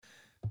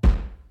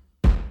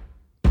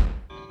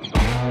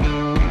Hello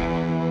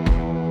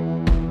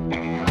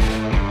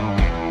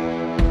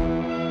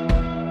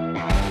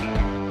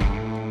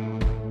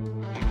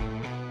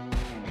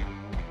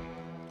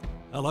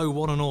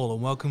one and all,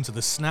 and welcome to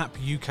the Snap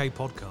UK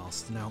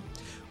podcast. Now,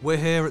 we're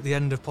here at the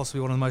end of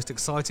possibly one of the most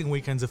exciting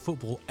weekends of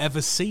football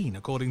ever seen,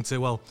 according to,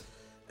 well,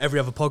 every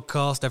other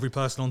podcast, every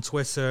person on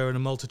Twitter, and a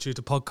multitude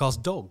of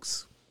podcast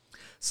dogs.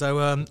 So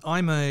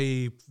I'm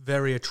a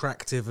very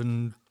attractive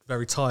and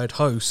very tired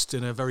host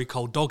in a very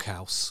cold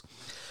doghouse.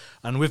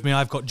 And with me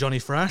I've got Johnny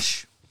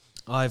Thrash,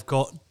 I've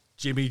got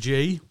Jimmy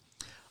G,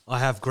 I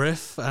have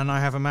Griff, and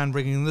I have a man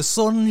bringing the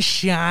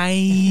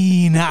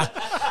sunshine.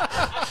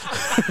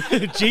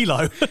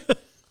 G-Lo.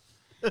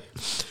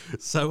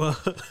 So,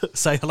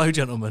 say hello,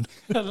 gentlemen.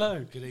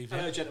 Hello. Good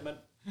evening. Hello, gentlemen.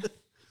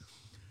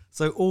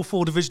 So, all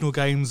four divisional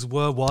games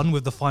were won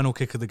with the final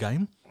kick of the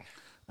game.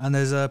 And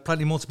there's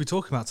plenty more to be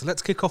talking about. So,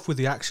 let's kick off with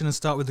the action and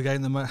start with the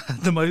game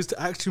the most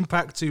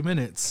action-packed 2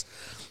 minutes,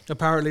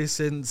 apparently,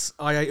 since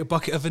I ate a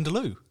bucket of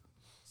Vindaloo.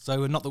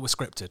 So, not that we're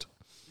scripted.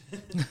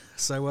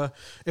 So,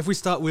 if we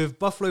start with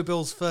Buffalo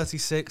Bills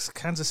 36,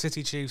 Kansas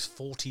City Chiefs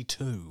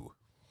 42.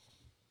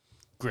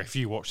 Griff,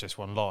 you watched this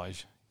one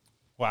live.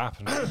 What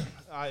happened?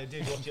 I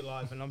did watch it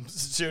live, and I'm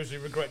seriously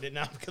regretting it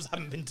now because I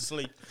haven't been to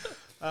sleep.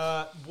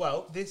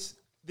 Well, this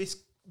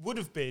would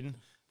have been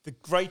the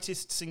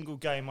greatest single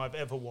game I've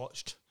ever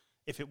watched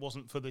if it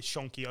wasn't for the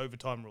shonky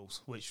overtime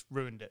rules, which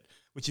ruined it.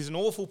 Which is an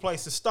awful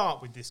place to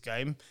start with this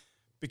game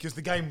because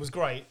the game was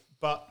great,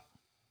 but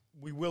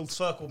we will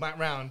circle back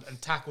round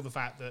and tackle the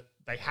fact that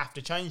they have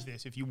to change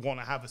this if you want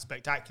to have a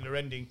spectacular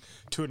ending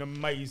to an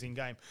amazing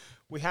game.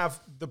 We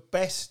have the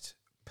best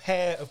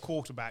pair of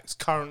quarterbacks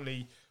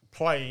currently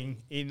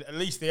playing in at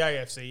least the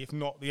AFC, if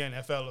not the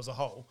NFL as a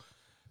whole,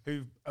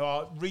 who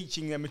are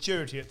reaching their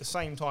maturity at the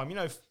same time. You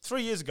know,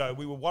 3 years ago,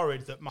 we were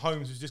worried that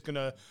Mahomes was just going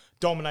to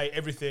dominate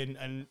everything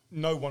and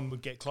no one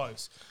would get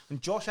close.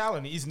 And Josh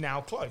Allen is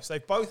now close.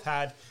 They've both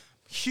had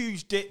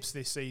huge dips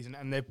this season,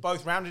 and they've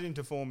both rounded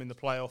into form in the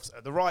playoffs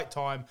at the right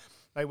time.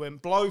 They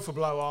went blow for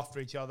blow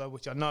after each other,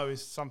 which I know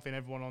is something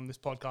everyone on this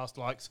podcast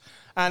likes.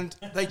 And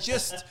they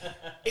just,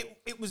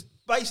 it was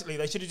basically,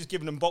 they should have just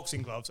given them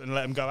boxing gloves and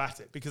let them go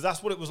at it, because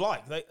that's what it was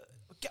like.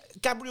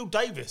 Gabriel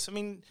Davis, I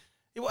mean,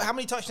 how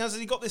many touchdowns has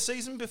he got this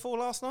season before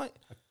last night?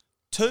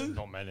 2?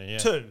 Not many, yeah.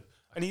 2.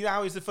 And he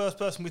now is the first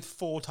person with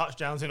 4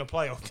 touchdowns in a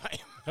playoff game.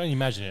 I can only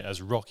imagine it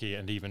as Rocky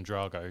and even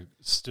Drago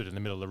stood in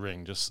the middle of the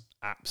ring just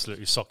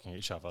absolutely socking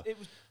each other. It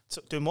was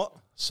doing what?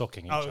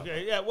 Socking each other.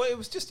 Yeah. Well, it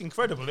was just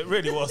incredible. It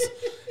really was.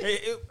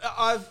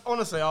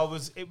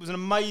 It was an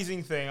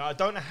amazing thing. I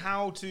don't know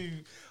how to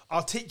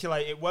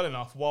articulate it well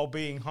enough while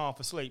being half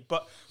asleep,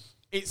 but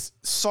it's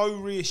so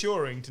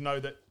reassuring to know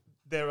that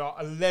there are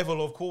a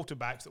level of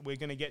quarterbacks that we're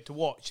going to get to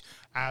watch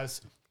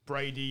as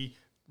Brady,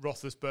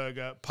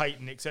 Roethlisberger,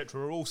 Peyton,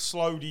 etc. are all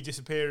slowly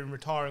disappearing,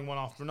 retiring one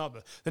after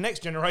another. The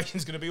next generation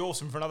is going to be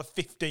awesome for another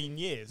 15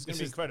 years. It's going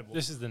to be incredible.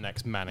 This is the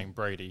next Manning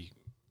Brady,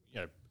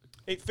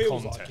 it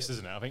feels contest, like it,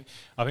 isn't it?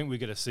 I think we're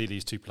going to see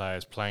these two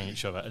players playing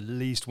each other at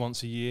least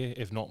once a year,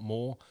 if not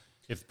more,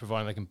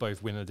 providing they can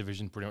both win the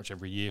division pretty much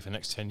every year for the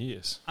next 10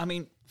 years. I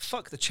mean,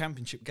 fuck the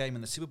championship game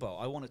and the Super Bowl.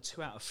 I wanted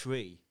 2 out of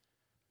 3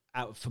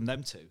 from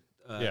them two.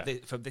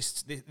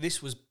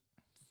 This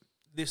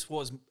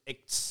was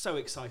so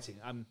exciting.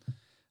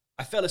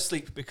 I fell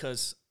asleep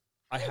because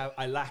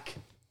I lack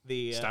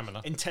the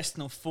stamina,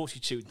 intestinal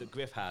fortitude that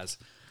Griff has.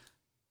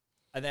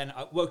 And then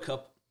I woke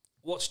up,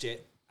 watched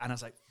it, and I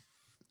was like,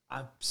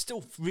 I'm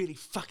still really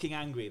fucking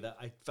angry that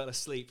I fell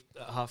asleep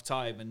at half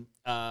time. And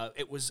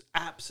it was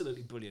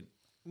absolutely brilliant.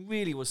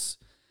 Really was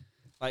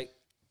like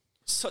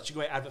such a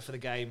great advert for the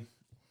game.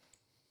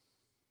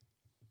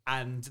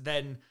 And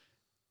then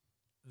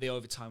the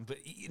overtime. But,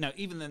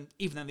 even then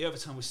the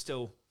overtime was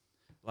still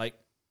like,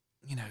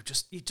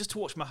 just to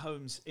watch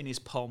Mahomes in his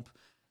pomp,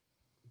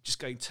 just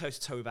going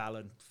toe-to-toe with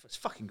Allen. It's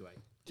fucking great.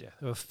 Yeah,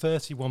 there were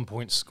 31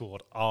 points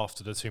scored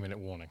after the 2-minute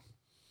warning.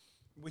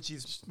 Which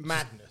is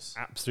madness.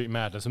 Absolute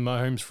madness. And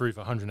Mahomes threw for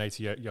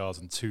 188 yards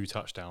and 2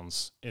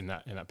 touchdowns in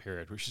that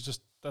period, which is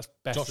that's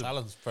best. Josh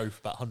Allen's threw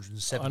for about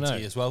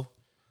 170 as well.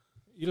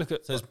 You look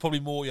at... So there's probably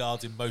more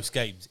yards in most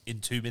games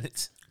in 2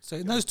 minutes. So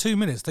in those 2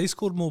 minutes, they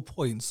scored more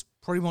points,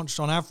 pretty much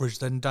on average,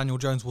 than Daniel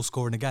Jones will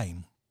score in a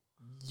game.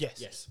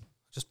 Yes.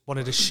 Just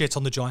wanted to shit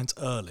on the Giants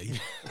early.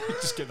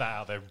 Just get that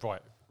out there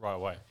right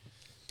away.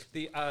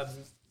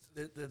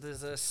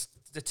 There's a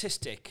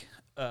statistic,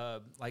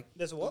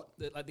 there's a what?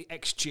 Like the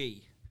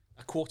XG,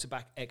 a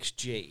quarterback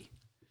XG,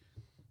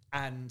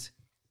 and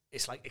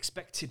it's like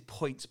expected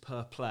points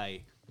per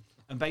play,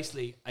 and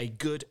basically a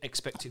good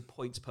expected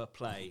points per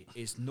play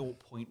is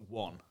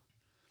 0.1.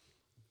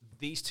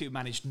 These two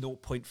managed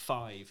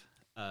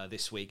 0.5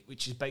 this week,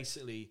 which is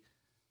basically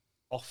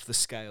off the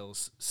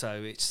scales.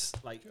 So it's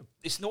like,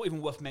 it's not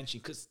even worth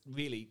mentioning because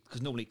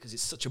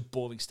it's such a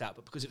boring stat,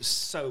 but because it was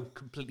so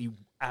completely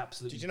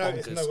absolutely Did you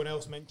notice bonkers. no one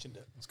else mentioned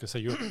it? I was going to say,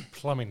 you're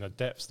plumbing the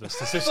depths of the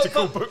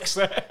statistical books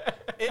there.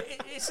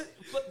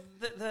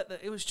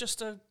 It was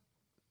just a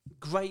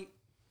great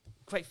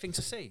great thing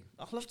to see.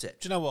 I loved it.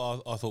 Do you know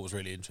what I thought was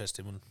really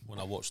interesting when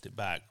I watched it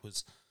back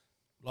was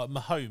like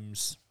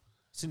Mahomes,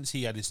 since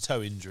he had his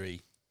toe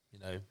injury,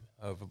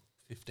 over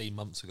 15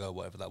 months ago,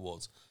 whatever that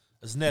was,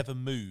 has never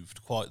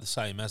moved quite the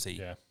same, has he?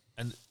 Yeah.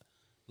 And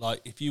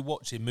like if you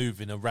watch him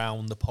moving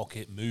around the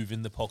pocket,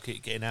 moving the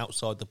pocket, getting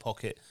outside the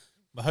pocket,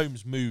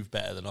 Mahomes moved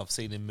better than I've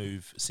seen him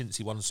move since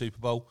he won the Super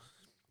Bowl.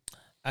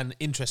 And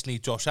interestingly,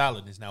 Josh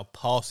Allen is now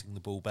passing the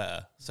ball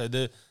better. So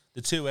the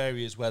two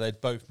areas where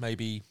they'd both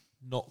maybe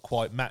not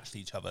quite matched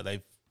each other,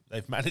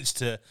 they've managed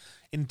to,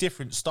 in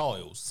different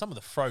styles. Some of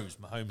the throws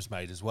Mahomes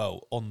made as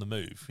well on the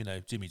move.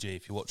 Jimmy G,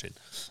 if you're watching,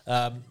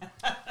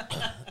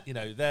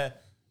 they're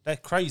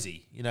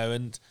crazy.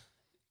 And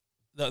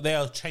they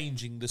are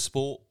changing the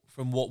sport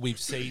from what we've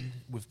seen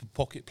with the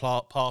pocket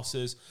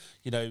passers.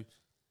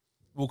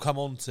 We'll come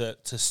on to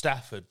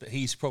Stafford, but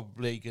he's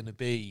probably going to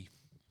be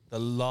the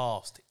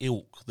last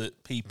ilk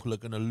that people are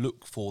going to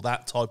look for,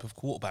 that type of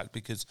quarterback,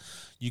 because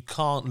you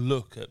can't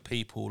look at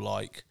people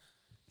like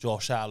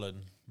Josh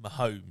Allen,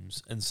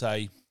 Mahomes, and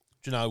say,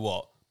 do you know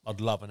what?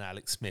 I'd love an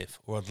Alex Smith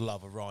or I'd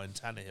love a Ryan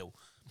Tannehill.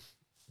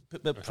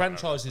 But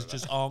franchises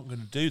just aren't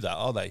going to do that,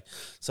 are they?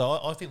 So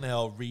I think they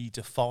are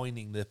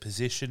redefining their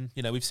position.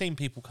 We've seen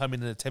people come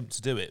in and attempt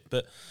to do it,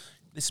 but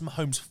this is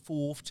Mahomes'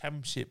 fourth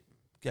championship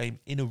game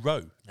in a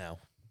row now.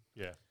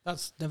 Yeah.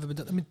 That's never been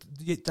done. I mean,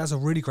 that's a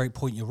really great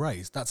point you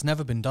raised. That's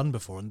never been done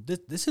before. And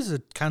this is a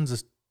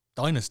Kansas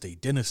dynasty,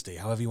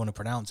 however you want to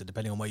pronounce it,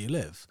 depending on where you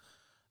live.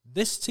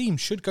 This team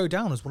should go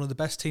down as one of the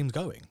best teams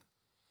going.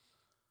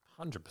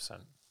 100%.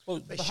 Well,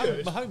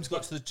 Mahomes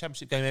got to the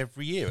championship game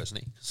every year,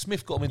 hasn't he?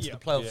 Smith got him into the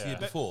playoffs the year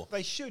before.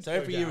 They should. So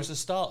every year as a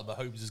starter,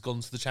 Mahomes has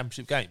gone to the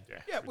championship game.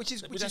 Yeah, which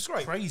is That's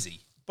great.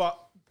 Crazy. But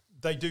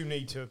they do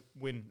need to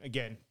win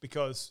again,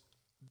 because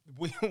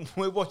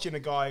we're watching a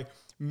guy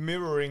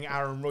mirroring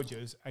Aaron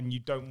Rodgers, and you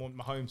don't want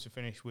Mahomes to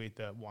finish with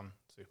one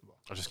Super Bowl.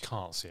 I just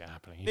can't see it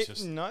happening. He's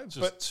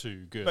just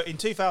too good. But in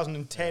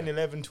 2010,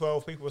 11,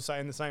 12, people were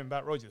saying the same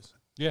about Rodgers.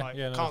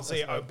 Can't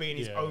see it being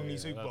his only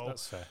Super Bowl.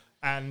 That's fair.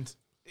 And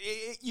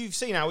you've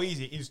seen how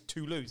easy it is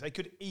to lose. They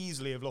could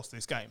easily have lost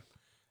this game.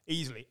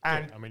 Easily.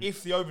 And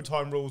if the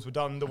overtime rules were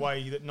done the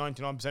way that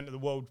 99% of the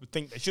world would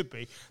think they should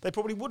be, they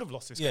probably would have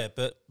lost this game. Yeah,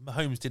 but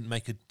Mahomes didn't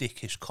make a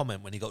dickish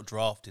comment when he got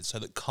drafted so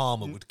that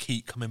karma would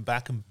keep coming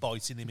back and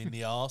biting him in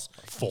the arse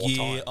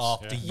year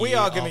after year. We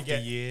are going to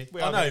get year.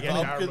 We are going to get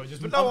Aaron Rodgers.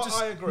 But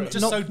I agree.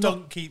 Just so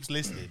Dunk keeps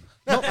listening.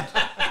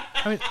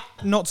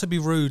 Not to be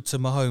rude to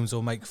Mahomes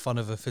or make fun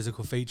of a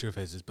physical feature of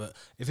his, but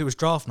if it was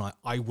draft night,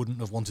 I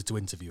wouldn't have wanted to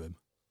interview him.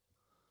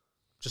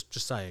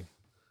 Just saying.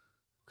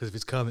 Because if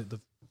it's Kermit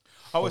the...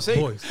 Oh, I see.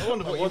 Voice. I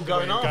wonder what you're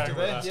going after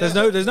there.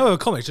 There's no other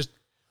comments. Just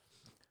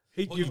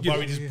you're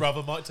worried his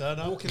brother might turn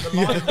up. Walking the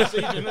line this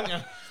evening, aren't you?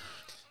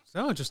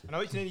 No, I know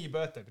it's nearly your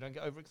birthday, but don't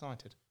get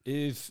overexcited.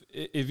 If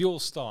you're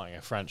starting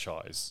a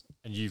franchise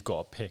and you've got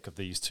a pick of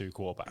these two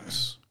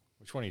quarterbacks,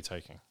 which one are you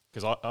taking?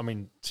 Because I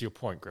mean, to your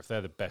point, Griff,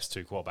 they're the best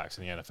two quarterbacks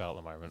in the NFL at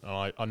the moment,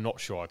 and I'm not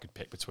sure I could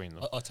pick between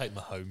them. I take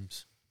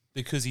Mahomes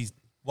because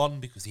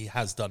he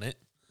has done it,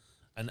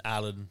 and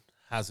Allen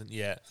hasn't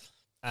yet,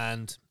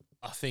 and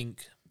I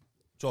think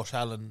Josh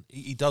Allen,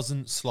 he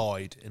doesn't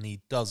slide, and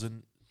he's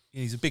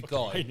a big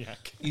guy.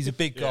 Maniac. He's a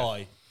big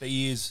guy, but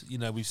he is,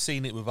 we've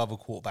seen it with other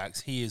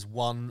quarterbacks. He is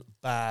one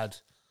bad,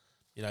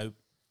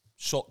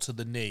 shot to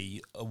the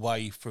knee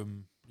away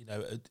from,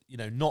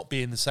 not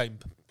being the same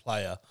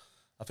player.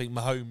 I think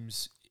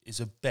Mahomes is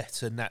a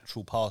better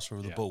natural passer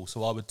of the ball,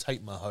 so I would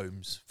take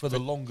Mahomes for the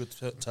longer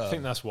term. I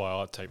think that's why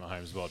I'd take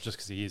Mahomes as well, just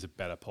because he is a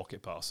better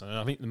pocket passer. And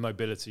I think the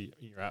mobility,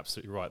 you're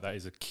absolutely right, that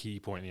is a key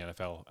point in the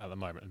NFL at the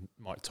moment. And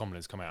Mike Tomlin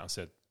has come out and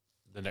said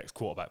the next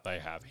quarterback they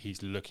have,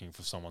 he's looking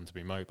for someone to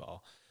be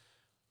mobile.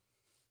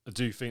 I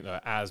do think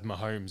that as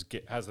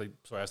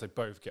they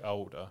both get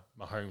older,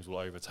 Mahomes will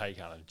overtake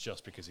Allen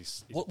just because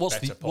he's what's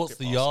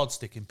the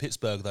yardstick in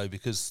Pittsburgh though?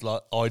 Because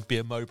I'd be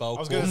a mobile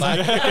quarterback.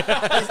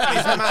 This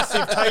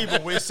massive table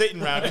we're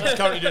sitting around, he's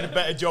currently doing a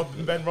better job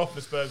than Ben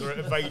Roethlisberger at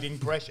evading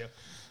pressure.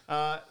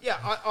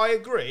 I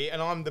agree,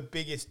 and I'm the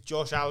biggest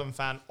Josh Allen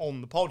fan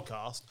on the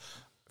podcast.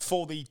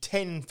 For the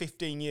 10,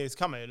 15 years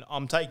coming,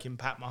 I'm taking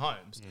Pat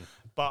Mahomes,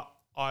 but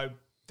I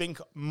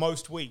think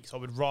most weeks I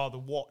would rather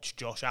watch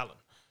Josh Allen.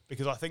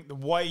 Because I think the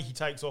way he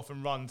takes off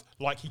and runs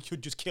like he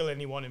could just kill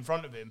anyone in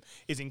front of him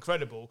is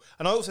incredible.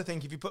 And I also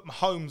think if you put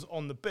Mahomes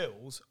on the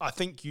Bills, I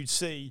think you'd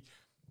see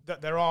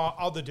that there are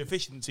other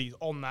deficiencies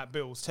on that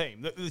Bills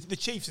team. The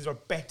Chiefs is a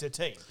better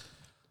team,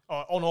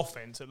 on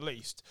offense at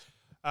least.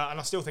 And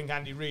I still think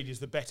Andy Reid is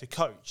the better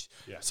coach.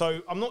 Yeah.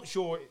 So I'm not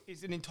sure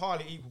it's an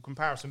entirely equal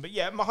comparison. But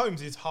yeah,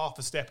 Mahomes is half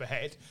a step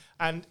ahead.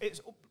 And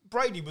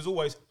Brady was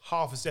always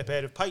half a step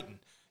ahead of Peyton.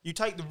 You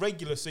take the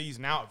regular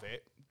season out of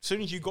it, as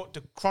soon as you got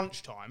to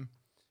crunch time,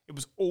 it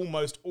was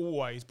almost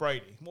always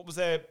Brady. What was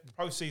their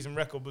postseason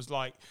record? Was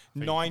like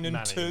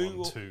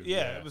 9-2.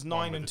 Yeah, it was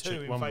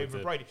 9-2 in favour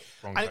of Brady.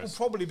 And it will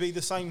probably be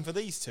the same for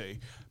these two.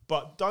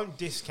 But don't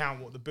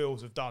discount what the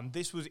Bills have done.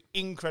 This was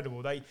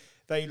incredible.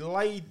 They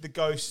laid the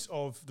ghosts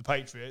of the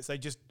Patriots. They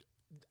just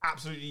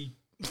absolutely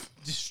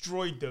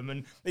destroyed them.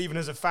 And even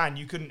as a fan,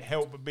 you couldn't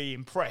help but be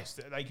impressed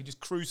that they could just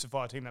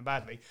crucify a team that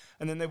badly.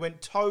 And then they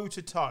went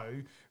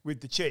toe-to-toe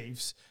with the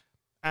Chiefs.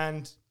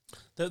 And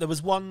there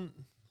was one...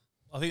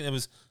 I think there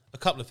was a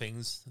couple of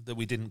things that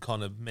we didn't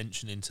kind of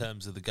mention in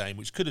terms of the game,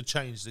 which could have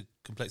changed the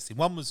complexity.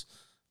 One was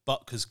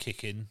Butker's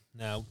kicking.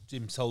 Now,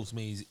 Jim told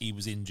me he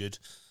was injured.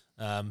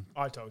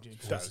 I told you.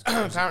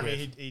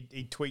 Apparently,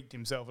 he tweaked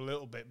himself a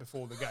little bit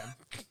before the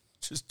game.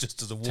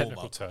 just as a Technical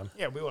warm-up. term.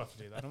 Yeah, we all have to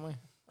do that, don't we?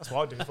 That's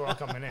what I do before I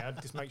come in here. I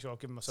just make sure I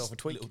give myself a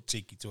tweak. Little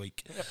cheeky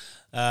tweak.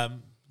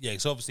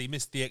 So obviously he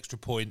missed the extra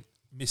point,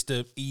 missed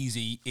a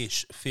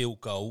easy-ish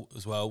field goal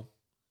as well.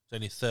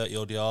 It was only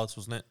 30-odd yards,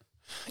 wasn't it?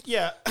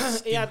 Yeah,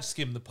 he had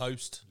Skimmed the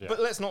post. Yeah. But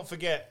let's not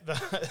forget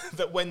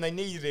that when they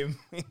needed him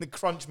in the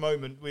crunch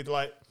moment with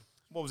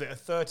what was it, a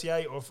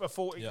 38 or a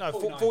 40, Yeah.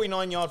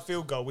 49-yard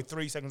field goal with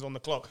 3 seconds on the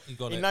clock. He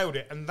got he it. nailed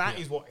it. And that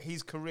is what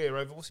his career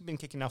over, what's he been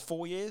kicking now,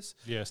 4 years?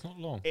 Yeah, it's not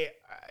long.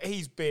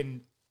 He's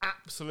been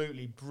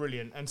absolutely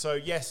brilliant. And so,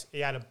 yes, he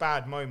had a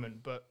bad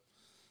moment, but...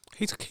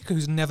 He's a kicker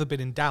who's never been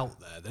in doubt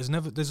there.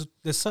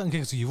 There's certain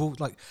kickers who you've all,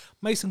 like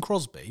Mason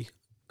Crosby,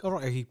 all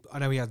right, I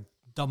know he had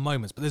dumb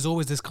moments, but there's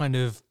always this kind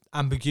of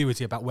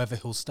ambiguity about whether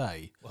he'll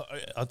stay. Well,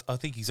 I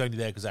think he's only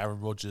there because Aaron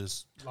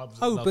Rodgers loves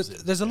But him.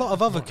 there's a lot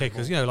of other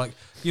kickers, like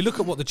you look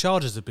at what the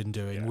Chargers have been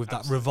doing with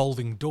that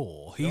revolving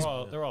door.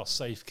 There are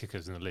safe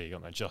kickers in the league,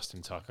 aren't there?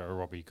 Justin Tucker,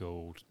 Robbie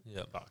Gould,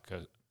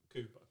 Butker,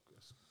 Cooper.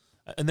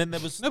 And then there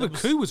was... but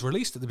Koo was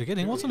released at the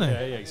beginning, wasn't he? Yeah,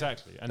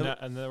 exactly.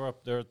 And there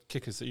are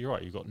kickers that you're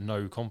right, you've got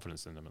no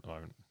confidence in them at the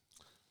moment.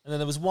 And then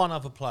there was one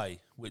other play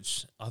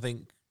which I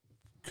think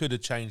could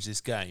have changed this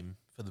game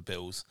for the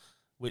Bills,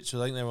 which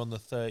I think they were on the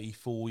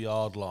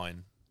 34-yard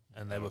line,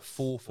 and they were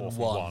fourth and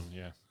one.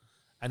 Yeah.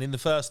 And in the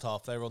first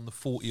half, they were on the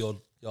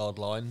 40-yard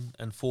line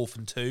and 4th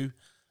and 2,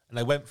 and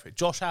they went for it.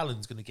 Josh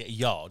Allen's going to get a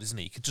yard, isn't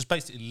he? He could just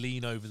basically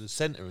lean over the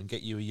centre and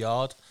get you a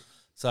yard.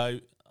 So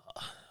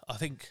I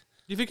think...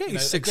 You forget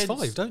he's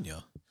 6'5", don't you?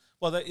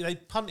 Well, they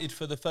punted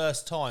for the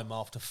first time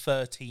after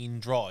 13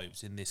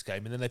 drives in this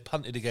game, and then they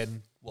punted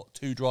again,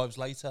 2 drives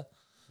later?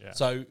 Yeah.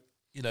 So,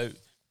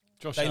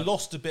 Josh they Allen-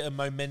 lost a bit of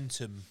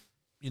momentum,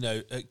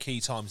 at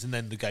key times, and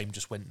then the game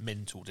just went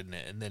mental, didn't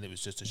it? And then it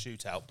was just a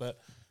shootout. But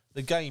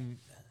the game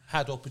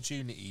had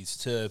opportunities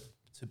to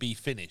be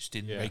finished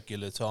in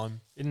regular time.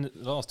 In the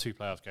last 2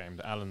 playoff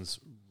games, Allen's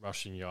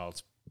rushing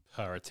yards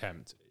per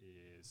attempt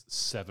is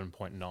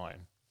 7.9.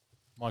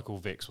 Michael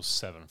Vick's was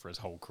 7 for his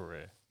whole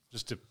career.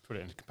 Just to put it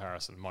into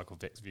comparison, Michael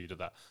Vick's viewed as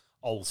that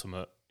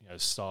ultimate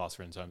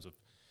starter in terms of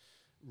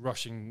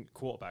rushing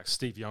quarterbacks.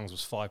 Steve Young's was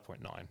 5.9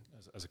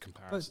 as a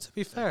comparison. But to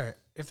be fair,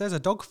 if there's a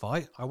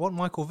dogfight, I want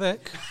Michael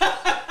Vick.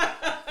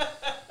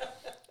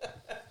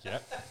 Yeah.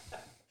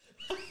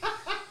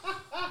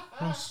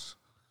 This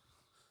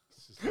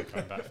is no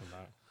coming back from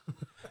that.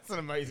 That's an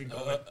amazing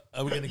comment.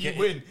 Are we going to You get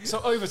win.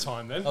 So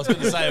overtime then. I was going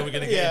to say, are we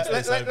going to get Yeah, into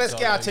this let's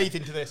get our overtime? teeth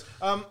into this.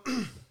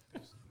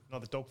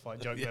 Another dogfight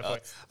joke there for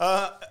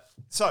you.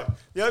 So,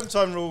 the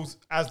overtime rules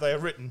as they are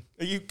written.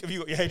 Have you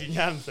got your head in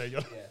your hands there,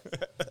 John? Yeah.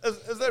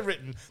 as they're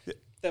written,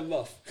 They're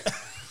rough.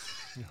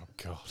 Oh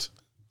God.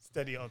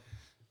 steady on.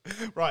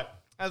 Right,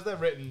 as they're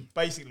written,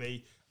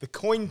 basically, the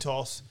coin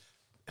toss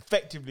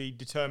effectively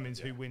determines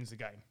who wins the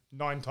game.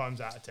 9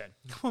 times out of 10.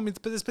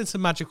 But there's been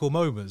some magical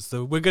moments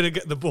that we're going to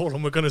get the ball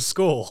and we're going to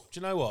score.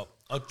 Do you know what?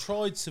 I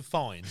tried to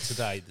find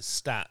today the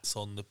stats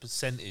on the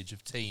percentage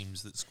of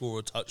teams that score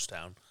a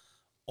touchdown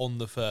on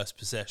the first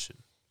possession.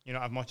 You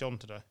don't have much on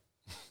today.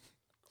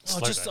 I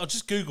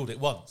just Googled it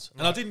once,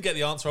 and I didn't get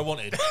the answer I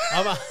wanted.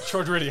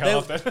 Tried really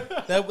hard then.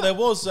 There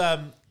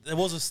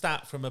was a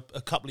stat from a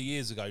couple of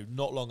years ago,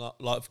 not long up,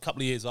 like a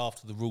couple of years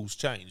after the rules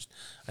changed,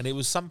 and it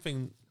was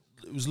something.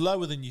 It was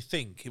lower than you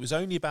think. It was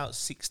only about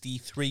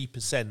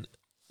 63%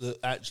 that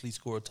actually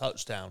score a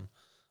touchdown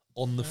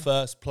on the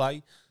first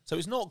play. So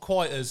it's not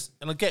quite as.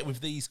 And I get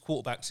with these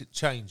quarterbacks it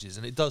changes,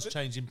 and it does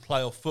change in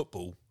playoff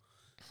football,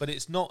 but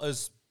it's not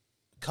as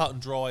cut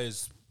and dry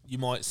as you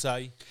might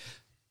say.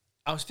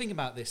 I was thinking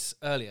about this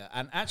earlier,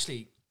 and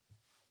actually,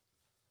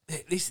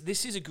 this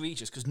is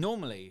egregious because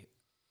normally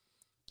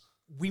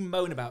we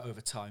moan about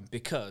overtime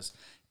because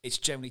it's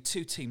generally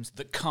 2 teams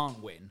that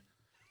can't win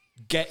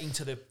getting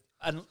to the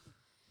and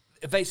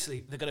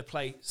basically they're going to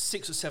play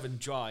 6 or 7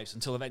 drives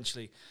until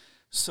eventually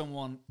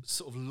someone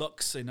sort of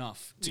lucks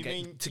enough to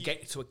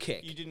get to a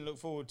kick. You didn't look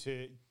forward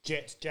to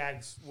Jets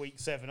Jags week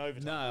 7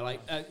 overtime.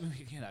 No,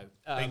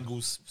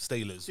 Bengals,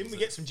 Steelers. Didn't we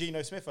get some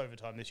Geno Smith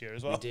overtime this year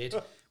as well? we did.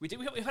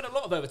 We've had a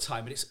lot of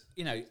overtime, but it's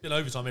Been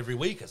overtime every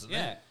week, hasn't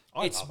yeah. it?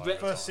 It's The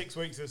first 6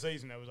 weeks of the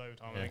season there was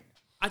overtime. Yeah.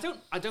 I think.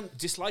 I don't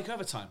dislike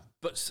overtime,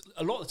 but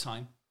a lot of the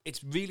time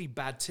it's really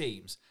bad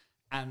teams,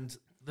 and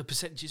the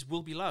percentages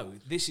will be low.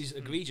 This is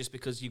egregious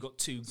because you've got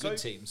 2 good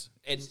teams.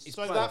 And it's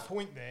So that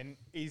point then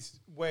is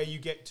where you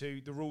get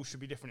to the rules should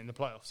be different in the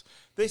playoffs.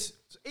 This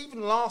even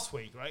last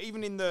week, right?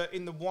 Even in the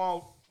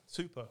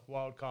super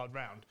wild card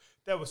round,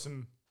 there were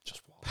some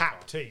Just wild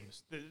packed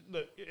teams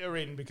that are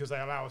in because they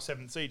allow a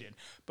 7th seed in.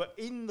 But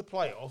in the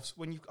playoffs,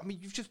 when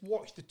you've just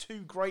watched the 2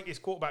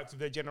 greatest quarterbacks of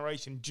their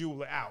generation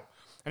duel it out.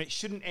 And it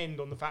shouldn't end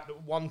on the fact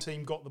that one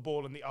team got the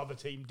ball and the other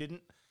team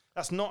didn't.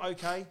 That's not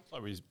okay.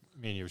 Like me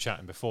and you were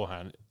chatting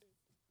beforehand,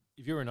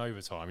 if you're in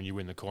overtime and you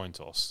win the coin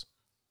toss,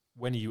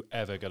 when are you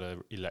ever going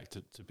to elect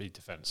it to be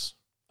defence?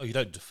 Oh, you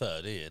don't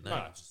defer, do you?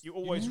 No, you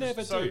always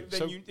never so do. Then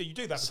So- you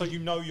do that so because you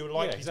know you're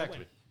likely exactly.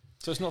 to win.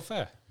 So it's not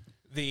fair.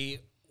 The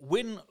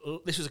win,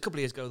 this was a couple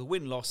of years ago, the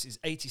win-loss is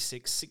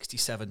 86,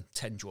 67,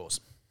 10 draws.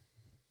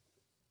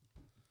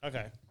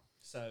 Okay.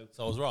 So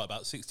So I was right,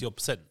 about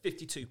 60-odd%.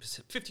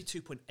 52%,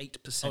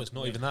 52.8%. Oh, it's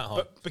not even that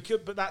high.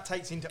 But that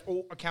takes into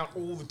account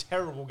all the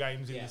terrible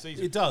games in Yeah. the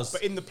season. It does.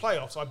 But in the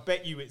playoffs, I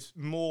bet you it's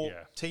more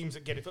Yeah. teams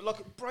that get it. But look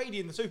at Brady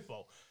in the Super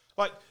Bowl.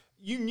 Like,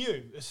 you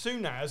knew as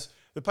soon as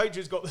the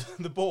Patriots got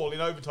the ball in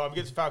overtime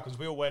against the Falcons,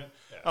 we all went,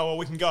 oh, well,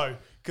 we can go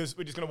because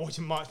we're just going to watch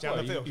them march down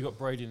the field. You got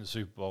Brady in the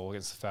Super Bowl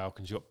against the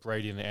Falcons. You got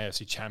Brady in the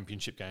AFC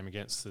Championship game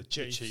against the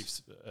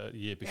Chiefs the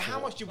year before. How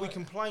much did we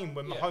complain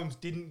when Mahomes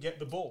didn't get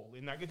the ball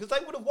in that game? Because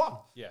they would have won.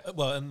 Yeah.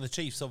 Well, and the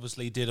Chiefs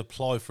obviously did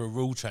apply for a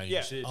rule change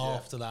Yeah.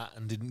 after that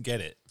and didn't get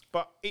it.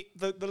 But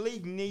the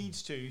league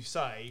needs to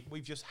say,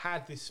 we've just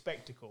had this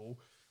spectacle.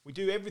 We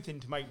do everything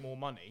to make more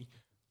money.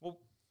 Well,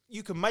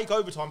 you can make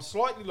overtime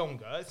slightly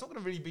longer. It's not going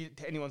to really be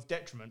to anyone's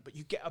detriment, but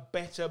you get a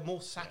better, more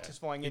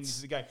satisfying ending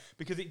to the game.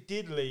 Because it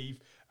did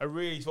leave a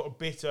really sort of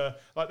bitter...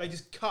 Like, they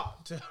just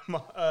cut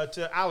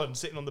to Allen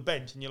sitting on the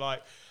bench, and you're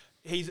like,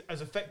 he's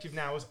as effective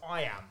now as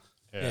I am.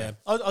 Yeah,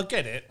 I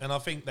get it, and I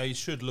think they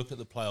should look at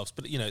the playoffs.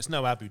 But it's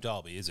no Abu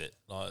Dhabi, is it?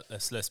 Like,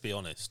 let's be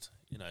honest.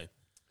 It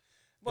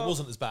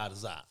wasn't as bad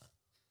as that.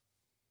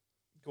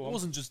 Go It on.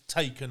 wasn't just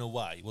taken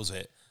away, was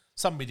it?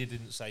 Somebody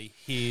didn't say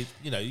here.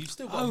 You've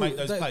still got to make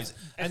those plays,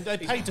 and they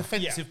pay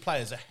defensive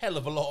players a hell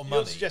of a lot of You're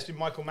money. suggesting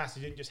Michael Massey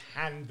didn't just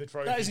hand the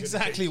trophy. That is to the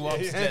exactly pitch. what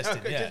I'm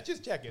suggesting, Okay, yeah.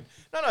 just checking.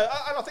 No,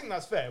 and I think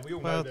that's fair. We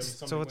all know there was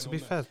something so went to on be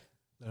there. fair,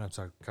 no,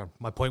 sorry,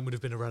 my point would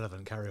have been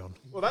irrelevant. Carry on.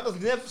 Well, that does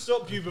never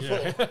stop you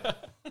before.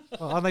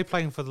 Well, are they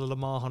playing for the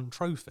Lamar Hunt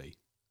Trophy?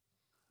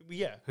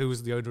 Yeah. Who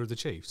was the owner of the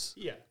Chiefs?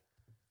 Yeah.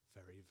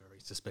 Very, very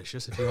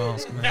suspicious, if you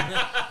ask me.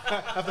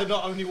 Have they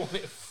not only won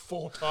it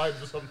 4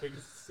 times or something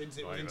since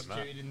it Not was even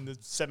instituted in the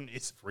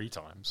 70s? 3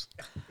 times.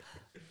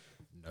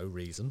 No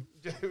reason.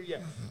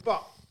 Yeah.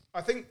 But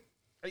I think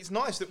it's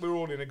nice that we're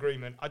all in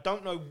agreement. I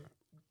don't know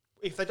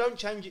if they don't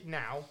change it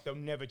now, they'll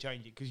never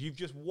change it because you've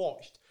just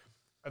watched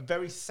a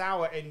very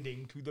sour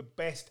ending to the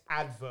best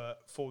advert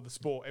for the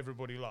sport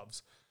everybody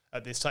loves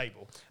at this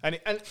table. And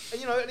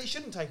it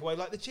shouldn't take away.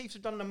 Like, the Chiefs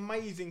have done an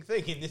amazing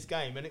thing in this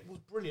game, and it was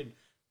brilliant.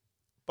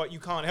 But you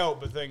can't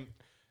help but think,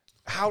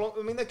 how long?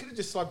 I mean, they could have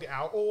just slugged it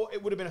out, or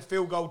it would have been a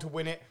field goal to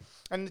win it,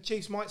 and the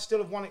Chiefs might still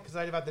have won it because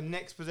they'd have had the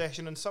next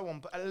possession and so on.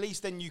 But at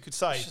least then you could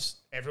say,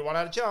 everyone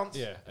had a chance.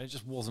 Yeah, and it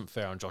just wasn't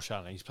fair on Josh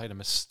Allen. He's played a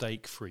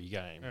mistake-free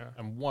game,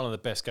 and one of the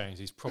best games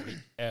he's probably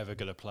ever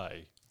going to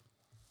play,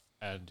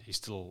 and he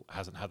still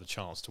hasn't had the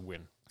chance to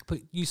win. But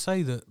you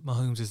say that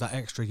Mahomes is that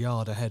extra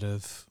yard ahead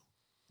of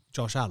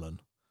Josh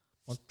Allen.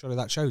 Well, surely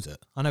that shows it.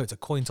 I know it's a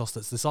coin toss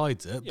that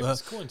decides it, Yeah, but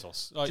it's a coin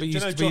toss. Like, but you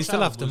Josh still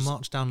Allen have to was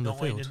march down the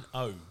field.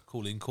 9-0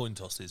 calling coin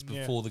tosses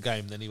before the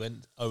game. Then he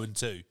went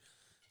 0-2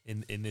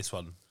 in this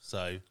one.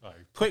 So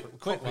quick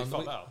properly one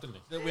fucked that up, didn't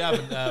he?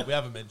 that we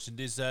haven't mentioned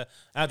is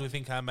how do we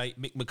think our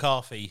mate Mick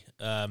McCarthy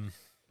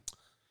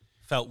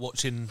felt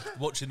watching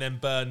them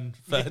burn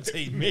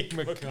 13 Mick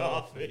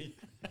McCarthy.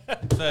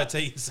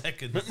 13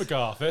 seconds. Mick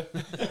McCarthy.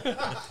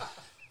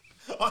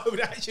 I would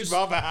actually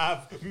rather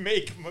have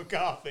Mick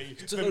McCarthy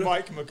than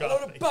Mike A lot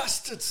McCarthy. of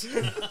bastards.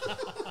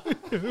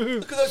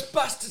 Look at those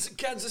bastards in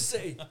Kansas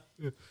City.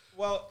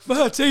 Well,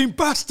 13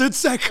 bastard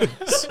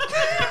seconds.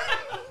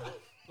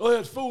 I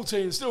had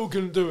 14, still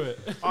couldn't do it.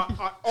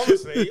 I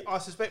honestly, I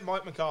suspect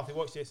Mike McCarthy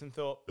watched this and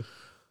thought,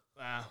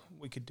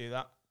 we could do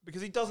that.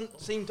 Because he doesn't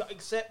seem to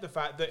accept the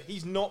fact that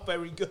he's not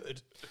very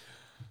good.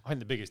 I think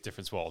the biggest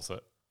difference was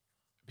that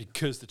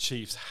because the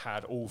Chiefs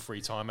had all 3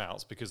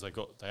 timeouts, because they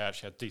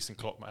actually had decent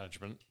clock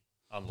management,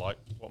 unlike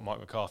what Mike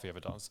McCarthy ever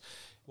does,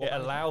 it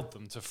allowed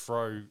them to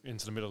throw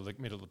into the middle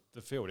of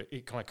the field.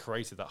 It kind of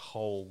created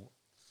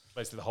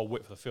basically the whole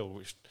width of the field,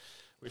 which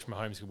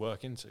Mahomes could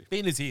work into.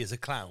 Being as he is a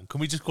clown, can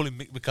we just call him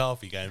Mick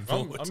McCarthy going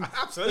forward?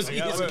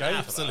 Absolutely. He is a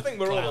game for that. I think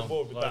we're all on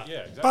board with that. Yeah,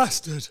 exactly.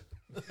 Bastard.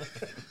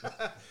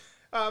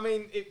 I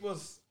mean, it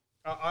was...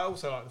 I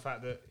also like the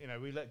fact that,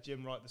 we let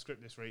Jim write the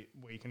script this week,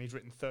 and he's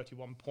written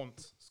 31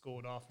 points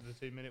scored after the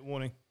 2-minute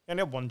warning. He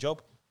only had one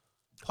job.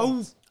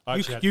 Oh, I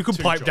actually had you can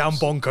 2 pipe jobs.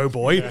 down Bonko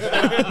Boy.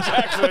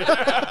 Exactly.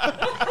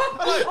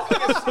 I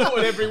get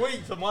scored every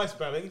week for my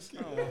spellings.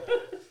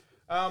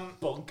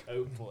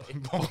 Bonko boy.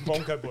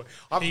 Bonko Boy.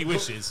 He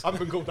wishes. I've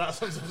been called that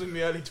since I was in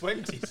the early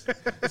 20s.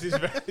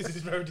 This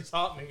is very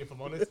disheartening, if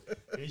I'm honest.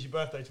 It is your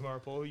birthday tomorrow,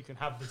 Paul. You can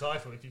have the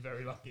title if you're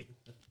very lucky.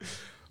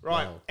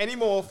 Right. Wow. Any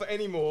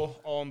more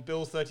on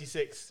Bills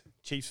 36,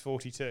 Chiefs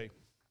 42?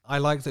 I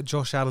like that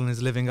Josh Allen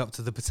is living up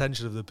to the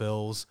potential of the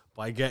Bills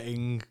by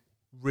getting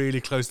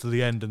really close to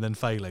the end and then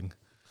failing.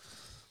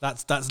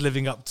 That's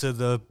living up to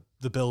the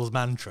Bills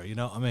mantra, you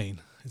know what I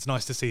mean? It's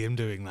nice to see him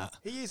doing that.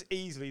 He is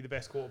easily the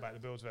best quarterback the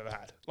Bills have ever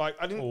had. Like,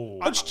 I didn't. Oh.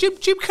 I, Jim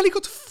Kelly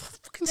got to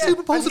fucking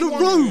Super Bowls in and a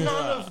he won row.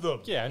 None of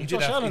them. Yeah, and He Josh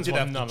did have- Allen's he did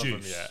won have none the of them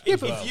juice. yet. Yeah,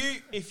 If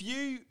but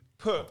you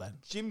put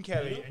Jim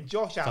Kelly and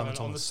Josh Allen on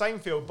Thomas. the same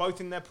field,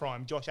 both in their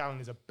prime, Josh Allen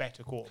is a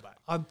better quarterback.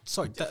 I'm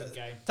sorry.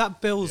 game. That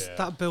Bills Yeah.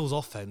 that Bills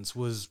offense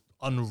was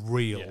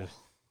unreal. Yeah.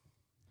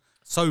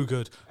 So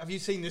good. Have you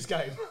seen this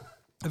game?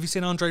 Have you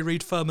seen Andre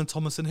Reed, Furman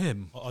Thomas, and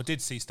him? I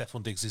did see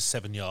Stephon Diggs'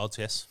 7 yards,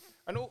 yes.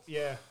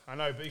 Yeah, I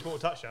know, but he caught a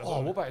touchdown.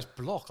 Oh, what about his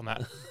block on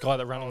that guy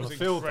that ran on It the was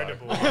field?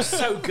 incredible. Though? It was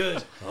so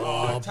good.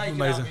 Taking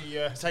amazing.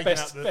 out the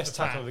Best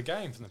fan. tackle of the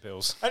game from the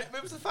Bills. And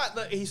it was the fact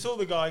that he saw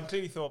the guy and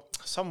clearly thought,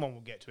 someone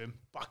will get to him,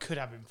 but I could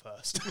have him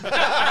first.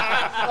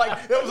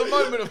 Like, there was a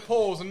moment of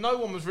pause and no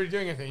one was really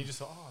doing anything. He just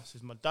thought, this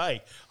is my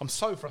day. I'm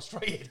so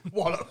frustrated.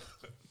 Wallop.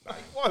 Like,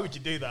 why would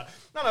you do that?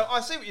 No,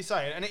 I see what you're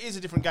saying, and it is a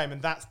different game,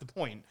 and that's the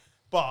point.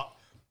 But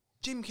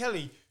Jim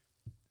Kelly,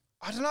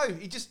 I don't know,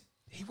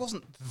 he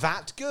wasn't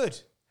that good.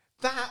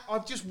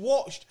 I've just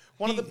watched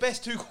one of the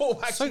best two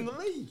quarterbacks in the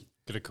league.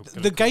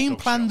 The game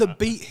plan that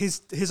beat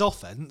his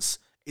offense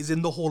is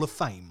in the Hall of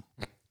Fame.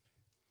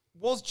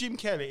 Was Jim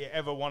Kelly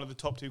ever one of the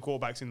top two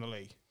quarterbacks in the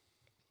league?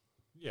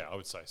 Yeah, I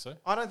would say so.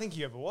 I don't think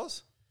he ever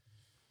was.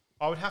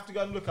 I would have to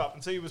go and look up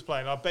and see who was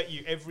playing. I bet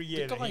you every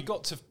year The that guy he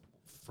got to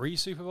 3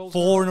 Super Bowls?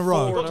 4 in a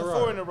row. got to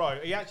 4 in a row.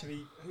 He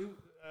actually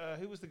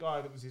who was the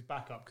guy that was his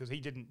backup because he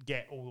didn't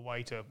get all the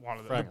way to one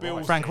of them. Frank The Bills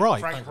Reich. Frank did. Reich.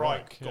 Frank Frank Reich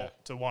Reich, got yeah.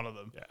 to one of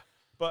them. Yeah.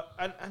 But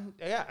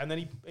and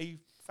then he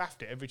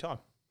faffed it every time.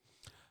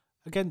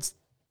 Against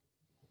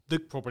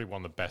Probably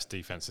one of the best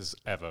defenses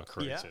ever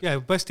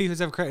created. best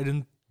defense ever created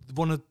and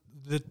one of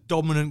the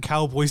dominant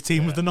Cowboys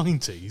team of the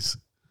 90s.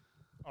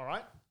 All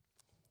right.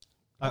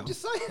 I'm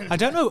just saying. I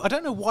don't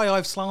know why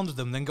I've slandered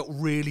them, then got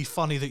really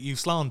funny that you've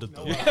slandered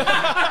them.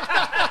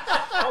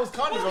 I was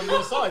kind of on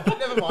your side, but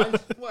never mind.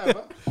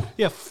 Whatever.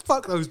 Yeah,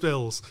 fuck those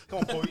Bills. Come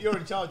on, Paul. You're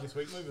in charge this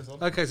week. Move us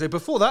on. Okay, so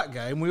before that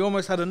game, we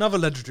almost had another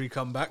legendary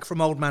comeback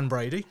from old man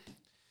Brady.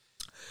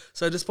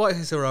 So despite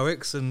his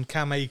heroics and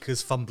Cam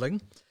Akers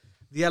fumbling,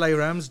 the LA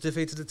Rams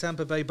defeated the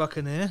Tampa Bay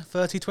Buccaneer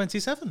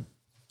 30-27.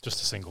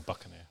 Just a single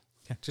Buccaneer.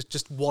 Yeah,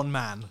 just one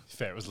man.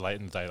 Fair, it was late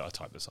in the day that I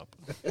typed this up.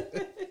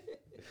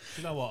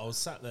 You know what? I was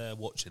sat there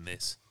watching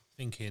this,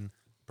 thinking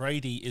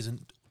Brady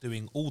isn't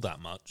doing all that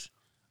much,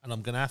 and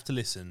I'm going to have to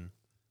listen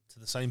to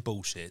the same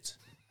bullshit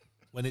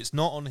when it's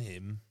not on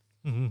him.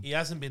 Mm-hmm. He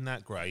hasn't been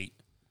that great.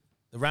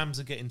 The Rams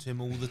are getting to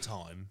him all the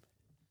time.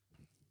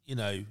 You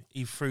know,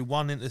 he threw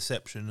one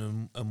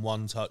interception and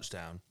one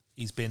touchdown.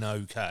 He's been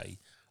okay.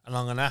 And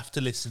I'm going to have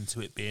to listen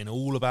to it being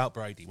all about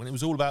Brady when it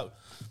was all about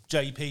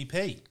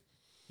JPP,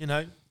 you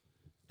know,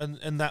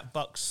 and that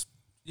Bucks,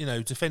 you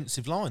know,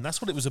 defensive line.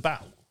 That's what it was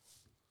about.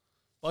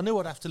 But I knew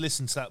I'd have to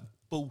listen to that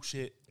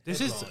bullshit.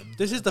 This is headline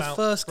the about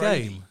first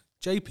Brady. game.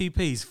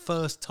 JPP's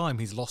first time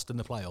he's lost in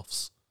the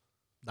playoffs.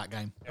 That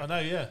game. I know,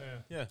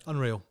 yeah.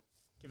 Unreal.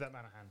 Give that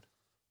man a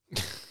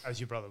hand, as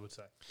your brother would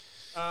say.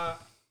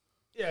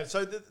 Yeah.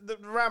 So the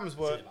Rams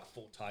were. About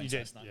 4 times. You did.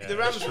 last night. Yeah. The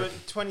Rams were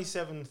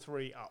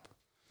 27-3 up,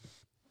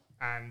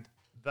 and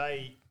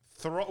they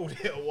throttled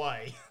it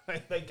away.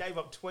 They gave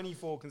up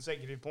 24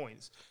 consecutive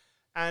points,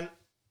 and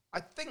I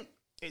think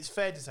it's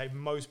fair to say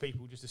most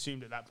people just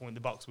assumed at that point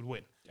the Bucks would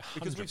win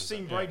because we've 100%,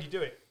 seen yeah. Brady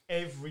do it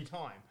every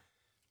time.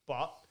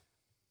 But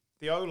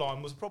the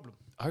O-line was a problem.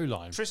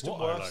 O-line. Tristan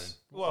What Wirfs.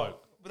 O-line?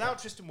 Well, without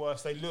Tristan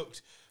Wirfs, they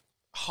looked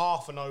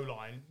half an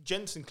O-line.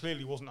 Jensen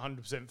clearly wasn't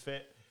 100%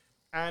 fit,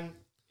 and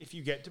if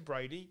you get to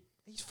Brady,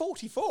 he's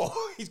 44.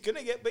 He's going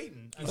to get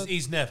beaten.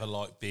 He's never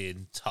liked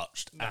being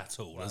touched at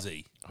all, has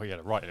he? Oh, yeah,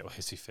 the right little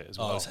hissy fit as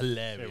Oh, well. it's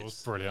hilarious. It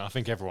was brilliant. I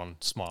think everyone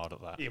smiled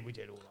at that. Yeah, we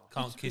did all that.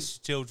 Can't kiss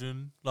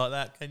children like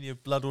that, can you?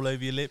 Blood all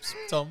over your lips,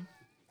 Tom.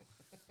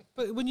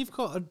 But when you've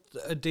got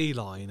a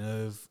D-line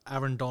of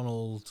Aaron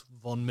Donald,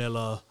 Von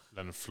Miller,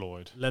 Leonard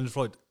Floyd. Leonard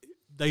Floyd,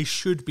 they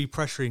should be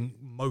pressuring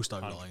most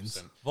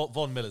O-lines. 100%.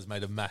 Von Miller's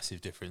made a massive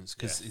difference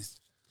because it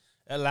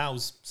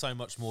allows so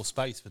much more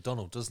space for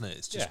Donald, doesn't it?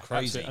 It's just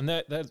crazy.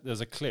 absolutely. And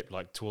there's a clip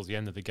like towards the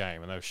end of the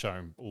game, and they were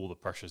showing all the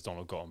pressures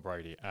Donald got on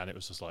Brady, and it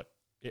was just like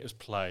it was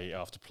play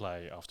after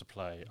play after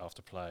play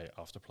after play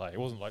after play. It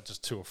wasn't like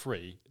just 2 or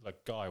 3.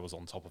 Like Guy was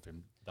on top of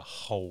him the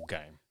whole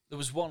game. There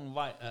was one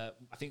I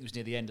think it was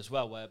near the end as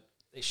well, where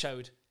it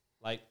showed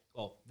like,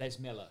 oh, there's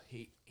Miller,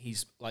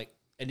 he's like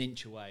an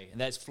inch away,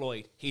 and there's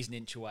Floyd, he's an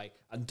inch away,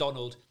 and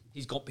Donald,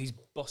 he's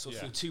bustled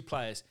through 2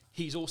 players,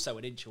 he's also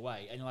an inch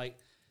away, and like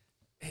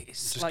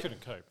it's Just like,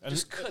 couldn't cope.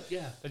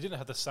 They didn't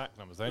have the sack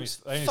numbers. They only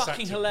fucking sacked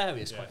him.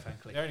 hilarious, quite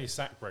frankly. They only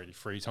sacked Brady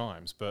 3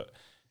 times, but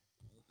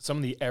some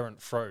of the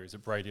errant throws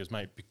that Brady has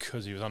made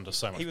because he was under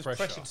so much He was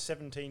pressure. pressured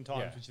 17 times,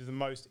 Yeah. which is the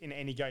most in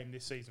any game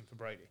this season for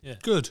Brady. Yeah.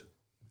 Good.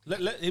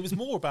 It was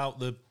more about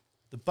the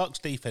Bucks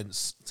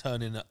defense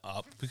turning it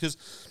up because,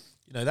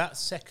 you know, that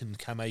second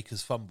Cam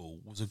Akers fumble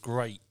was a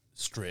great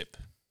strip.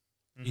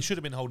 He should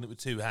have been holding it with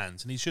 2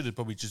 hands, and he should have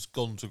probably just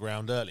gone to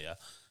ground earlier.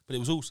 But it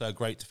was also a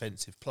great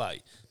defensive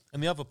play.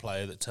 And the other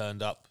player that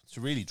turned up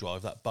to really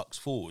drive that Bucks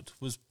forward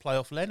was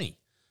playoff Lenny,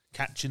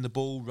 catching the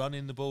ball,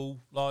 running the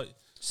ball, like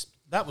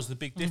that was the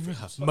big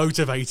difference.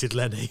 Motivated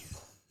Lenny.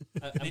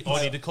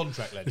 I need a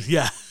contract, Lenny.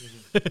 Yeah.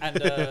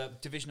 And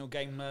divisional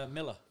game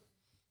Miller.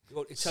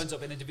 Well, it turns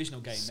up in a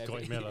divisional game.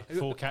 Scotty Miller,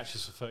 4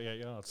 catches for 38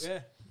 yards. Yeah.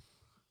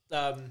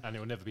 And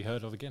he'll never be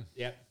heard of again.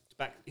 Yeah.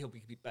 He'll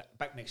be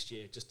back next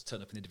year just to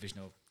turn up in the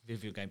divisional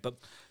game. But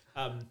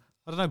I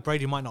don't know,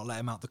 Brady might not let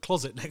him out the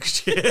closet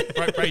next year.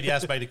 Brady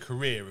has made a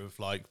career of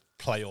like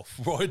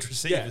playoff wide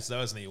receivers, though,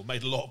 hasn't he? Or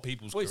made a lot of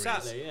people's careers.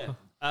 Exactly, yeah.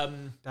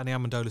 Danny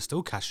Amendola's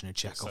still cashing a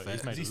check off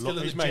He's it. made He's a still lot,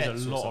 at he's the made a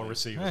Jets or lot of something.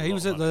 receivers. Yeah, he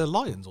was at the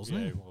Lions, wasn't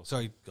he? Yeah, he was.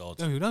 Sorry, God.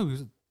 no, he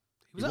was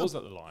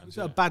at the Lions.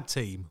 at a bad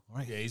team,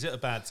 right? Yeah, he's at a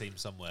bad team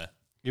somewhere.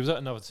 He was at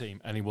another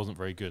team and he wasn't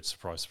very good.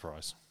 Surprise,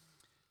 surprise.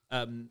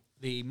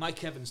 The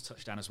Mike Evans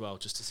touchdown as well,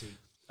 just to see.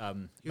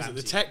 He was at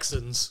the Ramsey-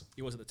 Texans.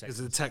 He was at the He was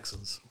Texans. at the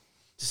Texans.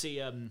 To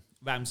see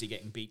Ramsey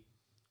getting beat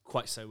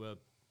quite so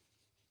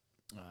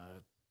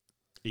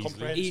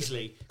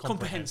easily,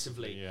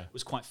 comprehensively, yeah.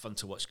 was quite fun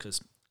to watch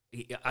because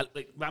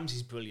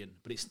Ramsey's brilliant,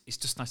 but it's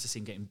just nice to see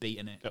him getting beat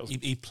in it.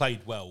 He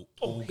played well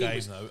all he game,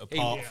 was- though,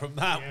 apart from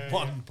that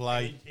one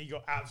play. He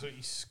got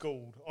absolutely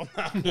schooled on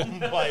that one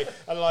play,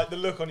 and like the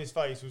look on his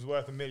face was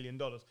worth $1 million.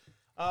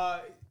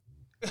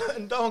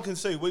 And Duncan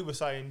Sue, we were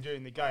saying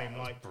during the game,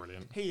 like,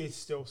 brilliant. He is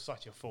still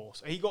such a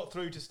force. He got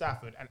through to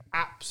Stafford and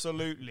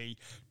absolutely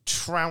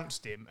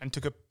trounced him and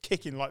took a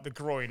kick in like the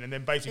groin, and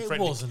then basically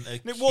It wasn't a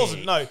It kick.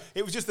 wasn't. No,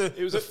 it was just a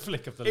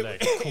flick of the leg.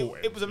 Caught him.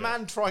 It was a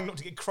man trying not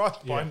to get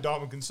crushed by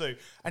Ndamukong Suh,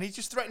 and he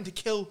just threatened to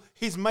kill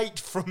his mate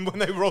from when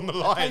they were on the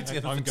line.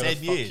 together I'm for going to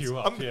 10 fuck years. you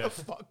up. I'm gonna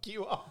fuck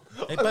you up.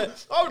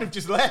 but- I would have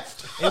just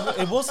left.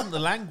 It wasn't the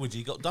language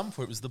he got done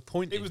for. It was the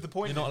pointing. It was the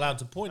pointing. You're not allowed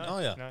to point,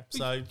 are you? No.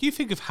 So You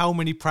think of how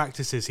many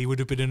practices he would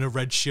have been in a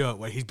red shirt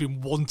where he's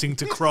been wanting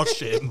to crush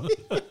him.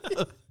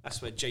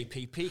 That's where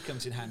JPP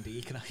comes in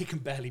handy. He can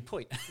barely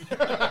point.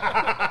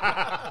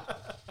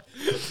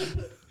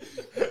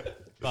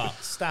 but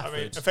Stafford. I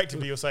mean,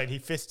 effectively, you're saying he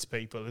fists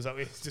people. Is that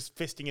he's just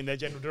fisting in their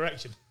general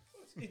direction?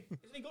 Hasn't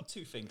he got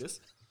 2 fingers?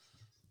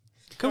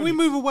 Can we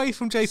move away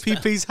from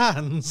JPP's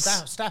hands?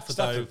 Stafford,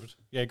 though,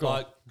 Yeah, go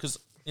on. because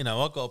I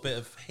got a bit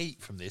of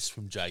heat from this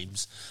from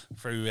James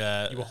through.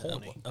 You were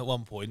horny at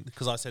one point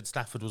because I said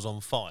Stafford was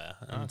on fire,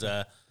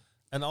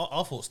 and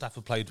I thought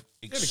Stafford played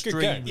a good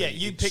extremely. game. Yeah,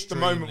 you picked the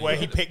extremely moment where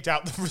he well. picked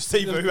out the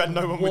receiver who had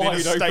no one within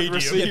his Wide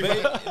open stadium.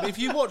 receiver.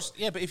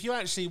 But if you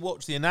actually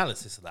watch the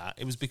analysis of that,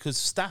 it was because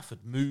Stafford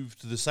moved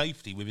to the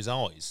safety with his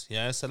eyes.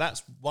 Yeah, so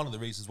that's one of the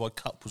reasons why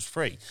Cup was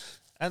free,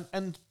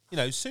 and. You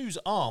know, Sue's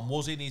arm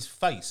was in his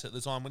face at the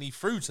time when he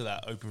threw to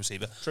that open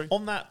receiver. True.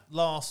 On that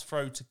last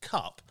throw to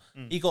Cup,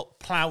 he got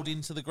ploughed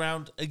into the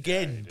ground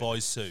again by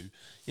Sue.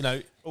 You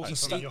know, Also,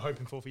 something you're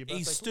hoping for your birthday.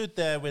 he stood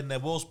there when there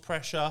was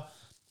pressure.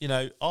 You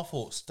know, I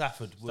thought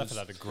Stafford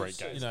Had a great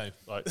game. You know,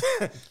 Like,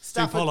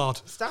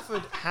 Pollard.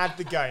 Stafford had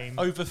the game.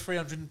 over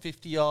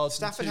 350 yards.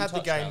 Stafford and 2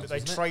 had the game that they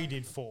touchdowns,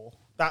 traded for.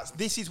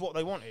 This is what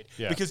they wanted.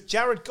 Yeah. Because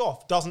Jared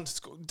Goff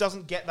doesn't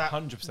get that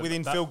 100%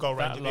 within field goal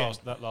range. at the end.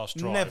 That last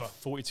drive, Never.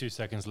 42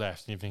 seconds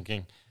left, and you're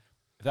thinking,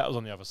 if that was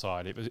on the other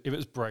side, if it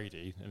was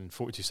Brady, and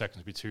 42 seconds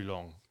would be too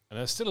long. And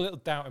there's still a little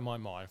doubt in my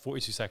mind.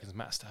 42 seconds,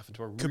 Matt Stafford,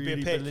 do I Could be a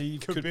really pick.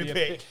 believe Could be a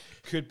pick.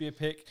 Could be a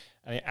pick,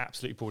 and he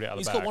absolutely pulled it out of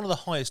He's the got bag. one of the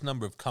highest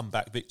number of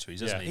comeback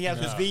victories, hasn't Yeah. He has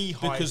the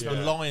highest. Because the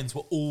Lions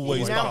were He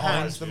always now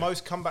behind. has the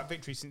most comeback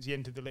victories since he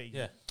entered the league.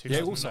 Yeah. He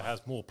also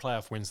has more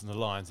playoff wins than the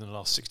Lions in the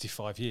last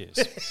 65 years.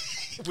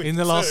 In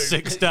the last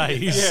 6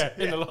 days. yeah,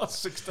 in the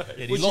last 6 days.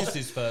 Yeah, he lost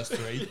his first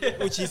 3.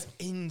 which is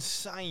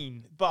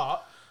insane.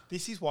 But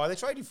this is why they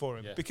traded for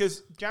him. Yeah.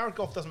 Because Jared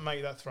Goff doesn't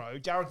make that throw.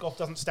 Jared Goff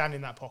doesn't stand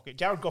in that pocket.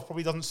 Jared Goff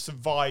probably doesn't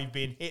survive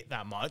being hit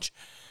that much.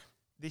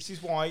 This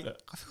is why...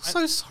 I feel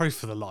so sorry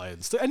for the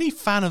Lions. To any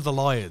fan of the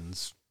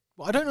Lions,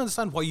 well, I don't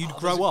understand why you'd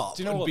grow up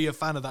do you know and what? be a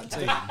fan of that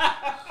team.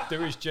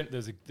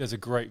 There's a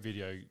great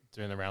video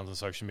doing the rounds on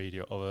social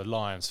media of a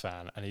Lions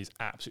fan, and he's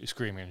absolutely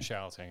screaming and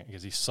shouting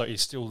because he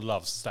still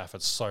loves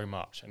Stafford so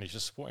much, and he's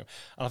just supporting him.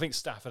 And I think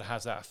Stafford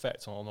has that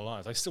effect on the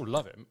Lions. They still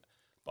love him,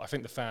 but I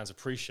think the fans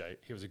appreciate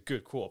he was a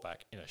good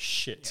quarterback in a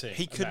shit team.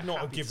 he and could they're not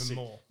have happy to given see-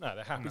 more. No,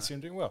 they're happy to see him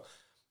doing well.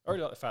 I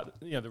really like the fact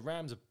that the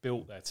Rams have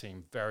built their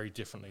team very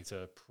differently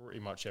to pretty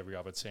much every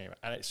other team,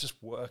 and it's just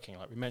working.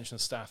 Like we mentioned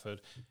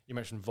Stafford, you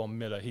mentioned Von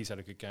Miller, he's had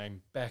a good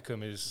game.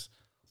 Beckham is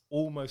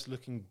almost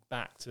looking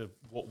back to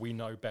what we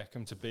know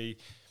Beckham to be.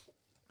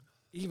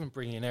 Even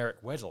bringing in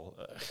Eric Weddle.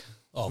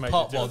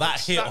 That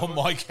hit on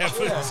Mike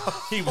Evans.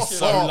 He was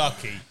so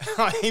lucky.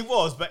 He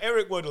was, but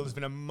Eric Weddle has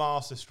been a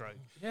masterstroke.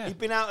 Yeah. He'd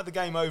been out of the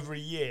game over a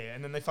year,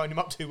 and then they phoned him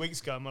up 2 weeks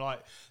ago and were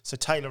like, so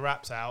Taylor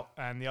Rapp's out,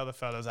 and the other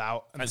fella's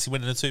out. And Fancy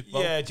winning a Super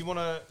Bowl? yeah, do you want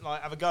to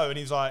have a go? And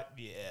he's like,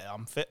 yeah,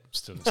 I'm fit.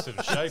 Still in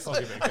shape, I'll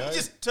give it a go. He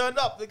just turned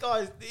up. The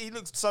guy, he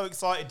looks so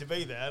excited to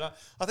be there. And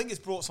I think it's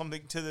brought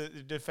something to the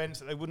defence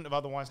that they wouldn't have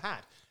otherwise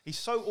had. He's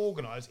so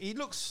organised. He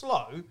looks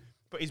slow,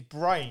 but his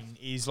brain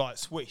is like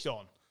switched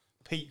on.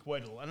 Peak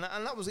Weddle. And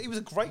he was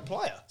a great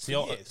player. See,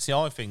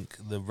 I think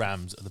the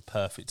Rams are the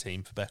perfect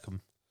team for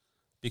Beckham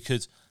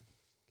because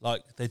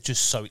like they're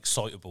just so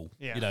excitable.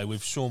 Yeah. You know,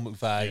 with Sean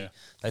McVay, Yeah.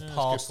 they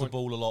pass the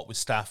ball a lot with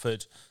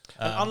Stafford.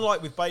 And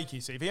unlike with Baker,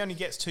 you see, if he only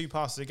gets 2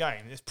 passes a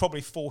game, it's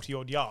probably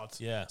 40-odd yards.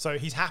 Yeah. So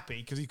he's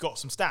happy because he's got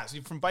some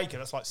stats. From Baker,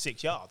 that's like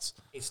 6 yards.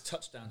 It's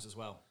touchdowns as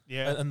well.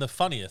 Yeah. And the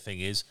funnier thing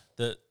is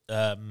that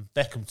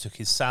Beckham took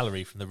his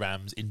salary from the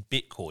Rams in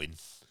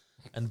Bitcoin,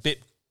 and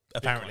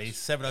apparently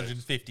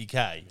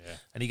 750k,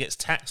 and he gets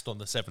taxed on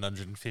the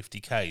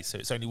 750k, so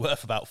it's only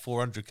worth about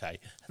 400k,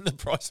 and the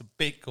price of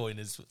Bitcoin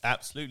has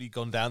absolutely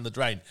gone down the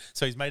drain.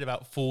 So he's made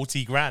about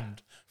 40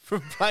 grand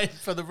from playing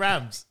for the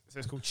Rams. So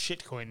it's called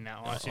shitcoin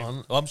now, I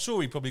assume. I'm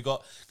sure he probably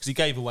got, because he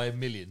gave away $1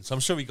 million, so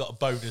I'm sure he got a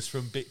bonus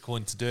from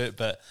Bitcoin to do it,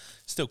 but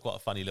still quite a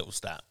funny little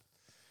stat.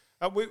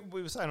 We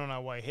were saying on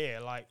our way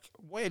here, like,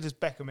 where does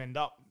Beckham end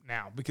up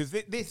now? Because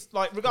this,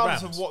 like,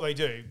 regardless of what they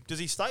do, does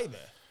he stay there?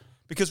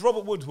 Because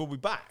Robert Woods will be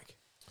back.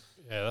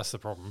 Yeah, that's the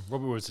problem.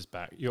 Robert Woods is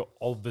back. You're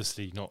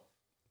obviously not.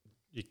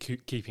 You're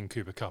keeping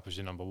Cooper Kupp as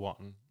your number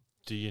one.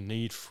 Do you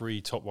need 3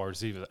 top wide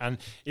receivers? And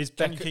is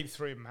Can Beckham, you keep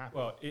 3 of them happy?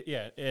 Well,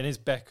 and is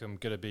Beckham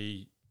going to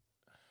be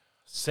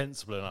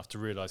sensible enough to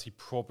realise he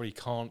probably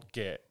can't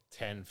get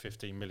 10,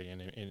 15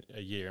 million in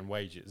a year in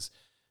wages,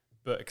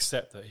 but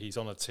accept that he's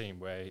on a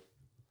team where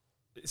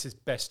it's his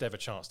best ever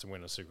chance to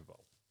win a Super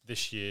Bowl?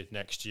 This year,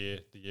 next year,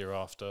 the year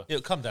after.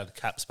 It'll come down to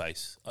cap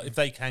space. If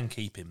they can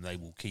keep him, they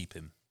will keep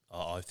him,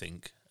 I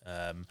think.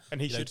 And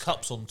he should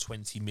Cup's on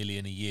 20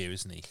 million a year,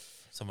 isn't he?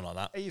 Something like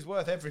that. He's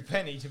worth every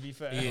penny, to be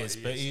fair. He is,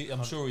 but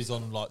I'm sure he's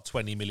on like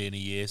 20 million a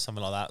year,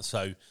 something like that.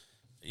 So,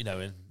 you know,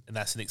 and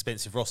that's an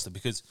expensive roster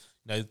because,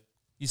 you know,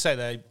 you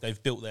say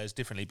they've built theirs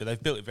differently, but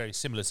they've built it very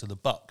similar to the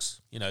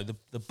Bucks. You know,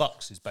 the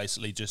Bucks is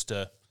basically just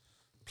a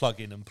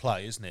plug in and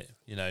play, isn't it?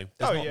 You know,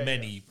 there's not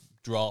many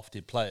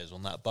drafted players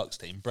on that Bucks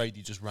team.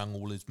 Brady just rang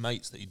all his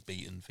mates that he'd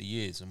beaten for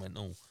years and went,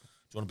 "Oh, do you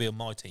want to be on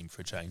my team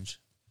for a change?"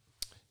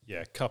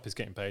 Yeah, Kupp is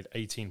getting paid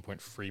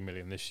 18.3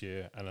 million this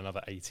year and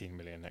another 18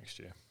 million next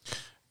year. Do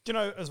you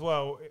know, as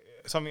well,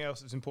 something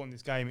else that's important in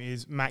this game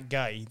is Matt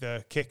Gay,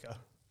 the kicker,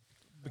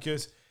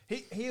 because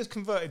he has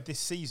converted this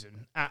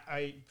season at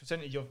a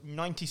percentage of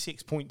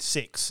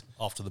 96.6.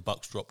 After the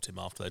Bucks dropped him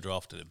after they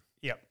drafted him.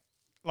 Yep.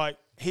 Like,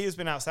 he has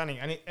been outstanding.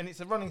 And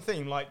it's a running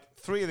theme. Like,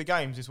 3 of the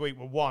games this week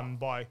were won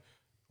by...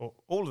 Or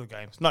all of the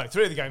games. No,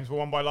 3 of the games were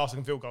won by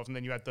last-second field goals, and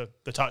then you had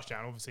the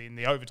touchdown, obviously, in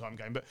the overtime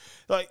game. But,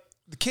 like,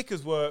 the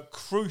kickers were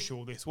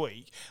crucial this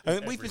week.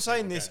 And we've been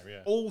saying this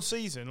all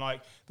season.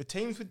 Like, the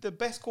teams with the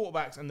best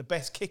quarterbacks and the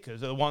best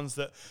kickers are the ones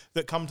that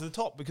come to the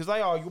top because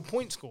they are your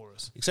point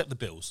scorers. Except the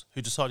Bills,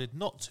 who decided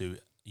not to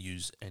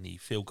use any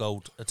field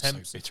goal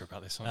attempts. So bitter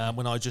about this, aren't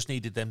when I just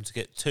needed them to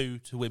get 2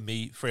 to win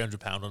me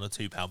 £300 on a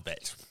 £2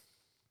 bet.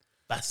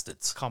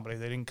 Bastards. Can't believe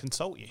they didn't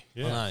consult you.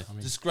 Yeah, I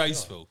know.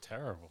 Disgraceful. God,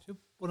 terrible.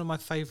 One of my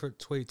favourite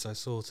tweets I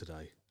saw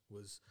today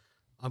was,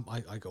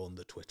 I go on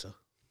the Twitter.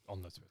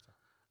 On the Twitter.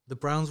 The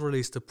Browns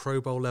released a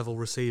Pro Bowl level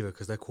receiver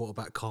because their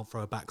quarterback can't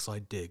throw a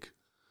backside dig.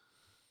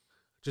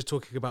 Just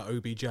talking about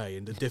OBJ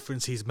and the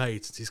difference he's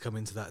made since he's come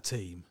into that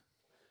team.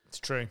 It's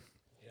true.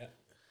 Yeah.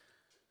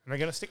 And they're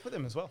going to stick with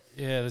him as well.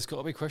 Yeah, there's got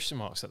to be question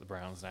marks at the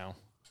Browns now.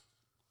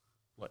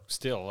 Like,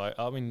 still, like,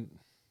 I mean...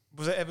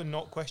 Was there ever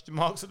not question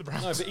marks at the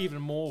Browns? No, but even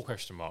more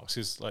question marks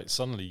is, like,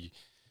 suddenly...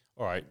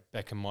 All right,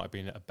 Beckham might have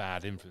been a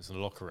bad influence in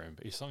the locker room,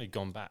 but he's suddenly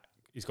gone back.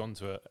 He's gone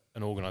to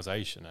an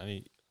organisation and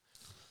he...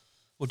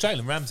 Well,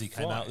 Jalen Ramsey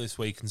came out this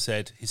week and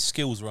said his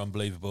skills are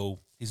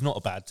unbelievable. He's not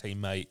a bad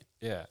teammate.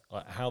 Yeah,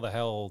 like, how the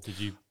hell did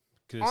you...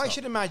 I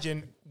should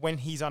imagine when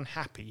he's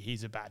unhappy,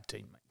 he's a bad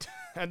teammate.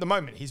 At the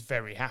moment, he's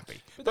very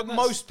happy. But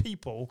most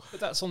people... But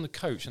that's on the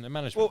coach and the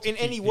management. Well, in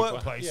any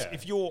workplace,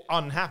 if you're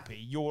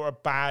unhappy, you're a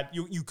bad...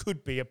 You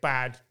could be a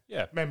bad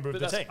member of the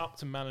team. But that's up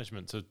to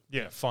management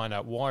to find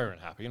out why you're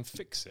unhappy and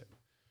fix it.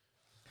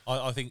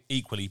 I think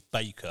equally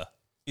Baker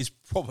is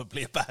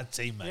probably a bad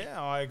teammate. Yeah,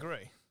 I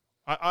agree.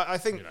 I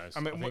think,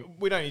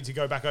 we don't need to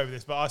go back over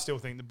this, but I still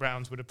think the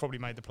Browns would have probably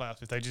made the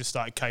playoffs if they just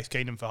started Case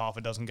Keenum for half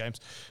a dozen games,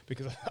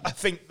 because I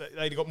think that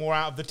they'd got more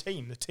out of the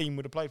team. The team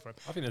would have played for him.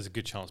 I think there's a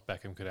good chance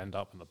Beckham could end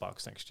up in the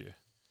Bucks next year.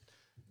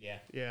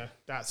 Yeah,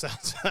 that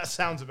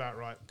sounds about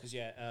right.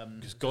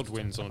 Because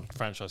Godwin's on a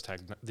franchise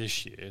tag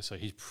this year, so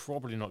he's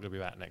probably not going to be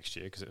back next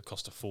year because it'll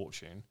cost a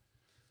fortune.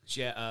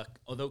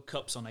 Although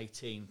Kupp's on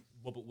 18,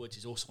 Robert Woods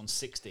is also on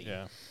 16.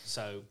 Yeah.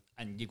 So,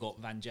 and you've got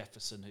Van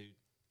Jefferson who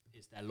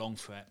is their long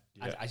threat.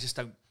 Yeah. I just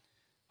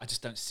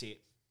don't see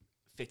it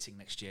fitting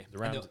next year. They're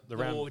Rams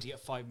already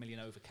at $5 million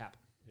over cap.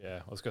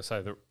 Yeah, I was going to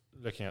say that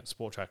looking at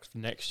Sport Track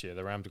next year,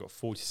 the Rams have got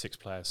 46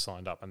 players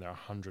signed up, and they're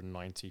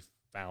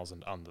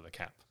 190,000 under the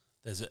cap.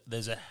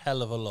 There's a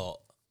hell of a lot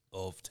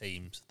of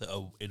teams that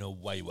are in a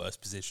way worse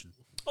position.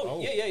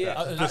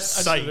 The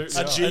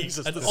Saints.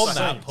 Jesus. And on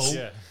that, Paul,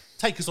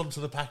 take us on to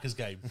the Packers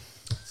game.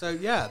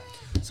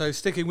 So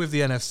sticking with the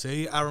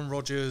NFC, Aaron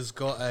Rodgers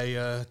got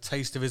a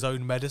taste of his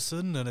own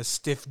medicine and a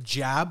stiff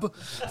jab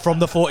from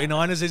the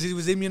 49ers as he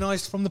was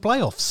immunised from the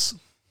playoffs.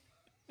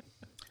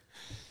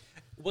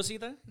 Was he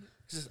though?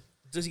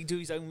 Does he do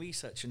his own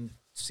research and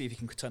see if he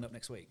can turn up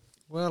next week?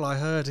 Well, I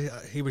heard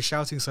he was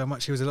shouting so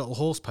much he was a little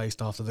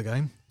horse-paced after the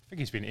game. think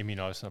he's been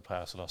immunised in the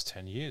playoffs for the last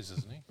 10 years,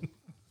 hasn't he?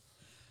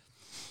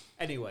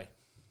 Anyway,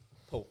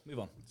 Paul, move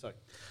on. Sorry.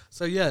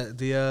 So yeah,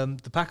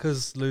 the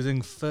Packers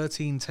losing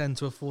 13-10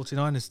 to a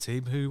 49ers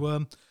team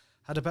who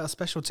had a better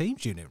special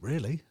teams unit,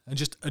 really, and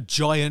just a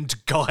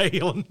giant guy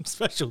on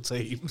special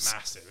teams.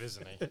 Massive,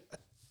 isn't he?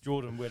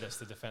 Jordan Willis,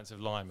 the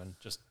defensive lineman,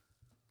 just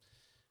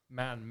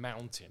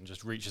mountain,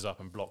 just reaches up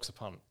and blocks a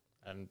punt,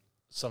 and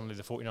suddenly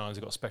the 49ers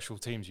have got a special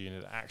teams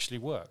unit that actually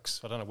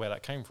works. I don't know where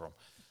that came from.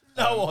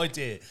 No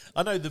idea.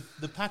 I know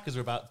the Packers are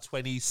about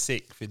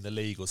 26th in the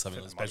league or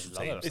something on special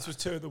teams. This was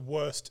two of the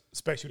worst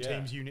special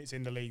teams units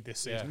in the league this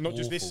season. Yeah. Not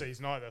just this Awful.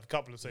 season either, a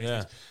couple of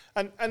seasons.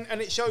 And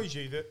it shows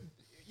you that,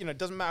 it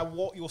doesn't matter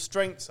what your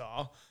strengths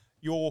are,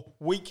 your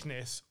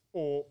weakness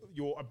or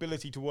your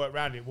ability to work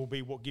around it will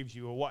be what gives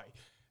you away.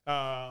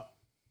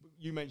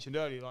 You mentioned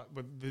earlier, like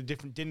with the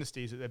different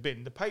dynasties that they've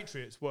been. The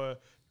Patriots were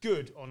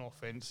good on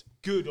offense,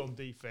 good on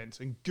defense,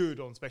 and good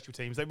on special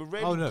teams. They were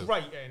rarely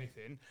great at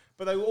anything,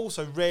 but they were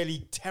also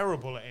rarely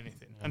terrible at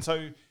anything. Yeah. And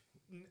so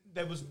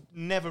there was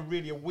never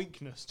really a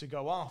weakness to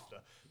go after.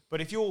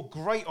 But if you're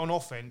great on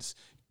offense,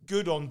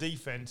 good on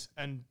defense,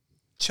 and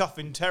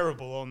chuffing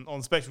terrible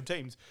on special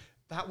teams,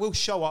 that will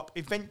show up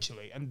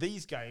eventually. And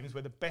these games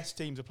where the best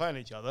teams are playing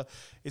each other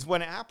is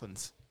when it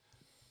happens.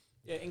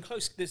 Yeah, in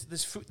close,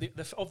 there's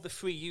of the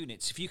three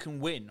units, if you can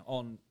win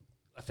on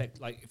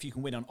if you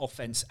can win on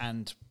offense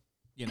and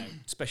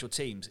special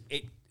teams,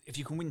 if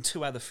you can win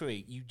 2 out of the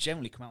 3, you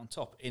generally come out on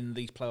top in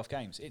these playoff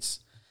games. It's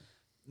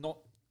not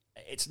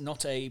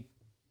a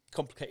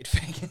complicated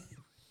thing,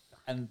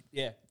 and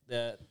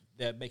they're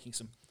making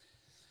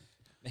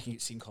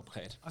it seem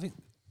complicated. I think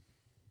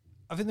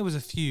there was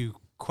a few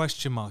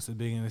question marks at the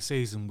beginning of the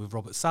season with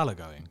Robert Saleh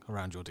going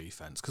around your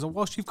defence, because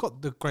whilst you've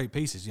got the great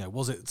pieces,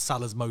 was it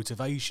Saleh's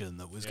motivation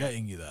that was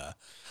getting you there?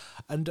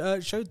 And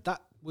it showed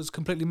that was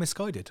completely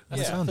misguided.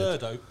 That's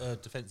the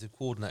third defensive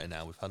coordinator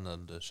now we've had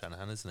under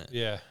Shanahan, isn't it?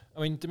 Yeah,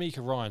 I mean,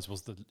 D'Amico Ryans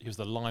was the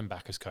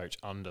linebackers coach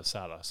under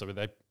Saleh, so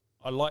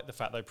I like the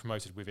fact they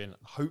promoted within.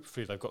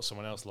 Hopefully, they've got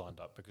someone else lined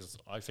up, because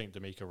I think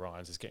D'Amico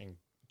Ryans is getting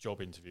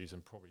job interviews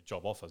and probably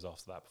job offers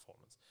after that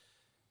performance.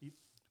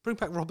 Bring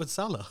back Robert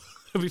Saleh.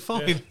 It'll be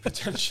fine. Yeah,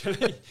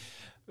 potentially.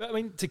 I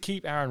mean, to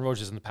keep Aaron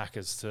Rodgers and the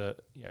Packers to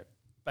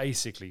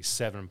basically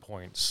 7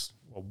 points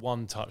or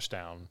 1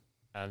 touchdown,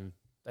 and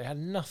they had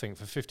nothing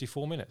for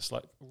 54 minutes.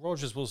 Like,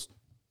 Rodgers was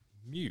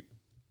mute.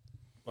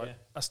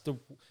 That's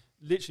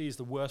literally is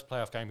the worst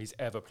playoff game he's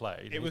ever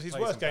played. It was his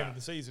worst game of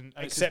the season,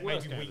 except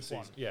maybe week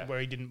 1, where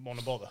he didn't want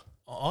to bother.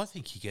 I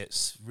think he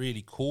gets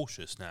really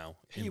cautious now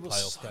in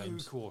playoff games. He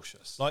was so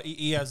cautious. Like,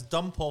 he has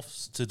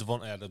dump-offs to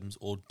Devontae Adams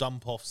or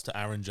dump-offs to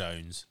Aaron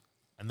Jones,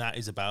 and that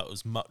is about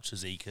as much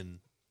as he can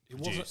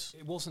produce.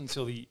 It wasn't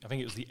until I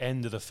think it was the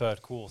end of the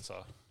third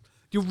quarter.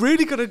 You're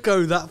really going to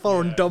go that far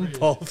on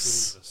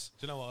dump-offs?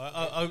 Do you know what?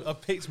 I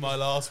picked my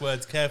last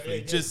words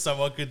carefully just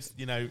so I could,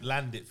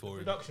 land it for him.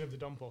 The reduction of the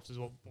dump-offs is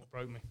what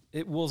broke me.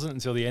 It wasn't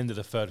until the end of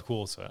the third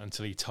quarter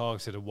until he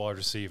targeted a wide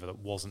receiver that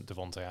wasn't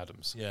Devontae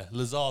Adams. Yeah,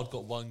 Lazard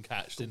got 1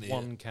 catch, didn't he?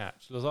 1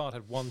 catch. Lazard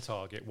had 1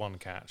 target, 1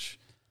 catch.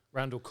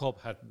 Randall Cobb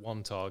had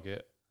 1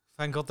 target.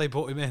 Thank God they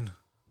brought him in.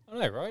 I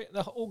know, right?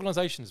 The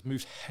organisation has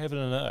moved heaven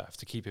and earth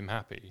to keep him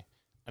happy,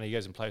 and he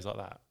goes and plays like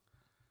that.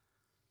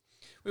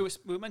 We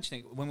were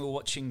mentioning when we were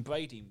watching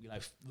Brady,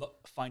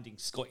 finding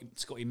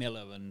Scotty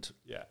Miller and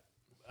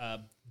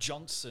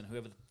Johnson,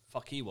 whoever the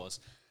fuck he was,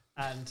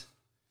 and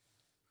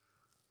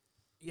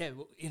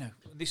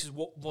this is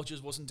what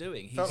Rodgers wasn't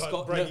doing. Felt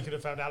like Brady could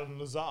have found Alan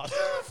Lazard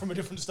from a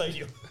different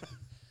stadium.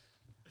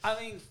 I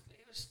mean,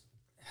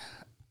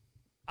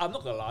 I'm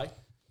not gonna lie.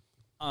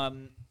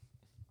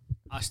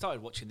 I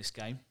started watching this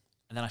game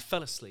and then I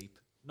fell asleep,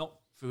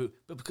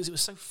 but because it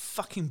was so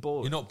fucking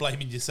boring. You're not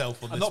blaming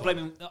yourself on this. I'm not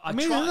blaming.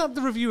 Isn't that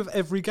the review of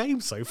every game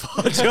so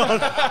far, John?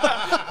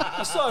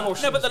 I started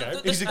watching this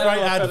game. He's a great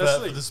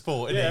advert for the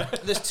sport, isn't he?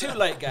 There's 2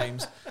 late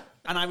games,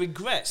 and I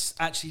regret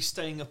actually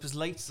staying up as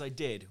late as I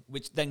did,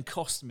 which then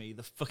cost me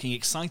the fucking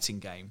exciting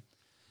game.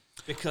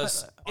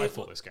 Because I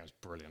thought this game was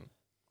brilliant.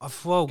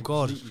 Oh,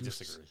 God. Completely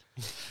disagree.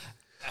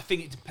 I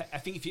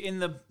think if you're in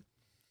the...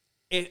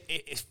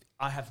 If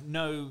I have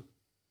no...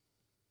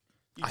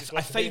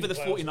 I favour the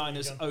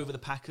 49ers over the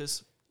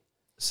Packers,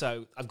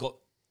 so I've got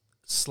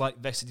slight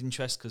vested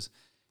interest because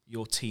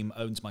your team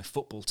owns my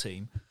football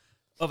team.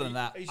 Other than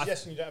that... Are you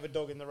suggesting you don't have a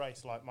dog in the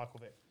race like Michael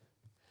Vick?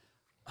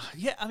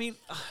 Yeah, I mean...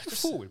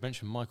 Before we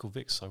mention Michael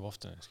Vick so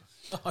often.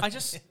 I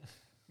just...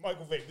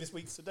 Michael Vick, this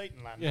week's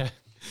Sudetenland. Yeah.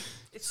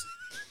 It's...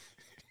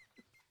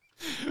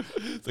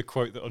 The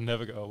quote that will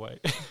never go away.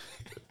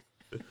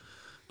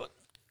 But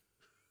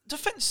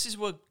defences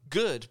were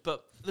good,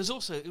 but it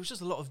was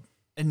just a lot of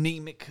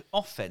anemic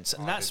offense,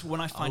 and that's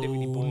when I find it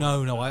really boring.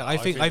 No, I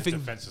think the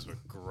defences were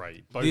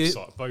great.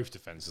 Both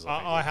defences.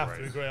 I have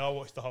to agree. I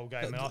watched the whole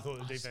game, and I thought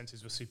the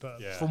defences were superb.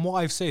 Yeah. From what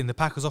I've seen, the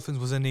Packers' offense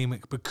was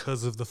anemic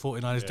because of the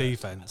 49ers'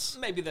 defense.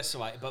 Maybe that's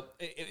right, but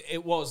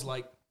it was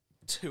like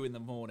 2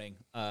 a.m,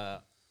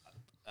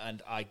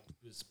 and I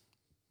was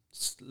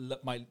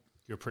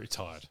You're pretty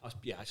tired. I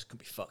just couldn't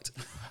be fucked.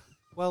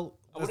 Well,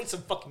 I wanted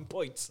some fucking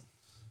points.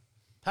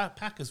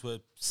 Packers were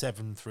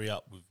 7-3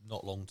 up with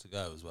not long to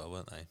go as well,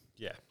 weren't they?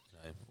 Yeah. You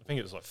know, I think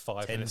it was like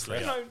 5 minutes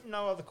 10-3. left.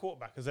 No other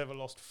quarterback has ever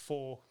lost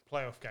 4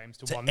 playoff games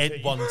to to one end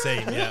team. one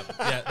team, yeah.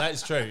 Yeah, that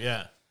is true,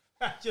 yeah.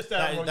 Just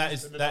Aaron Rodgers That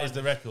is and the that is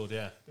the Niners, record,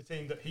 yeah. the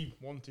team that he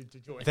wanted to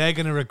join. they're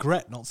going to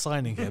regret not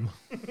signing him.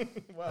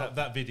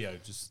 That video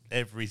just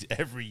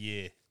every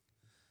year.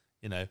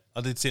 You know, I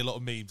did see a lot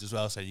of memes as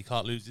well saying you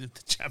can't lose the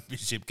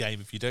championship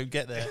game if you don't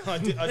get there. I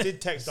did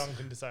text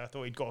Duncan to say I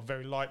thought he'd got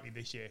very lightly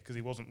this year because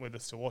he wasn't with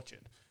us to watch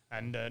it,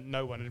 and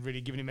no one had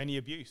really given him any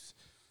abuse.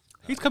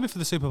 He's coming for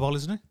the Super Bowl,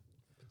 isn't he?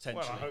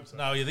 Potentially. Well, I hope so.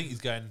 No, I think he's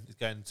going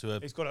to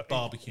He's got a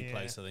barbecue yeah.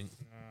 place, I think.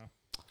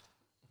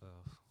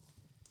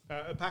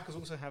 Packers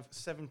also have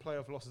 7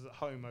 playoff losses at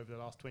home over the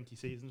last 20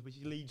 seasons, which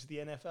leads the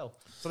NFL.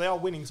 So they are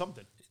winning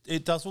something.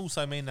 It does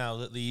also mean now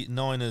that the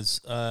Niners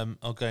are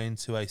going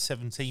to a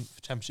 17th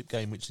championship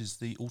game, which is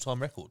the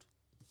all-time record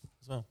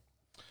as well.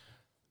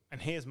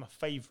 And here's my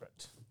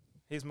favourite.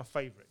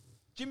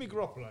 Jimmy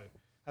Garoppolo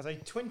has a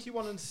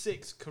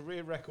 21-6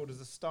 career record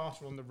as a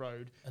starter on the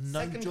road. And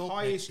no second job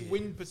highest next year.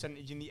 win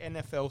percentage in the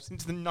NFL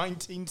since the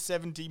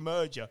 1970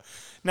 merger.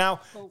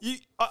 Now,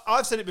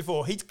 I've said it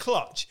before, he's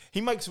clutch. He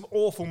makes some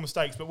awful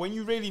mistakes, but when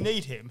you really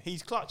need him,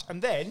 he's clutch.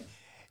 And then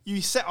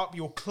you set up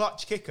your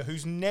clutch kicker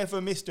who's never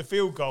missed a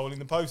field goal in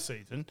the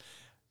postseason.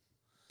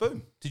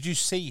 Boom. Did you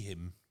see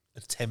him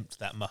attempt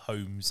that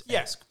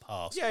Mahomes-esque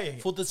pass Yeah.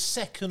 for the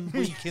second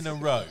week in a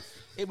row?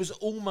 It was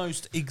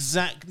almost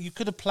exactly... You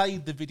could have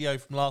played the video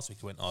from last week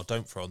and went, oh,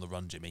 don't throw on the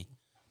run, Jimmy.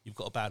 You've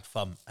got a bad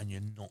thumb and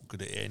you're not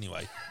good at it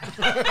anyway.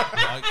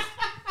 Like,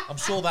 I'm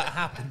sure that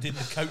happened in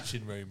the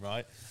coaching room,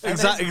 right? And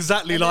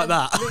Exactly like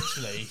that.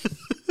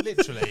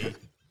 Literally,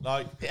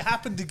 like, it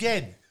happened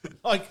again.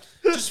 Like,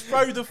 just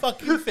throw the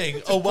fucking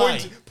thing away.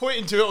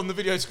 Pointing to it on the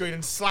video screen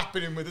and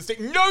slapping him with a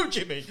stick. No,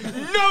 Jimmy!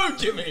 No,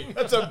 Jimmy!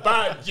 That's a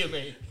bad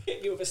Jimmy.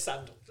 Hit you with a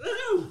sandal.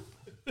 No!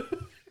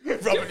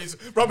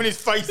 rubbing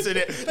his face in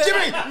it.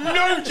 Jimmy!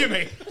 No,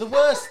 Jimmy! The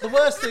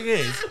worst thing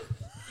is,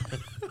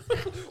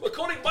 We're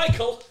calling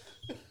Michael.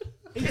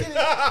 he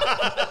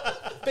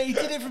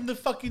did it from the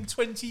fucking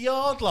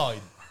 20-yard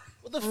line.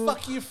 What the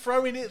fuck are you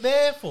throwing it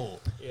there for?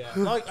 Yeah.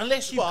 Like,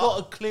 unless you've got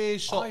a clear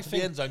shot I to the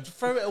think- end zone, just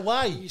throw it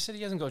away. You said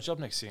he hasn't got a job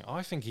next year.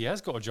 I think he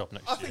has got a job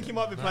next I year. think he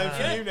might be playing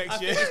for you next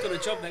I year. think he's got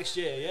a job next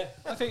year, yeah.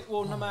 I think,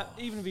 well, no matter,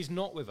 even if he's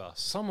not with us,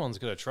 someone's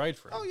going to trade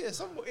for him. Oh, yeah.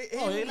 Oh, He'll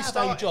he'll be have a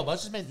starting. job. I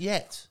just meant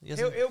yet. He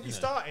hasn't, He'll you be know.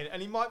 starting,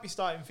 and he might be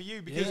starting for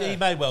you because He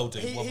may well do.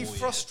 he one more year.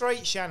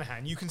 frustrates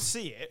Shanahan. You can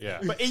see it. Yeah.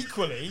 But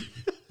equally,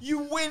 you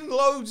win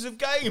loads of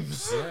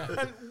games. Yeah.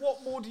 And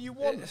what more do you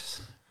want?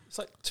 It's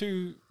like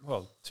two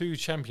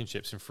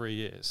championships in 3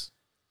 years.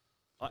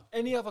 Like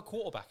any other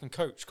quarterback and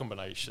coach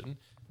combination,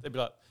 they'd be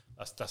like,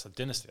 that's a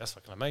dynasty. That's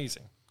fucking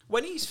amazing.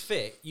 When he's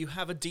fit, you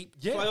have a deep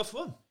Yeah. playoff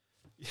run.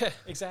 Yeah,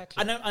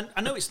 exactly.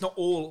 I know it's not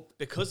all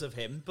because of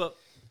him, but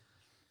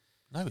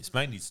No, it's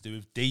mainly to do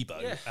with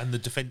Debo Yeah. and the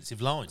defensive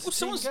lines. well,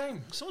 someone's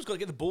got to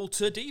get the ball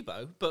to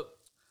Debo. But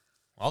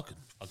I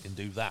can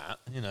do that.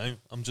 You know,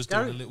 I'm just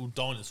Gary- doing a little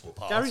dinosaur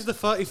pass. Gary's the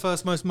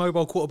 31st most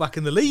mobile quarterback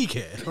in the league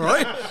here, all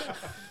right?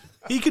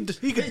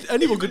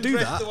 Anyone could do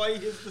Dressed that. the way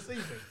he is this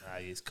evening.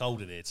 Hey, it's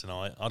cold in here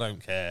tonight. I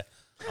don't care.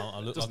 I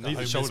look Doesn't like need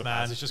a the homeless shoulder man,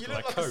 pads. It's just You got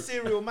look that like a coat.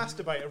 serial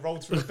masturbator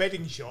rolled through a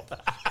bedding shop.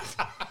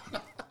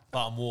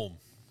 but I'm warm.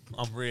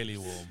 I'm really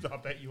warm. I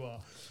bet you are.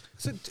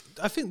 So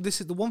I think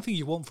this is the one thing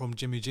you want from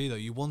Jimmy G, though.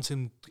 You want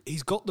him.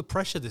 He's got the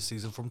pressure this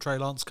season from Trey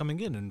Lance coming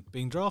in and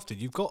being drafted.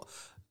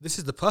 This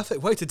is the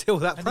perfect way to deal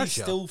with that And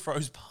pressure. he still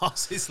throws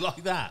passes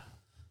like that.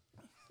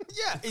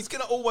 Yeah, he's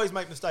going to always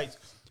make mistakes.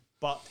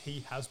 But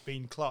he has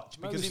been clutch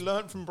because he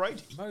learned from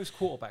Brady. Most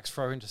quarterbacks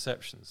throw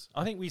interceptions.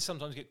 I think we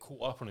sometimes get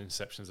caught up on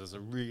interceptions as a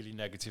really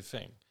negative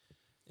thing.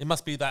 It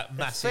must be that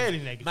fairly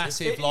negative.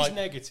 massive, It is like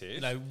negative.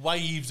 you know,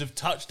 waves of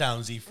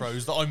touchdowns he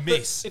throws that I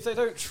miss. If they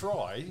don't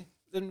try,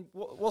 then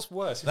what's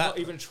worse? If not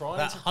even trying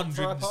that to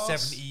throw a pass?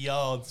 170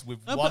 yards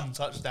with one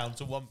touchdown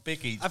to one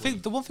pick each. I think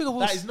week. the one thing I will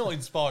that is not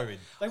inspiring.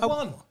 They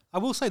won. I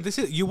will say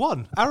you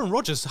won. Aaron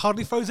Rodgers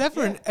hardly throws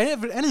ever.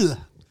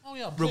 Oh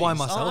yeah, I'm Rewind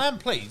pleased. myself. I am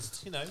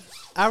pleased. You know,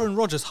 Aaron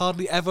Rodgers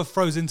hardly ever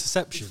throws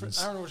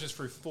interceptions. Aaron Rodgers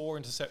threw 4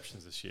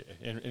 interceptions this year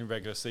in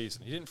regular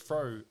season. He didn't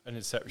throw an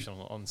interception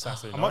on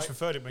Saturday I night. much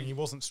preferred it when he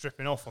wasn't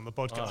stripping off on the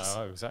podcast.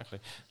 Oh, exactly.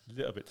 A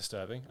little bit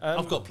disturbing.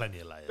 I've got plenty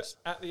of layers.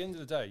 But at the end of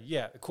the day,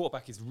 yeah, the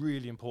quarterback is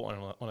really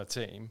important on a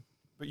team,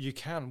 but you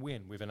can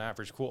win with an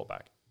average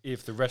quarterback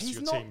if the rest of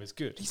your team is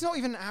good. He's not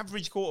even an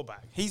average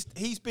quarterback. He's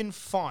been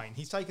fine.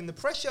 He's taken the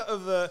pressure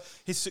of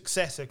his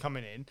successor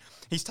coming in.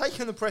 He's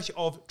taken the pressure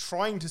of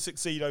trying to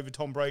succeed over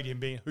Tom Brady and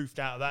being hoofed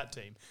out of that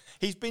team.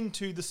 He's been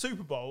to the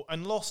Super Bowl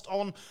and lost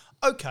on,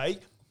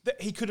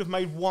 he could have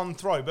made one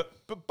throw,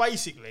 but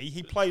basically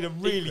he played a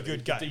really Equally,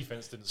 good game. The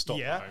defense didn't stop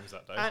Mahomes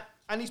that day.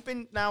 And he's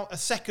been now a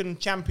second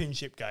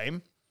championship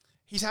game.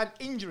 He's had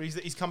injuries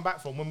that he's come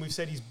back from when we've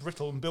said he's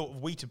brittle and built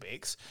of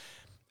Weetabix.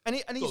 And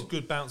he's Got a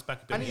good bounce back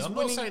and ability. he's I'm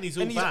winning, not saying he's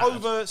all and bad. he's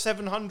over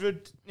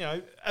 700,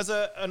 as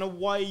an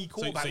away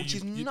quarterback, which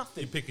is You're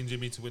nothing. picking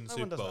Jimmy to win the No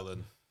one Super does Bowl that.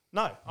 then?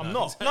 No, I'm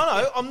not.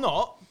 No, I'm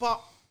not.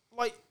 But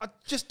like, I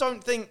just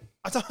don't think.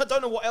 I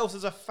don't know what else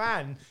as a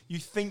fan you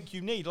think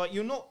you need. Like,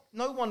 you're not.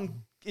 No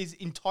one is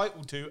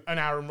entitled to an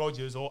Aaron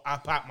Rodgers or a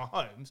Pat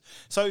Mahomes.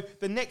 So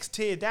the next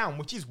tier down,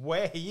 which is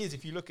where he is,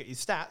 if you look at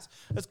his stats,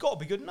 has got to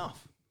be good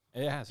enough.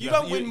 It has. You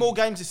don't win more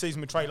games this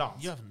season with Trey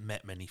Lance. You haven't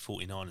met many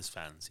 49ers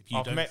fans. If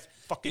I've met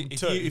fucking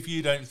two. If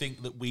you don't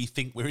think that we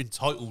think we're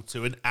entitled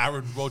to an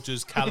Aaron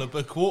Rodgers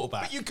caliber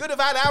quarterback. But you could have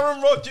had Aaron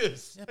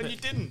Rodgers, and you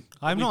didn't.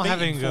 I'm We not beat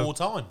having him 4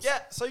 times. Yeah,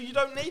 so you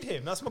don't need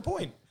him. That's my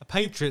point. a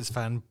Patriots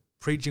fan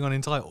preaching on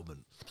entitlement.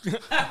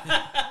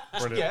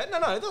 Yeah,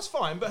 no, that's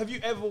fine. But have you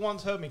ever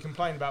once heard me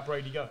complain about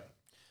Brady going?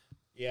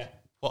 Yeah.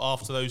 Well,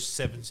 after those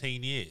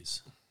 17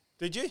 years.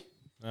 Did you?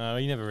 No,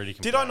 he never really.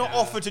 Did I not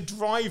offer to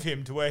drive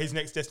him to where his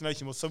next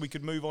destination was so we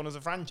could move on as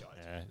a franchise?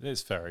 Yeah,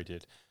 it's fair. He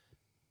did.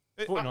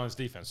 49ers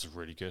defense was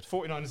really good.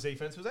 49ers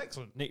defense was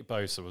excellent. Nick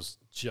Bosa was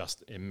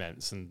just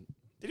immense, and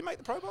Did he make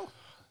the Pro Bowl?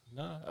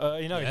 no,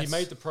 he Yes.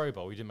 made the Pro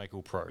Bowl. He didn't make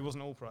All Pro. He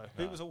wasn't All Pro.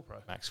 Who was All Pro?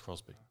 Max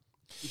Crosby.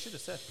 You should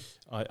have said.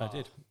 I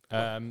did.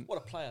 What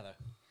a player,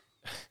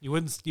 though. You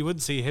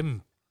wouldn't see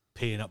him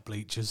peeing up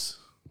bleachers.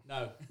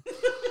 No.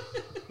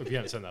 If you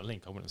hadn't sent that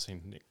link, I wouldn't have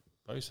seen Nick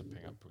Bosa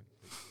ping up.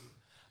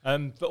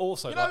 But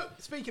also, You know,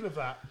 speaking of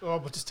that, we'll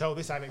just tell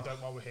this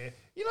anecdote while we're here.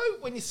 You know,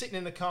 when you're sitting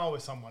in the car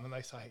with someone and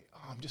they say,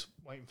 I'm just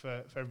waiting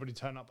for everybody to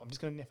turn up. I'm just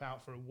going to nip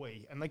out for a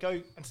wee. And they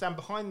go and stand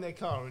behind their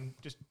car and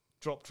just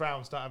drop trowel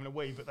and start having a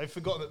wee, but they've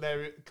forgotten that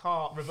their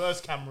car reverse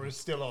camera is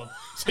still on.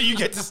 So you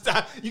get to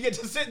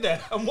sit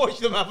there and watch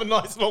them have a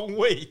nice long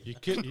wee. you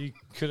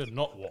could have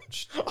not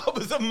watched. I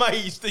was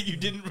amazed that you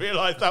didn't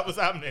realise that was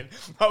happening.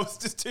 I was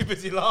just too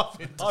busy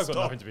laughing to I've got stop.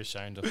 nothing to be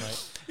ashamed of,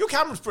 mate. Your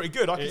camera's pretty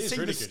good. I can is see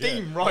really the good, yeah.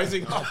 steam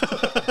rising up.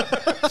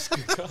 It's a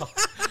good car.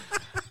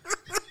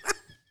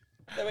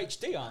 They're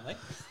HD, aren't they?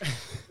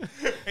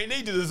 It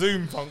needed a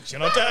zoom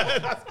function. I tell you,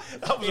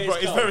 that was It's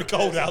it's cold. very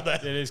cold out there.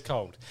 It is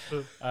cold.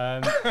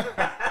 Like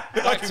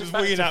he was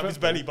weeing out of his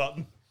belly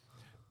button.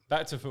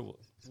 Back to football.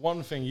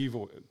 One thing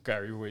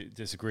Gary, we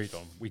disagreed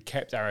on. We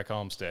kept Eric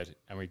Armstead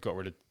and we got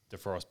rid of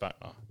DeForest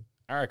Buckner.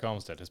 Eric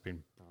Armstead has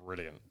been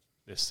brilliant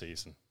this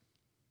season,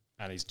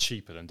 and he's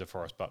cheaper than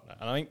DeForest Buckner.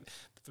 And I think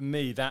for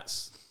me,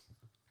 that's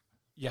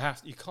you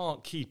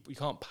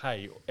can't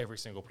pay every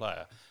single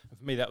player. And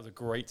for me, that was a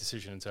great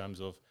decision in terms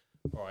of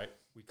all right,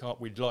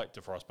 we'd like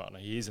DeForest Buckner.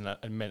 He is an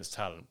immense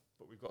talent,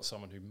 but we've got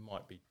someone who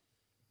might be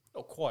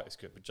not quite as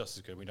good, but just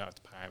as good. We don't have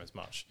to pay him as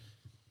much.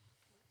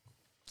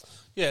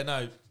 Yeah,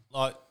 no,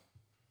 like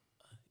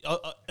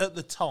at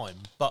the time,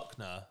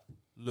 Buckner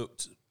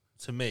looked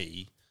to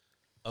me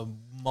a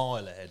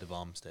mile ahead of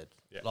Armstead,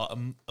 like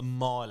a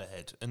mile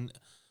ahead, and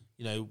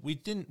you know we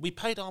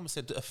paid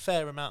Armstead a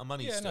fair amount of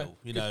money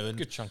and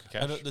good chunk of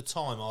cash. And at the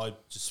time, I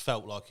just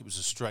felt like it was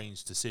a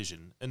strange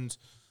decision, and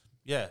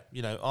yeah,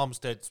 you know,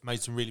 Armstead's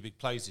made some really big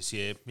plays this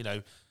year. You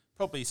know,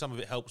 probably some of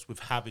it helps with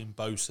having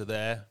Bosa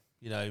there.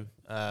 You know.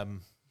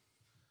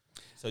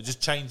 So it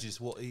just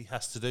changes what he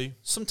has to do.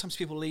 Sometimes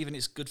people leave and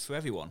it's good for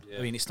everyone. Yeah.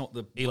 I mean, it's not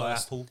the Eli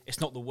worst, Apple. It's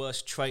not the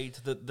worst trade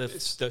that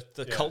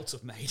the Colts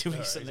have made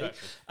recently.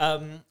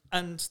 Exactly.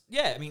 And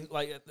yeah, I mean,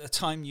 like at the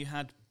time you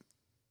had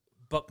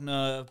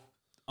Buckner,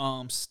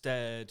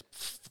 Armstead,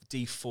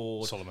 D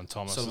Ford, Solomon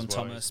Thomas,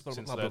 blah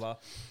blah blah blah.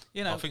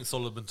 You know, I think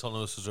Solomon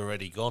Thomas was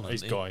already gone.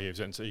 He's gone. He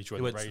went to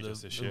the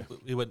Raiders this year.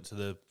 He went to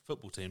the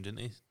football team, didn't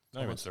he?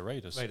 No, he went to the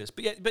Raiders.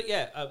 But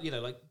yeah, you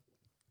know, like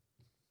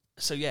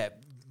so. Yeah,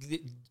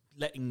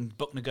 letting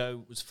Buckner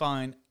go was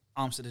fine.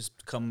 Armstead has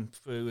come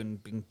through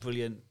and been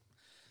brilliant.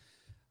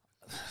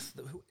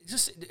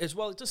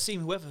 It does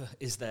seem whoever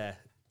is there,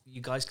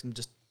 you guys can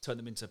just turn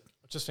them into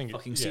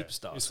fucking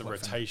superstars. It's the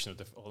rotation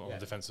on the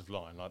defensive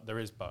line. Like there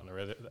is Buckner,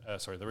 there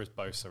is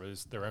Bosa,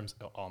 there is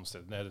Armstead,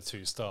 and they're the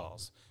two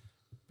stars.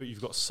 But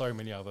you've got so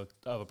many other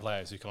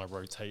players who kind of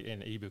rotate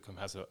in. Ebukam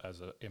has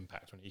an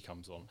impact when he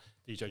comes on.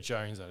 DJ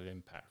Jones had an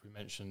impact. We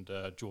mentioned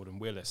Jordan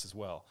Willis as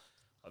well.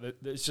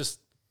 It's just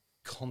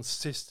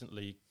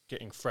consistently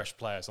getting fresh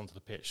players onto the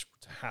pitch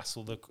to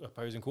hassle the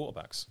opposing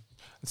quarterbacks.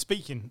 And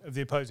speaking of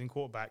the opposing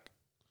quarterback,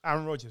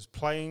 Aaron Rodgers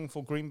playing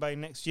for Green Bay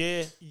next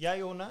year,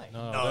 yay or nay? No,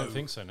 I don't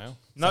think so now.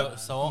 No,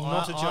 so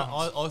not a chance.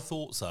 I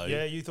thought so.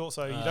 Yeah, you thought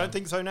so. You don't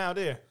think so now,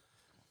 do you?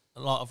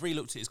 Like I've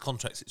re-looked at his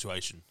contract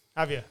situation,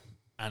 Have you?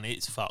 and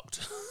it's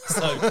fucked.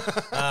 So,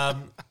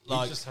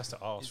 He just has to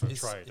ask for a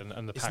trade,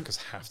 and the Packers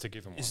have to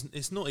give him one.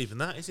 it's not even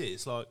that, is it?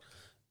 It's like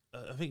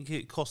I think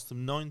it cost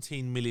them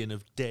 19 million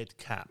of dead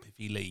cap if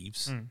he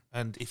leaves,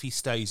 and if he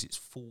stays, it's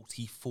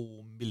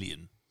 44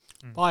 million.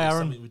 Bye, Aaron.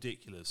 Something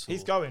ridiculous.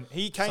 He's going.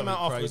 He came out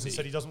afterwards crazy. and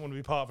said he doesn't want to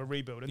be part of a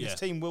rebuild, and this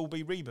team will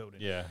be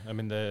rebuilding. Yeah, I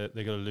mean they're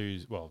going to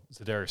lose. Well,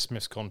 Zadarius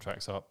Smith's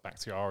contract's up,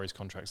 Bakhtiari's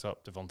contract's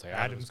up, Devontae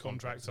Adams'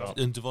 contract's up,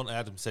 And Devontae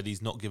Adams said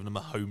he's not giving them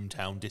a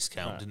hometown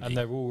discount, didn't and he?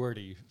 they're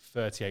already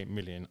 38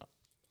 million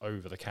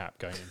over the cap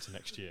going into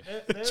next year.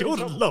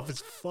 Jordan Love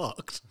is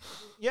fucked.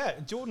 Yeah,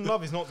 Jordan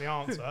Love is not the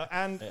answer,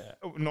 and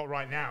not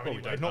right now, Well, we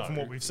anyway, don't not know. from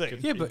what we've seen.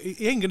 Yeah, but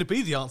he ain't going to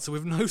be the answer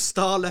with no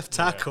star left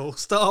tackle,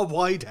 star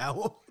wide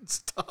out.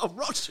 Start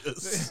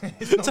Rodgers.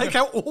 Take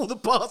out all the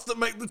parts that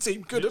make the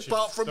team good,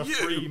 apart from the you.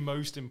 three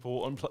most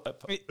important.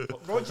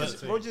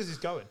 Rodgers is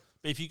going.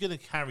 But if you're going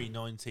to carry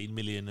 19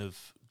 million of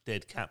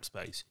dead cap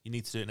space, you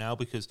need to do it now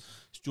because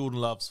it's Jordan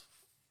Love's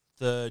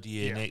third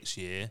year next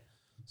year.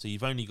 So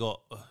you've only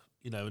got,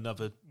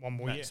 another one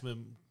more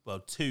maximum,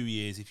 2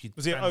 years if you.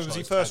 Was he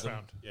first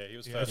round? Yeah, he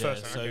was Yeah, first.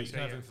 first round. round. So Okay, you can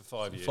have him for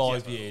 5 years.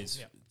 5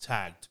 years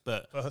tagged,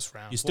 but First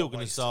round. you're still What going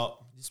to waste. start.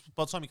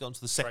 By the time you get onto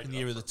the second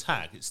year of the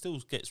tag, it still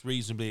gets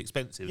reasonably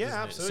expensive, Yeah,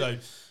 doesn't absolutely.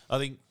 it? So I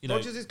think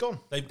Rodgers is gone.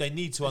 They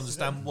need to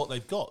understand what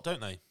they've got, don't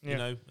they?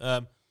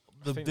 Yeah.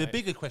 The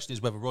bigger question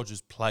is whether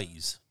Rodgers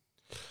plays.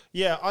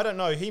 Yeah, I don't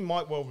know. He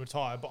might well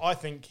retire, but I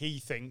think he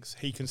thinks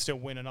he can still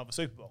win another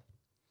Super Bowl.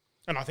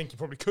 And I think he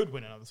probably could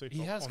win another Super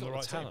Bowl. He has on got the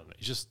right talent.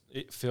 team.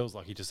 It feels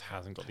like he just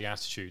hasn't got the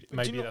attitude. But do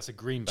Maybe you that's a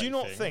Green Bay Do you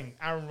not thing. think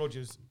Aaron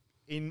Rodgers,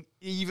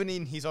 even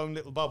in his own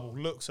little bubble,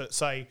 looks at,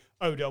 say,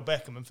 Odell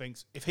Beckham and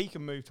thinks, if he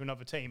can move to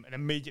another team and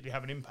immediately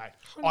have an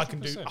impact, I can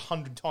do 100%.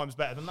 100 times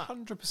better than that.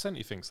 100%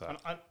 he thinks that.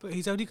 But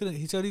he's only going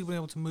to be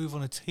able to move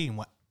on a team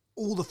where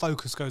all the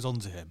focus goes on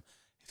to him.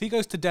 If he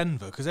goes to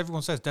Denver, because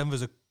everyone says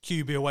Denver's a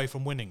QB away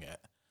from winning it,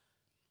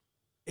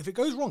 if it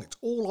goes wrong, it's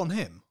all on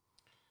him.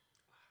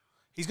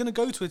 He's going to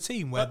go to a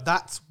team where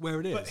that's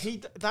where it is.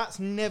 But that's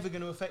never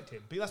going to affect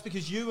him. But that's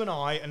because you and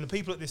I and the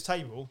people at this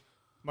table,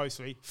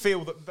 mostly,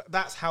 feel that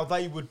that's how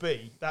they would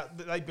be. That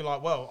they'd be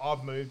like, well,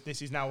 I've moved.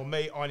 This is now on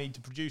me. I need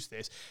to produce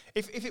this.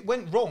 If it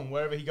went wrong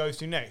wherever he goes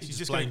to next, he's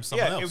just blame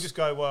someone else. he'll just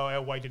go, well,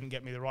 Elway didn't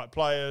get me the right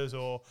players,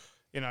 or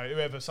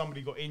whoever,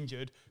 somebody got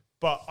injured,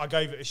 but I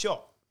gave it a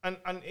shot. And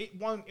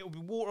it'll be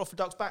water off a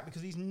duck's back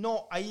because he's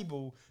not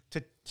able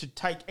to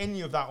take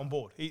any of that on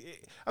board.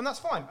 And that's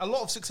fine. A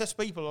lot of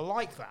successful people are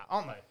like that,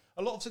 aren't they?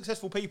 A lot of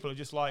successful people are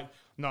just like,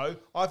 no,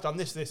 I've done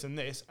this, this, and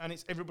this, and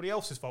it's everybody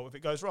else's fault if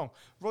it goes wrong.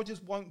 Rodgers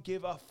won't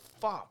give a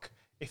fuck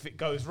if it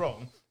goes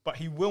wrong, but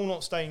he will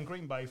not stay in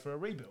Green Bay for a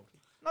rebuild.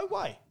 No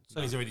way. So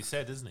he's already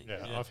said, isn't he?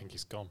 Yeah, I think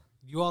he's gone.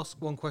 You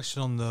asked one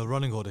question on the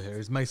running order here.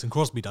 Is Mason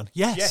Crosby done?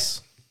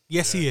 Yes.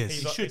 Yes, he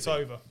is. It's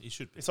over. He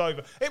should be. It's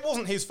over. It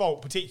wasn't his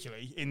fault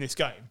particularly in this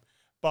game,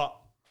 but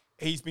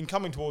he's been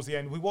coming towards the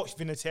end. We watched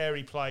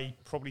Vinatieri play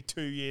probably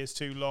 2 years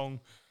too long.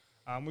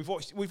 We've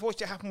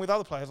watched it happen with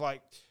other players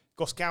like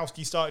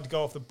Gostkowski started to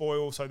go off the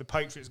boil, so the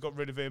Patriots got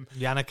rid of him.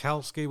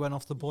 Janikowski went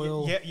off the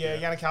boil. Yeah.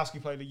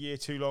 Janikowski played a year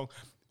too long.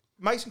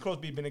 Mason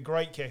Crosby had been a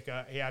great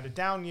kicker. He had a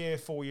down year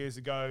 4 years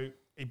ago.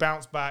 He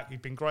bounced back. He's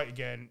been great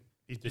again.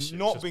 He's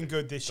not been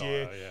good this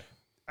year.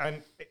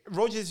 And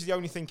Rodgers is the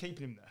only thing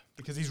keeping him there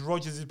because he's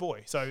Rodgers'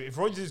 boy. So if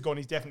Rodgers is gone,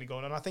 he's definitely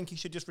gone. And I think he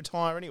should just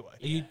retire anyway.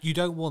 You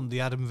don't want the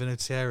Adam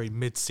Vinatieri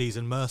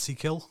mid-season mercy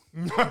kill.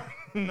 No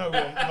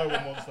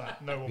one wants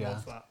that. No one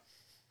wants that.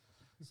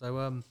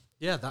 So,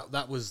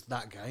 that was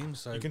that game.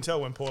 So You can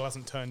tell when Paul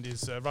hasn't turned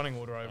his running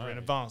order over in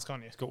advance,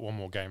 can't you? He's got one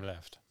more game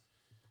left.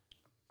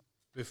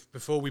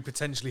 before we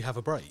potentially have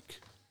a break.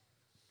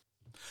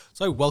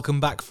 So, welcome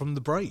back from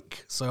the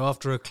break. So,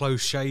 after a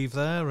close shave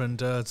there and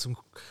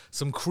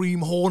some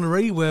cream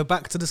hornery, we're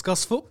back to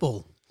discuss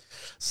football.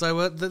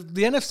 So,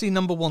 the NFC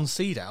number one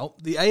seed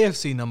out, the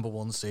AFC number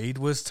one seed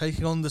was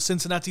taking on the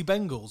Cincinnati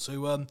Bengals,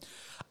 who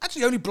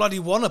actually only bloody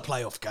won a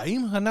playoff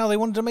game, and now they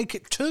wanted to make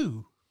it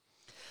two.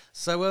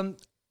 So,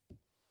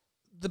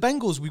 the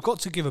Bengals, we've got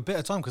to give a bit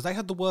of time because they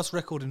had the worst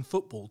record in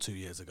football 2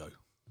 years ago.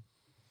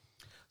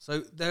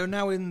 So, they're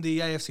now in the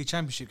AFC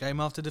Championship game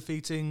after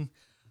defeating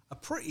a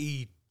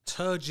pretty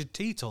turgid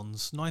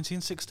Tetons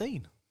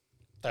 1916.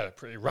 They were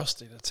pretty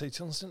rusty, the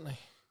Tetons, didn't they?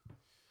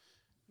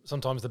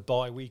 Sometimes the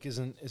bye week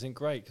isn't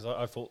great because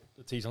I thought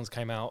the Tetons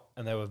came out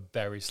and they were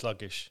very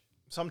sluggish.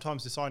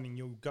 Sometimes deciding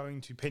you're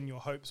going to pin your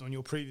hopes on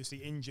your previously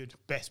injured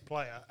best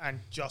player and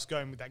just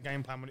going with that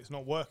game plan when it's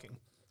not working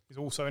is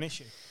also an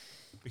issue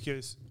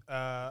because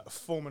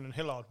Foreman and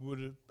Hillard would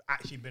have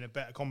actually been a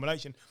better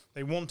combination.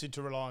 They wanted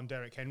to rely on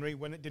Derrick Henry.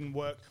 When it didn't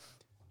work,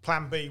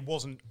 plan B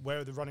wasn't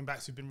where the running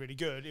backs have been really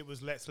good. It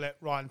was let's let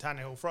Ryan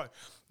Tannehill throw.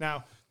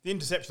 Now, the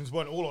interceptions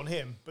weren't all on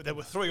him, but there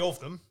were three of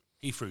them.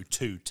 He threw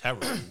two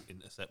terrible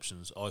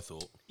interceptions, I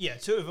thought. Yeah,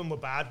 two of them were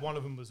bad. One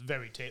of them was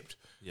very tipped.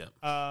 Yeah.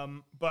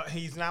 But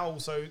he's now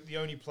also the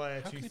only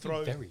player to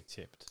throw. Very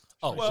tipped.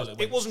 Oh, Well, so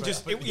it wasn't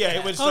just. It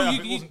went straight Oh, up.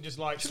 you- It you- wasn't just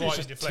like Should have slightly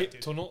just deflected.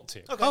 tipped or not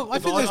tipped. Okay. Oh, I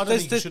think I don't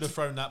think he there's should have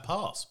thrown that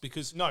pass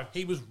because No.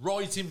 he was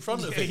right in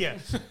front of him. Yeah,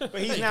 but There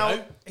he's you now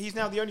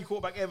go. the only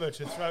quarterback ever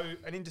to throw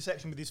an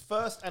interception with his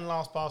first and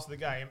last pass of the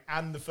game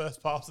and the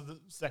first pass of the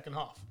second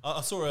half.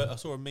 I saw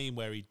a meme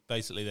where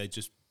they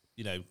just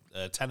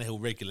Tannehill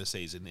regular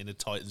season in a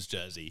Titans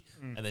jersey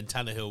and then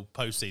Tannehill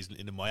postseason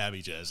in a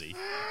Miami jersey,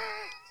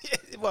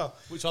 Well,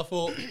 which I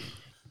thought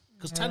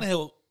because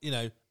Tannehill,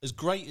 as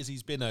great as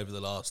he's been over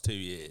the last 2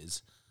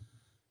 years,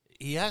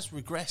 he has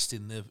regressed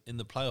in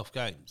the playoff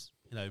games.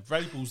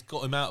 Vrabel's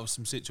got him out of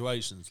some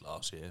situations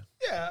last year.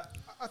 yeah,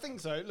 I think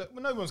so. Look,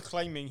 no one's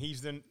claiming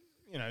he's the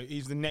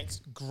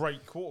next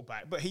great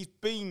quarterback, but he's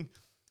been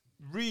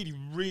really,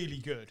 really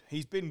good.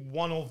 He's been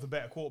one of the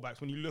better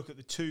quarterbacks when you look at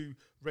the two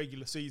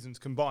regular seasons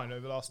combined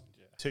over the last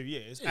 2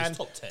 years. He's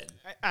top 10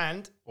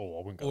 And Oh,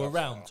 I wouldn't go or that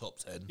far. around top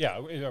 10. Yeah,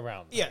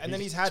 around. yeah, and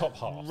then he's had top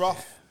half.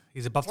 rough.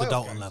 He's above the Playoff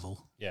Dalton games.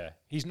 level. Yeah,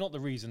 he's not the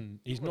reason.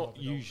 He's not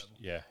usually.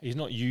 Yeah, he's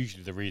not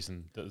usually the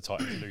reason that the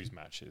Titans lose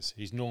matches.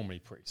 He's normally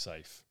pretty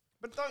safe.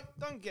 But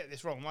don't get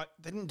this wrong. Like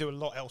they didn't do a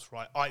lot else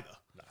right either.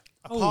 No,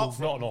 Apart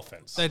from not an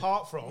offense.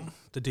 apart from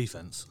The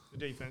defense. the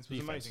defense was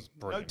Defense amazing. is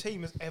No brilliant.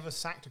 team has ever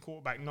sacked a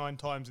quarterback 9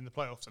 times in the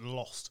playoffs and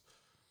lost.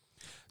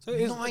 So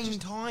it's 9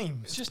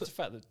 times. It's just the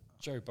fact that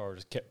Joe Burrow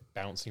just kept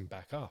bouncing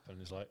back up,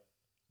 and it's like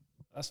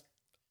that's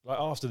like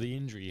after the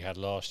injury he had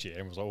last year,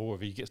 and was like, oh,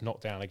 if he gets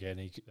knocked down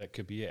again, that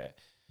could be it.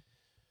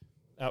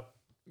 Now,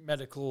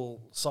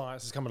 medical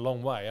science has come a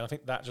long way, and I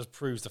think that just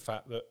proves the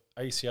fact that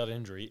ACL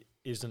injury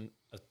isn't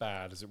as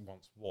bad as it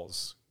once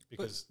was,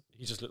 because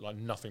he just looked like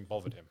nothing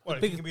bothered him. Well,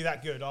 if he can be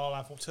that good, I'll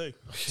have 2.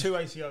 2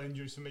 ACL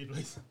injuries for me,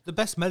 please. the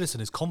best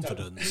medicine is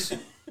confidence.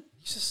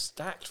 He's just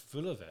stacked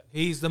full of it.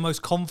 He's the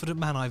most confident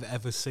man I've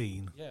ever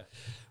seen. Yeah.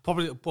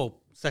 Probably, well,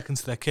 second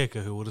to their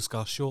kicker, who we'll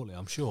discuss shortly,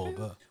 I'm sure.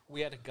 But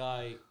We had a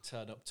guy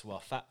turn up to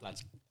our Fat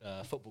Lads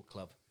football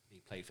club. He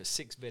played for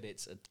 6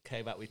 minutes and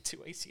came out with 2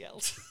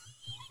 ACLs.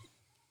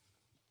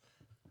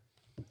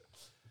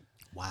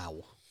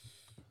 wow.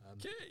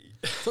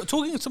 So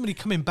talking of somebody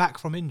coming back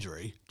from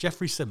injury,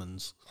 Jeffrey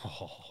Simmons.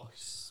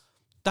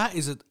 That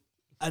is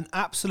an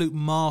absolute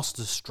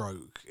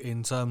masterstroke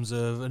in terms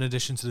of an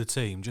addition to the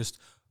team. Just,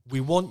 we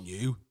want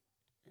you.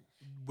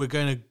 We're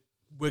going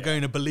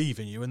to believe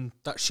in you, and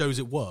that shows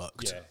it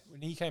worked. Yeah.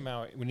 When he came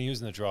out, when he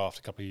was in the draft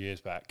a couple of years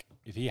back,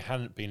 if he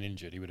hadn't been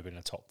injured, he would have been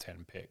a top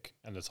 10 pick,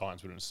 and the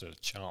Titans wouldn't have stood a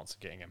chance of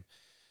getting him.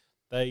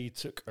 They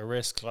took a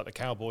risk, like the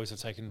Cowboys have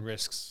taken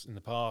risks in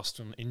the past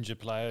on injured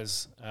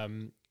players,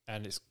 and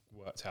it's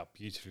worked out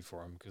beautifully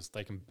for him because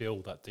they can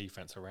build that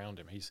defense around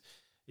him.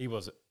 He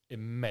was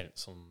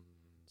immense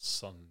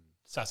on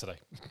Saturday.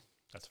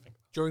 That's the thing.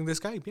 During this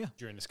game, yeah.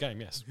 During this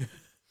game, yes.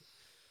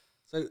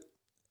 So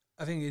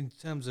I think in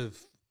terms of,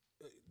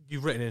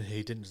 you've written in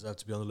he didn't deserve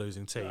to be on the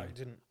losing team. No, he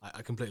didn't.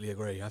 I completely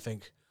agree. I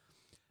think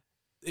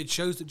it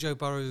shows that Joe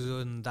Burrow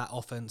and that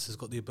offense has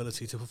got the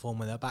ability to perform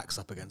when their back's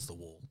up against the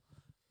wall,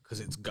 because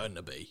it's going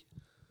to be.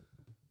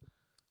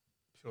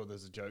 Sure,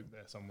 there's a joke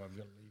there somewhere. I'm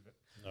going to leave it.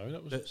 No,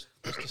 that was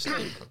just a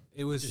statement.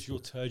 It was Just your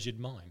turgid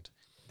mind.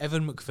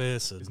 Evan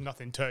McPherson. There's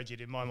nothing turgid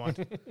in my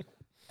mind.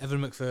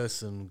 Evan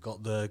McPherson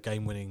got the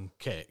game-winning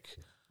kick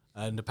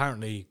and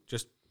apparently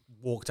just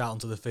walked out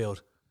onto the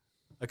field.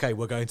 Okay,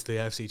 we're going to the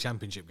AFC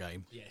Championship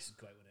game. Yes,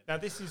 great, wasn't it? Now,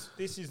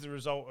 this is the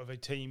result of a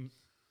team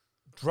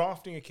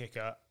drafting a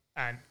kicker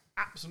and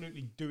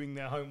absolutely doing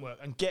their homework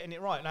and getting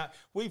it right. Now,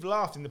 we've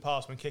laughed in the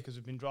past when kickers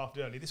have been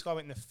drafted early. This guy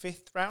went in the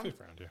 5th round.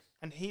 5th round, yeah.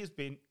 And he has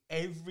been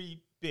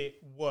every bit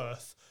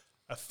worth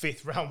a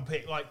 5th round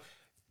pick. Like,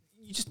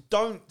 you just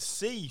don't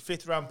see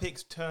 5th round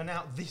picks turn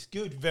out this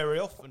good very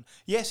often.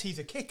 Yes, he's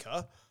a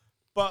kicker,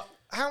 but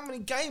how many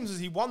games has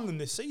he won them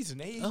this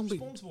season? He's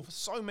responsible for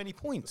so many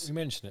points. You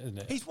mentioned it, isn't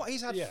it?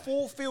 He's had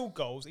 4 field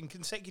goals in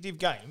consecutive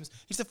games.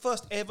 He's the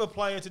first ever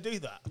player to do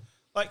that.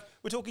 Like,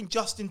 we're talking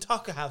Justin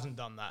Tucker hasn't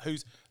done that,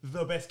 who's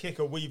the best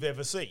kicker we've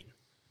ever seen.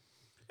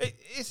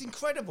 It's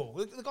incredible.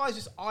 The guy's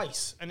just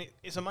ice, and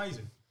it's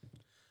amazing.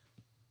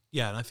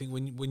 Yeah, and I think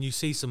when you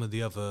see some of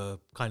the other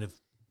kind of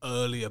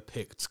earlier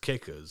picked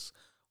kickers,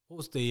 what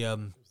was the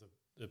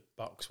The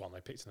Bucks one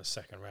they picked in the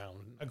 2nd round.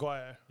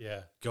 Aguayo.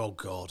 Yeah. oh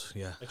god,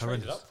 yeah, They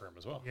traded up for him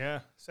as well. Yeah,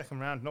 2nd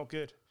round, not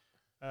good.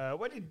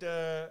 Where did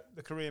the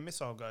Korean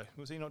missile go?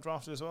 Was he not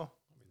drafted as well?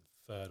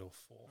 3rd or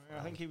 4th.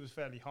 I think he was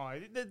fairly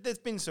high. There's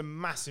been some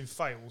massive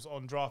fails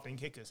on drafting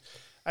kickers.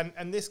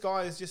 And this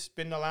guy has just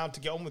been allowed to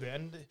get on with it.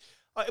 And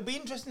it'll be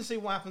interesting to see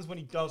what happens when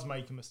he does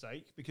make a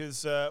mistake.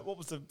 Because what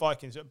was the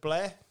Vikings?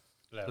 Blair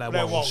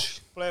Walsh.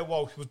 Blair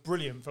Walsh was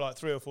brilliant for like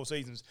 3 or 4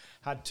 seasons.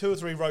 Had 2 or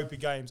 3 ropey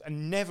games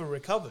and never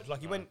recovered.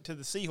 Like he went to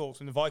the Seahawks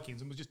and the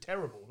Vikings and was just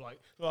terrible. Like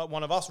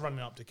one of us running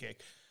up to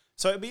kick.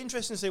 So it'll be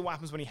interesting to see what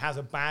happens when he has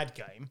a bad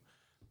game.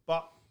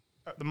 But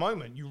at the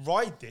moment, you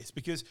ride this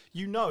because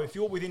you know if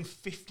you're within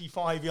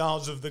 55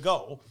 yards of the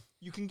goal,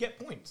 you can get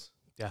points.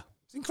 Yeah.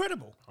 It's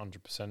incredible.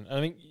 100%. And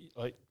I think,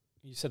 like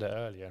you said it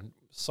earlier,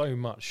 so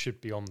much should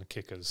be on the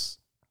kickers.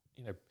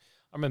 You know,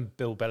 I remember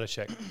Bill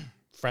Belichick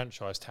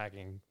franchise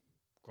tagging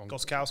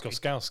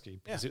Gostkowski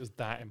because it was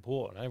that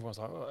important. And everyone's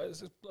like, oh,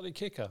 it's a bloody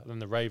kicker. And then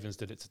the Ravens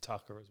did it to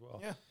Tucker as well.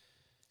 Yeah.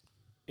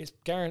 It's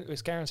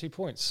guaranteed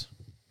points.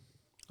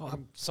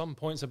 Some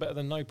points are better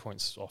than no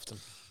points often.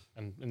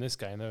 And in this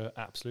game, they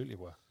absolutely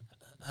were.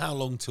 How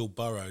long till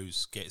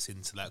Burrows gets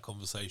into that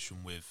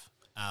conversation with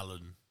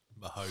Allen,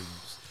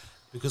 Mahomes?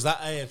 Because that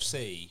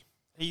AFC...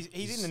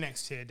 He's in the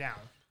next tier down.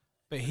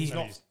 But he's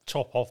not... He's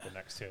top of the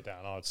next tier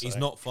down, I would say. He's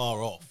not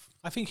far off.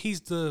 I think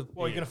he's the...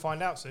 Well, you're going to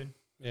find out soon.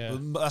 Yeah.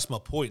 But that's my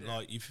point.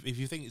 Like, if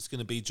you think it's going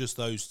to be just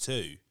those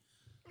two...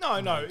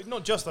 No,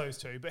 not just those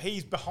two, but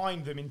he's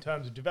behind them in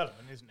terms of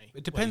development, isn't he?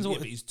 It depends but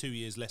what... he's 2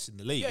 years less in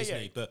the league, Yeah, isn't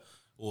yeah. he? But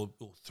or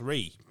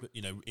 3, but,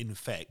 in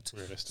effect.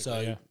 Realistically, So,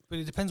 yeah. But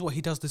it depends what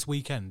he does this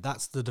weekend.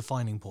 That's the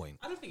defining point.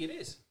 I don't think it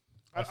is.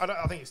 I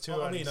think it's too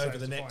well, I early mean, to say over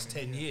the it's next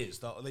defining, 10 years,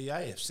 the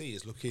AFC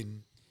is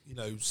looking,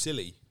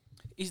 silly.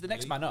 He's the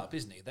next man up,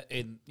 isn't he? That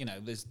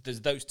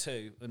there's those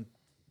two, and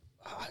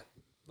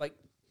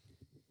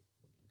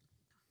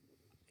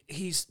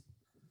he's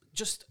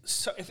just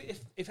so.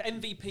 If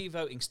MVP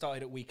voting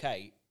started at week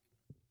 8,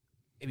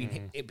 I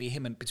mean, it'd be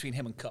between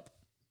him and Cup.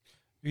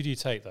 Who do you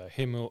take though?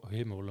 Him or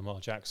Lamar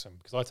Jackson?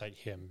 Because I take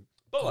him.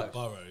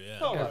 Burrow,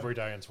 Every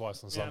day and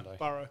twice on Sunday.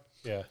 Burrow.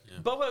 Yeah.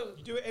 Burrow,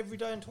 You do it every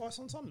day and twice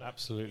on Sunday?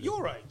 Absolutely.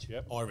 Your age?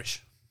 Yep.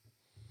 Irish.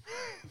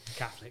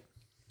 Catholic.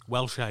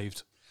 Well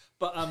shaved.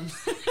 But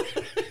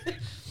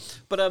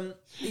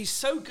he's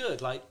so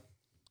good. Like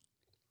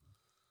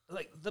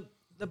the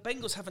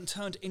Bengals haven't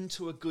turned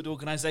into a good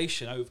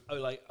organisation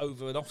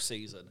over an off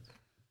season.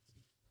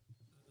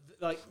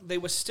 Like they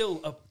were still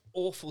an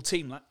awful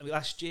team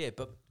last year,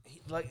 but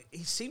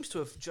he seems to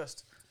have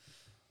just.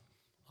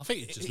 I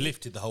think it's just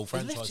lifted the whole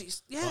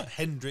franchise. Yeah. Like,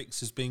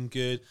 Hendricks has been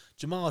good.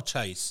 Jamar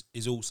Chase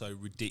is also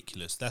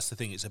ridiculous. That's the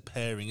thing. It's a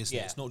pairing, isn't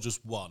it? It's not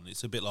just one.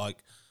 It's a bit like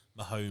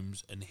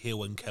Mahomes and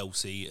Hill and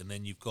Kelsey, and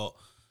then you've got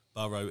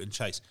Burrow and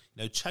Chase.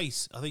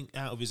 Chase, I think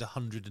out of his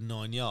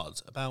 109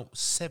 yards, about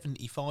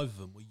 75 of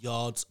them were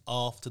yards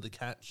after the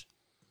catch.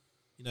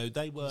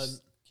 They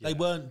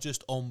weren't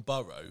just on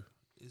Burrow.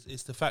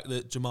 It's the fact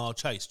that Jamar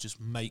Chase just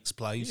makes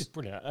plays. He's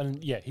brilliant.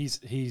 And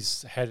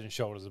he's head and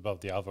shoulders above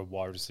the other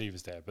wide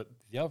receivers there. But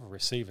the other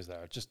receivers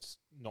there are just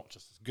not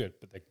just as good,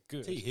 but they're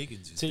good. T.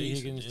 Higgins is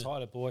Higgins,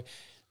 Tyler Boyd,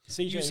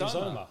 CJ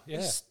Uzomah.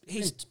 Yeah,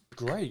 he's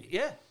great.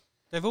 Yeah.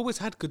 They've always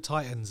had good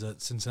tight ends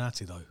at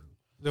Cincinnati, though.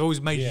 They've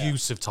always made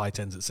use of tight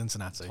ends at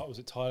Cincinnati. Was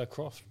it Tyler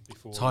Croft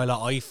before? Tyler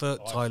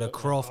Eifert, Tyler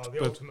Croft.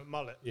 The ultimate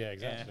mullet. Yeah,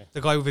 exactly.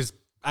 The guy with his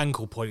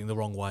ankle pointing the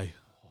wrong way.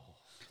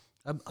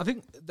 I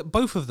think that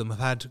both of them have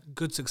had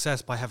good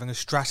success by having a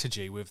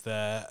strategy with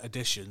their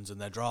additions and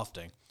their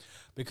drafting.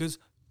 Because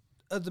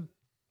at the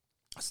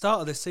start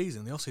of this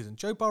season, the off-season,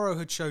 Joe Burrow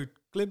had showed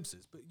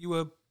glimpses, but you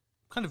were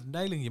kind of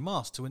nailing your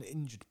mast to an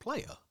injured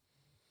player.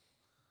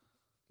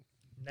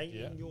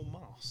 Nailing your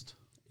mast?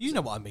 You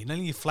know what I mean,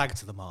 nailing your flag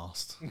to the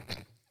mast.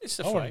 It's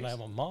the I want phrase. to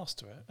nail my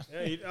master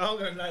it. I'm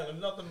going to nail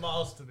him, not the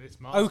master this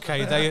mast.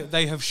 Okay,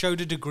 they have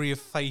showed a degree of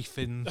faith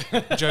in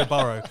Joe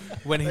Burrow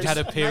when he'd had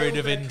a period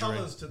of injury.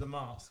 Colours to the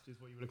mast is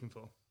what you were looking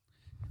for.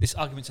 This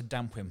argument's a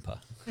damp whimper.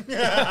 I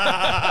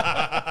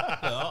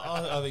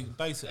think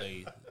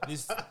basically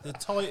the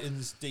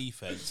Titans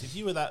defense. If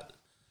you were that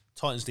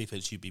Titans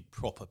defense, you'd be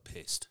proper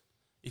pissed.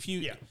 If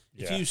you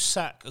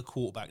sack a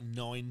quarterback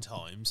 9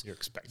 times, You're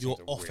expecting your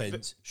to win.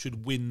 offense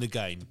should win the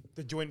game.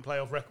 The joint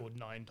playoff record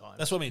 9 times.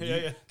 That's what I mean.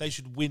 Yeah. They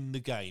should win the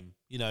game.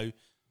 The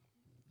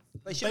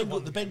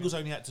Bengals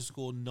only had to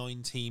score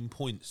 19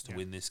 points to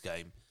win this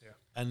game. Yeah.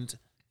 And,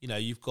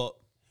 you've got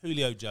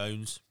Julio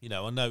Jones.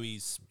 I know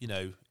he's,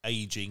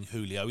 aging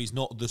Julio. He's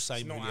not the same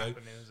It's not Julio.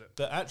 happening, is it?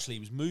 But actually,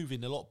 he was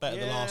moving a lot better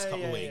the last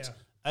couple of weeks.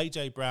 Yeah.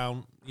 AJ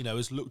Brown,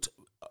 has looked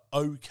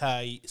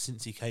okay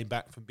since he came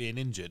back from being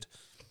injured.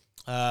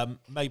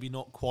 Maybe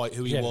not quite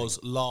who he was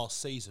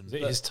last season.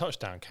 His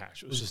touchdown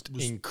catch was just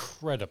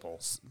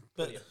incredible.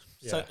 But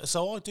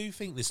so I do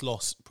think this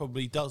loss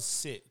probably does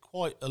sit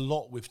quite a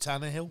lot with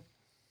Tannehill.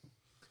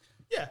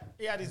 Yeah,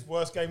 he had his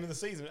worst game of the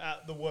season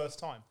at the worst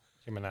time.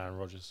 Him and Aaron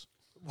Rodgers.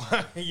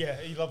 Yeah,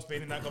 he loves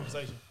being in that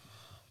conversation.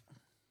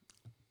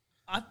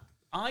 I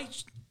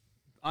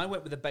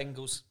went with the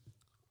Bengals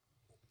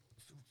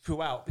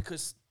throughout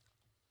because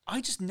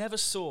I just never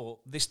saw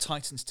this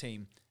Titans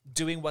team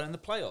doing well in the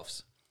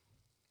playoffs.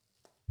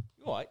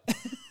 You all right?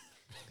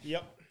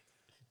 Yep.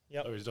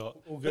 Oh, he's not.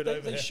 All good But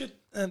over they here.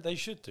 They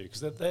should do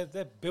because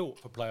they're built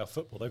for playoff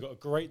football. They've got a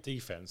great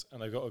defense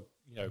and they've got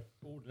a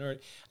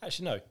ordinary.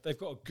 Actually, no, they've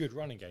got a good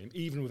running game.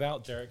 Even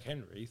without Derrick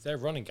Henry, their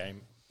running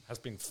game has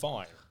been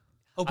fine.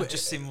 I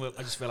just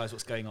realised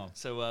what's going on.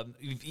 So,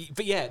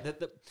 but yeah,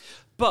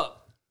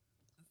 but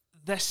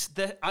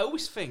I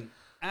always think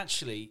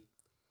actually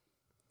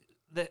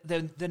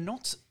they're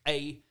not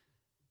a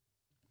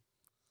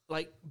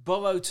like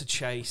Burrow to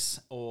Chase,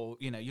 or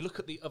you look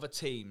at the other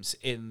teams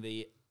in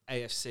the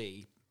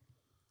AFC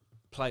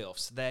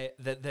playoffs. There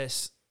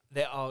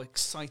are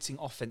exciting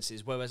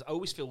offenses, whereas I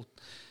always feel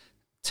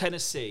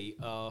Tennessee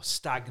are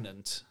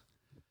stagnant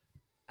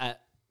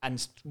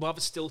and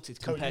rather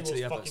stilted compared to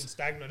the others. Fucking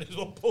stagnant is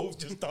what Paul's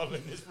just done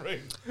in this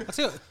room. I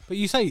tell you, but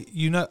you say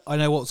I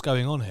know what's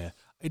going on here.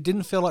 It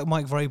didn't feel like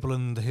Mike Vrabel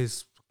and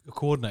his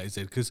coordinators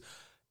did, because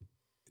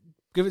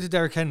give it to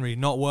Derrick Henry,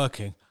 not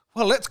working.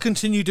 Well, let's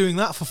continue doing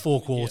that for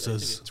 4 quarters. Yeah, they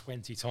did it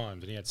 20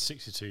 times and he had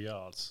 62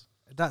 yards.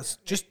 That's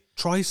just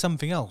try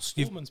something else.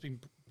 Foreman's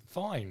been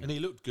fine. And he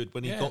looked good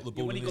when he got the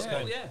ball in this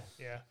game.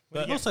 Yeah. But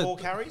When you get also, 4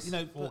 carries,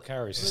 4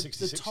 carries,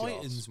 66 the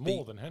Titans yards, beat-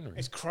 more than Henry.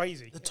 it's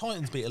crazy. The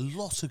Titans beat a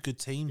lot of good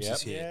teams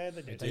this year. Yeah,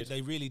 they did.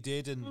 They really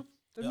did, and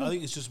I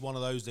think it's just one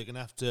of those they're going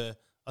to have to.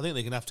 I think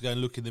they're going to have to go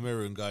and look in the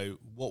mirror and go,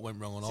 what went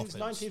wrong on Since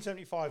offense?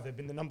 1975, they've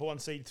been the number 1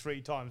 seed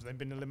 3 times. They've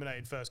been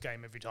eliminated first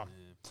game every time.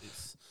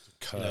 It's,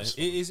 Curse.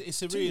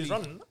 it's a 2 really. years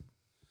running.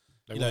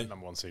 They you weren't know,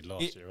 number 1 seed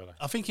last year, were they?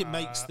 I think it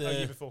makes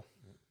year before.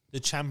 the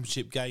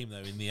championship game though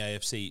in the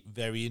AFC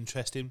very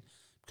interesting,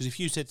 because if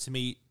you said to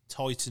me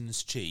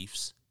Titans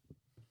Chiefs,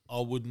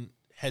 I wouldn't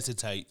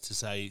hesitate to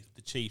say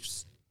the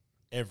Chiefs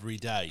every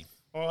day.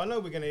 Well, I know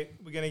we're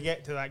gonna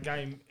get to that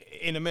game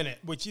in a minute,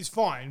 which is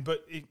fine,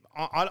 but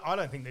I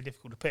don't think they're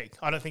difficult to pick.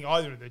 I don't think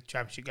either of the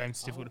championship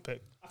games are difficult to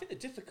pick. I think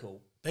they're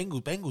difficult.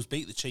 Bengals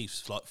beat the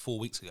Chiefs like 4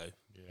 weeks ago.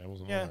 Yeah, it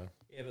wasn't Yeah. long ago.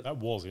 Yeah, but That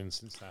was in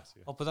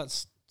Cincinnati. Oh, but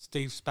that's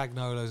Steve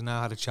Spagnuolo's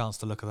now had a chance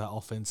to look at that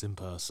offense in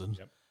person.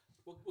 Yep.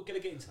 we're going to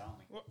get into that, aren't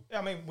we? Well,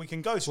 I mean, we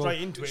can go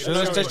straight into it. So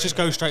let's just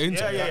go straight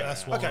into it. Yeah.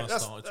 That's why Okay, I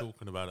that's- started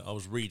talking about it. I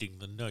was reading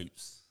the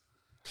notes.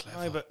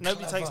 No, but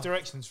nobody takes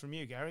directions from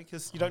you, Gary,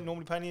 because you don't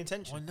normally pay any I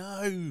attention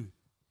know.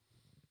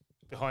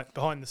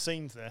 behind the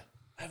scenes there.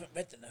 I haven't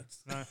read the notes.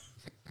 No,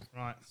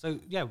 right. So,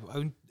 yeah,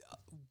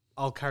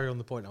 I'll carry on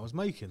the point I was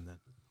making then.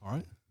 All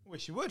right.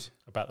 Wish you would.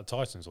 About the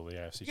Titans or the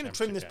AFC You're going to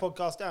trim this Championship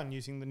game. podcast down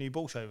using the new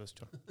ball shavers,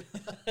 John.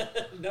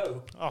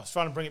 No, Oh, I was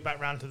trying to bring it back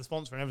round to the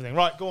sponsor and everything.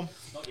 Right, go on.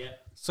 not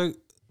yet. So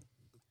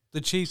the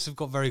Chiefs have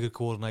got very good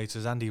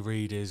coordinators. Andy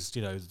Reid is,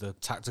 the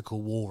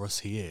tactical walrus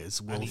he is.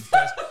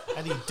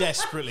 And he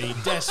desperately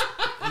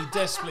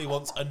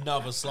wants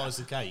another slice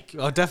of cake.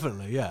 Oh,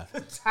 definitely, yeah.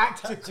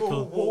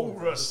 Tactical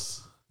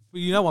walrus.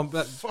 Well,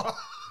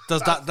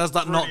 does that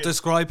not Brilliant.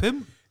 describe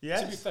him? To be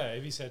Yes. fair,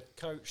 if he said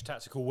coach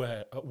tactical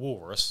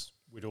walrus,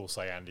 we'd all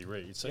say Andy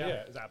Reid. So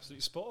yeah, it's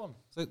absolutely spot on.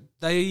 So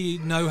they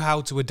know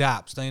how to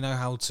adapt. They know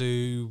how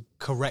to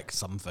correct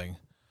something,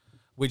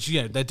 which,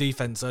 their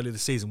defense earlier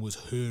this season was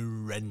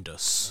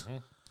horrendous.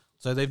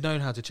 So they've known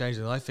how to change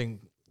it. I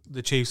think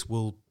the Chiefs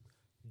will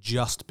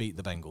just beat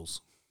the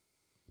Bengals.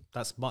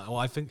 That's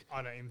I think.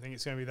 I don't even think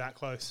it's going to be that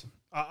close.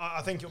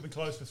 I think it'll be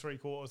close for 3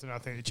 quarters, and I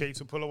think the Chiefs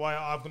will pull away.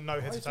 I've got no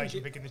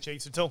hesitation picking the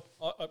Chiefs at all.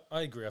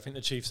 I agree. I think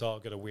the Chiefs are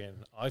going to win.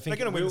 I They're think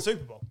going to win the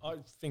Super Bowl. I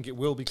think it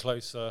will be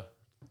closer.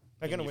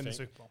 They're going to you win the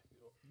think? Super Bowl.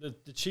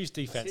 The Chiefs'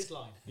 defense. his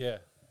line. Yeah.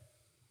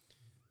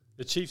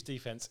 The Chiefs'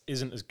 defense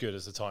isn't as good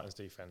as the Titans'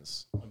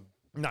 defense.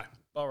 No.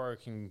 Burrow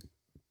can,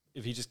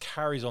 if he just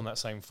carries on that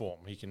same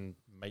form, he can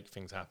make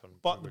things happen.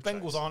 But the with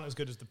Bengals chase. aren't as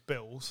good as the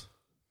Bills.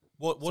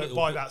 What So it'll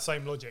by be- that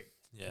same logic,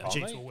 yeah. the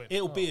Chiefs they? will win.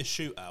 It'll be a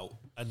shootout,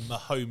 and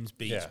Mahomes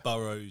beats Yeah.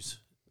 Burrows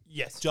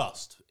Yes.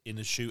 just in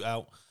a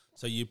shootout.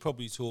 So you're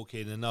probably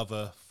talking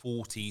another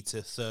 40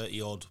 to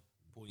 30 odd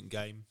point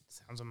game.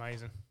 Sounds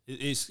amazing.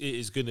 It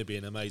is going to be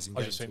an amazing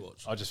I game just to think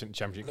watch. I just think the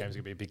championship game is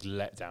going to be a big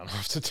letdown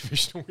after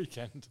divisional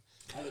weekend.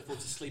 I look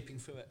forward to sleeping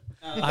through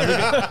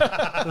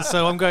it.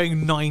 So I'm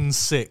going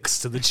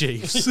 9-6 to the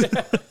Chiefs.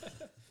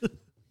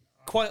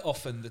 Quite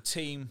often, the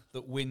team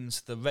that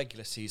wins the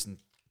regular season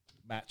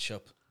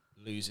matchup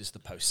loses the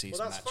postseason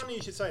Well, that's matchup. funny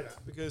you should say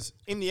that, because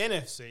in the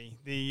NFC,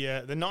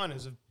 the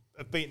Niners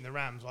have beaten the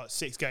Rams like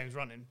 6 games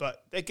running,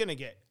 but they're going to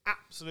get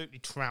absolutely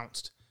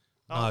trounced.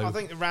 I No.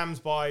 think the Rams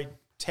by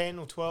 10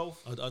 or 12.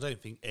 I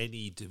don't think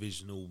any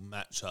divisional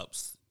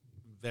matchups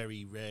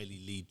very rarely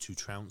lead to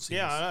trouncings.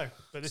 Yeah, I know.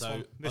 But this So,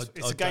 one,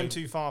 it's I a game don't-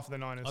 too far for the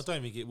Niners. I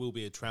don't think it will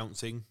be a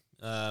trouncing.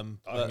 I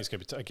think it's going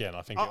to be again.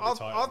 I think it'll I've be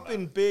tighter I've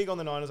than been big on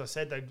the Niners. I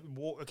said they'd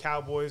walk the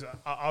Cowboys.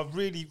 I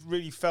really,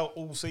 really felt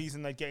all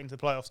season they'd get into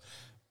the playoffs.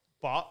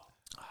 But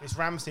this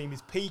Rams team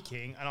is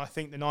peaking, and I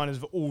think the Niners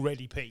have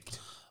already peaked.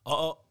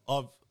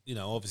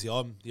 Obviously,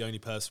 I'm the only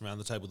person around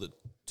the table that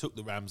took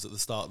the Rams at the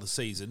start of the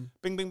season.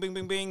 Bing, bing, bing,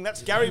 bing, bing.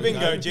 That's Gary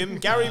Bingo, Jim.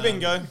 Gary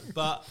Bingo.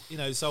 But,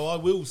 so I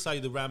will say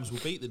the Rams will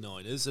beat the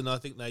Niners, and I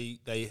think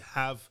they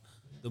have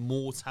the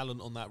more talent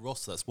on that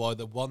roster. That's why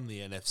they won the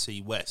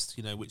NFC West,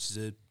 which is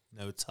a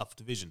tough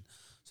division.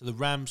 So the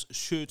Rams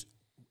should,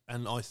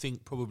 and I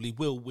think probably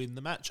will, win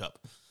the matchup.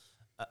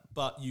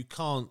 But you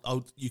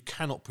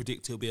cannot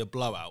predict it'll be a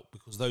blowout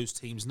because those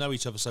teams know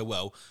each other so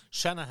well.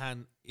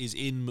 Shanahan is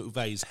in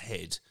McVay's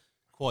head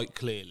quite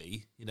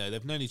clearly.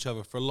 They've known each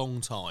other for a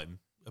long time.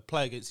 They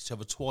play against each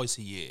other twice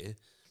a year.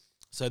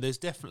 So there's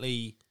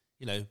definitely,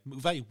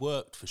 McVay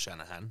worked for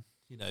Shanahan.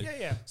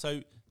 Yeah.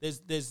 So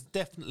there's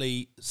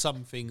definitely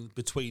something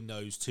between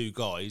those two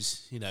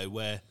guys,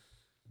 where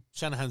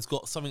Shanahan's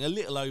got something a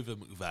little over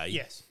McVay.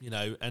 Yes.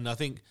 And I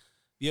think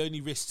the only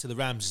risk to the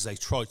Rams is they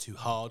try too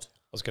hard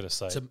I was going to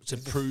say to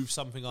prove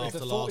something after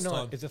last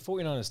time. If the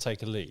 49ers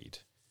take a lead,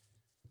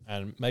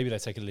 and maybe they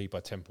take a lead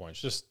by 10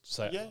 points, just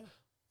say Yeah.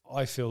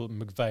 I feel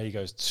McVay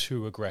goes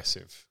too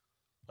aggressive.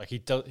 Like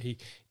he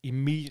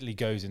immediately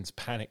goes into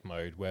panic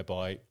mode,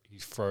 whereby he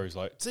throws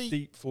like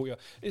deep 40.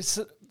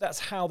 That's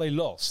how they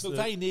lost.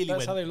 McVay nearly That's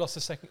went- how they lost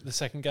the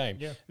second game.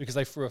 Yeah. Because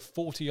they threw a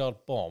 40-yard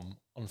bomb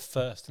on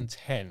 1st and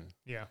 10.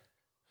 Yeah.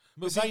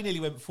 McVay nearly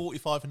went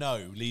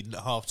 45-0 leading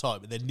at half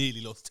time and then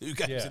nearly lost 2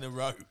 games Yeah. in a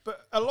row.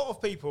 But a lot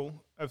of people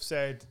have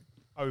said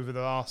over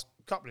the last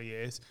couple of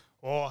years,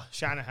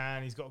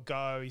 Shanahan, he's got to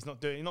go. He's not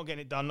getting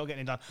it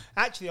done.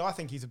 Actually, I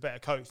think he's a better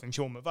coach than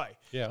Sean McVay.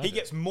 Yeah, I he do.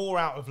 gets more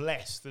out of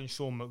less than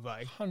Sean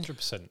McVay.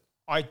 100%.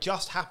 I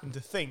just happen to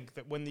think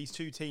that when these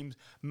two teams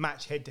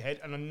match head to head,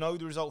 and I know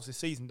the results this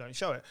season don't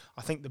show it,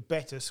 I think the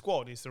better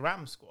squad is the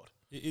Rams squad.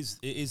 It is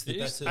the It is.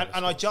 better.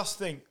 And I just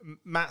think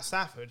Matt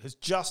Stafford has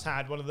just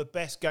had one of the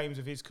best games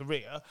of his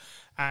career.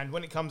 And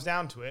when it comes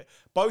down to it,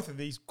 both of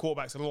these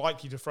quarterbacks are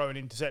likely to throw an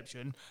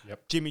interception.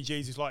 Yep. Jimmy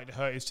G's is likely to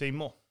hurt his team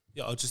more.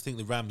 Yeah, I just think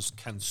the Rams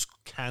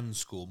can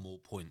score more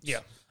points. Yeah.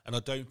 And I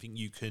don't think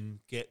you can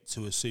get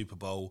to a Super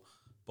Bowl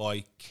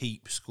by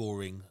keep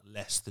scoring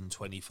less than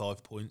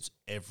 25 points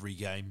every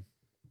game.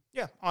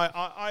 Yeah,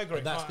 I agree.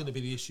 And that's going to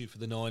be the issue for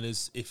the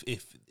Niners if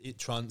it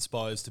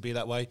transpires to be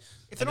that way.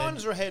 If the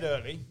Niners are ahead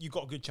early, you've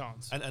got a good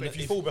chance. And but if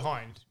you fall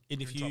behind,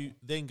 and if you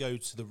then go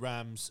to the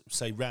Rams,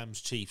 say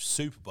Rams-Chiefs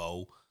Super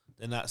Bowl,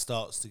 then that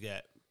starts to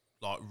get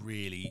like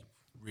really,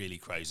 really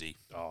crazy.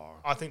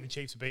 I think the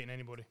Chiefs are beating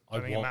anybody. I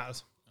don't think it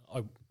matters.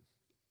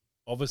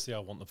 Obviously, I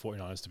want the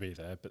 49ers to be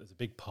there, but there's a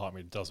big part of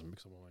me that doesn't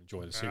because I want to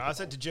enjoy the Super Bowl. I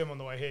said to Jim on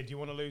the way here, do you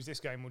want to lose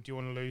this game or do you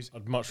want to lose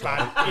I'd much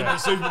rather in the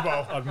Super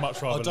Bowl? I'd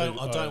much rather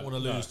I don't want to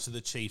lose to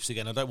the Chiefs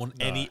again. I don't want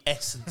any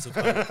essence of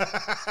hope.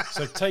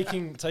 So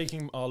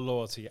taking our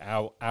loyalty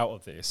out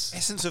of this.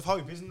 Essence of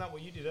hope, isn't that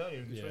what you did earlier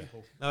in this week,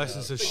 Paul? No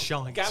essence of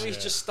shite.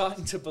 Gary's just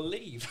starting to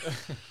believe.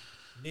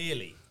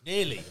 Nearly.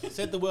 I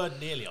said the word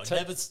nearly. I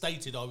never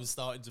stated I was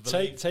starting to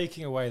believe.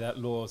 Taking away that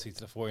loyalty to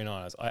the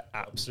 49ers, I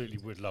absolutely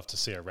would love to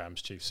see a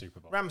Rams-Chiefs Super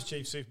Bowl.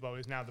 Rams-Chiefs Super Bowl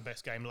is now the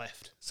best game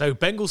left. So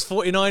Bengals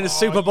 49ers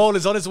Super Bowl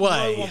is on its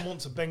way. No one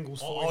wants a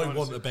Bengals 49ers. I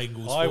want a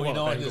Bengals 49ers, I want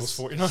a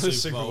Bengals 49ers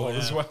Super Bowl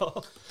as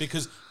well.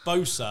 Because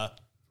Bosa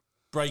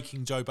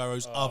breaking Joe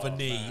Burrow's other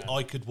knee,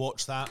 I could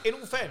watch that. In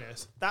all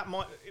fairness,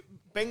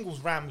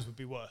 Bengals Rams would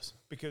be worse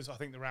because I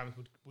think the Rams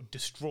would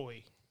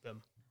destroy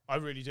them. I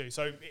really do.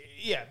 So,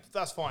 yeah,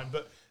 that's fine.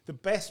 But the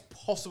best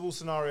possible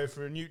scenario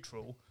for a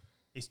neutral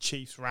is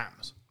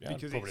Chiefs-Rams. Yeah,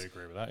 because I'd probably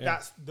agree with that. Yeah.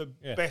 That's the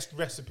best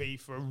recipe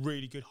for a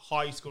really good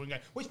high-scoring game,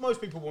 which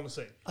most people want to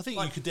see. I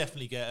think you could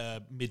definitely get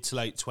a mid to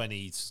late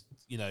 20s,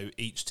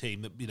 each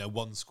team,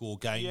 one score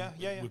game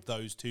with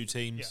those two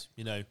teams,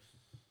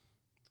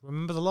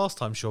 Remember the last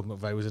time Sean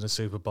McVay was in a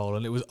Super Bowl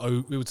and it was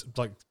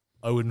like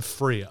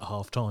 0-3 at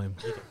half time.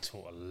 You got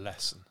taught a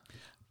lesson.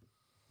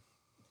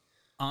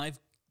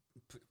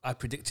 I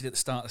predicted at the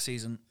start of the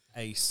season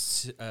a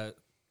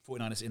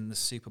 49ers in the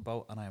Super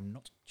Bowl, and I am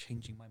not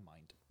changing my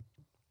mind.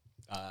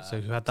 So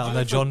who had that on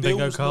their John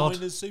Bingo card?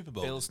 Niners Super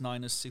Bowl.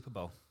 Bills-Niners Super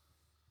Bowl.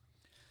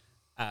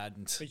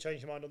 And So you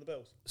changed your mind on the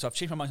Bills? so I've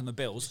changed my mind on the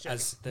Bills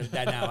as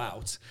they're now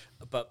out.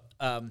 But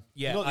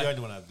You're not the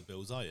only one who had the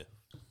Bills, are you?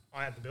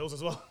 I had the Bills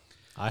as well.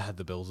 I had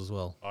the Bills as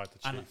well. I had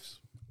the And Chiefs.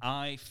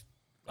 I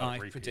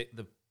repeat.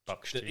 predict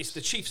Bucks it's Chiefs.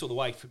 the Chiefs all the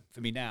way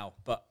for me now.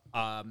 But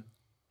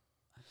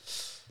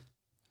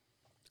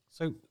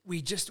So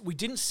we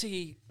didn't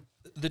see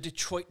the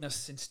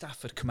Detroitness in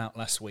Stafford come out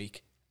last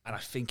week, and I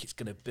think it's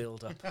going to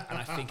build up, and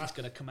I think it's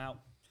going to come out.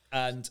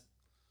 And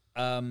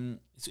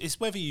It's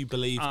whether you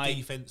believe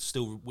defense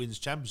still wins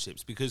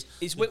championships because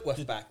is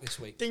Whitworth back this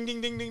week? Ding,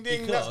 ding, ding, ding,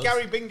 ding. Because- That's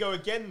Gary Bingo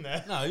again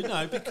there.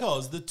 No,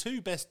 because the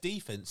two best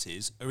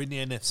defenses are in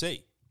the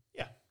NFC.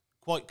 Yeah.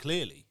 Quite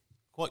clearly.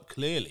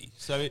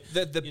 So, if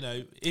The-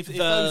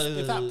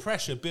 that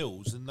pressure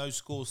builds and those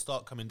scores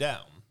start coming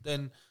down,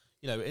 then,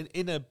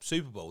 in a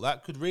Super Bowl,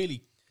 that could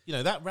really,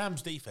 that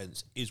Rams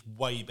defense is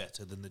way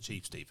better than the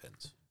Chiefs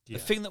defense. The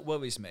thing that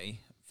worries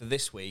me for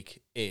this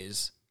week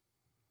is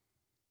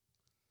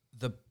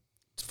the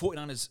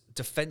 49ers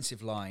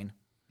defensive line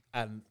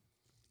and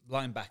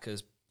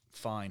linebackers,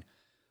 fine.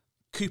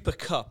 Cooper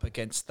Kupp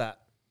against the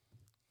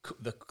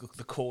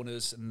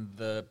corners and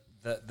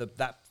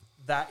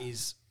that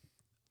is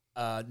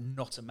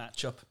not a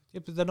matchup.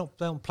 yeah, but they're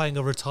not playing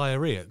a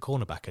retiree at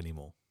cornerback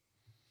anymore.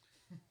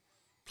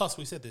 Plus,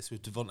 we said this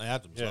with Devontae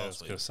Adams Yeah, I was last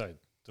going week. to say,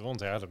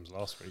 Devontae Adams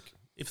last week.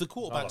 If the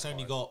quarterback's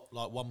only got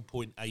like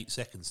 1.8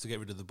 seconds to get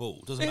rid of the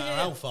ball, doesn't matter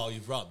how far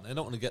you've run, they're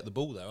not going to get the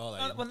ball there, are they?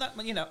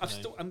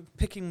 I'm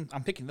picking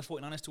the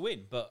 49ers to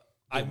win, but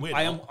I win,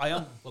 am I'm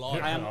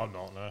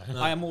not. No.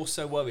 I am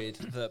also worried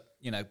that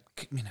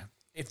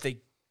if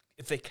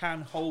they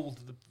can hold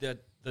the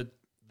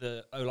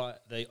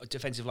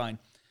defensive line,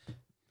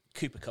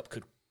 Cooper Kupp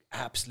could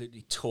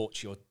absolutely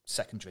torch your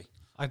secondary.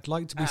 I'd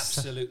like to be...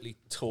 Absolutely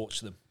torch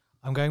them.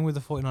 I'm going with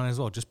the 49 as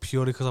well, just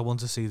purely because I want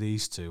to see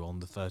these two on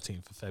the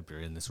 13th of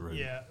February in this room.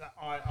 Yeah,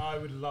 I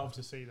would love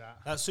to see that.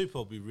 That Super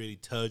Bowl would be really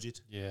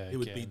turgid. Yeah, it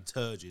would be again.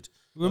 turgid.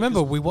 Remember,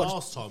 Because we watched...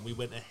 last time we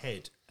went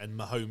ahead and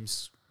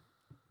Mahomes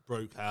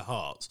broke our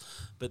hearts,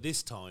 but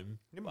this time,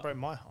 It didn't break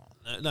my heart.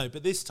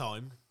 but this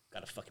time,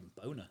 Got a fucking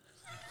boner.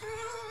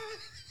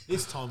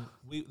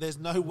 there's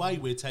no way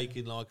we're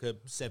taking like a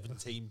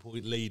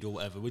 17-point lead or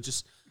whatever. We're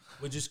just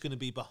going to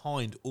be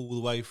behind all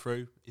the way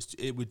through.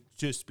 It would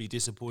just be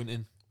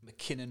disappointing.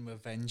 McKinnon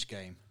revenge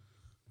game.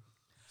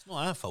 It's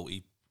not our fault.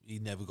 He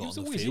never He got was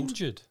on the always field.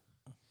 injured.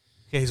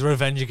 Yeah, his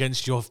revenge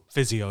against your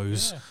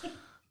physios. Yeah.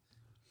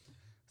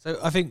 So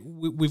I think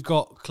we've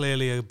got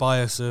clearly a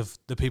bias of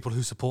the people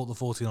who support the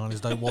 49ers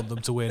don't want them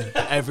to win,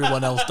 but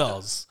everyone else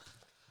does.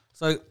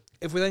 So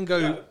if we then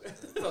go...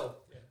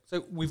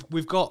 So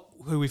we've got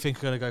who we think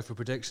are going to go for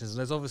predictions, and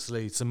there's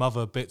obviously some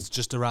other bits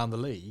just around the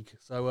league.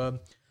 So I'm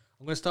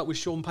going to start with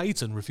Sean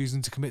Payton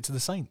refusing to commit to the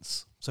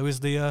Saints. So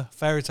is the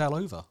fairy tale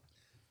over?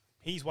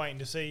 He's waiting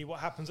to see what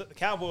happens at the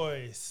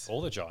Cowboys.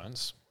 All the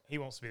Giants. He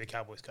wants to be the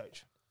Cowboys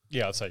coach.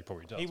 Yeah, I'd say he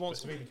probably does. He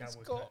wants to but be the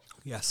Cowboys coach.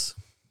 Yes.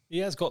 He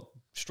has got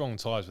strong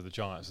ties with the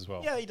Giants as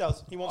well. Yeah, he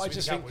does. He wants I to be the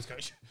just Cowboys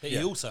coach. But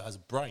he also has a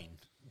brain.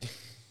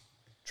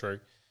 True.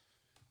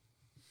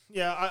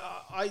 Yeah,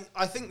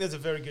 I think there's a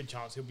very good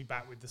chance he'll be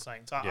back with the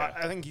Saints.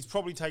 I think he's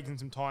probably taken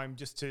some time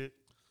just to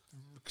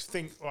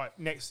think, right,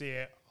 next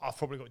year I've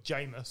probably got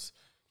Jameis.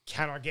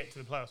 Can I get to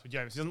the playoffs with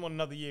Jameis? He doesn't want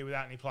another year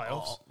without any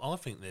playoffs. I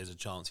think there's a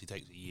chance he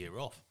takes a year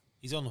off.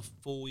 He's on a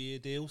 4-year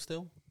deal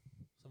still,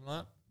 something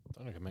like that.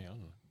 Don't look at me, I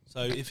don't know.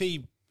 So if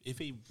he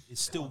is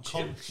still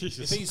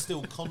if he's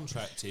still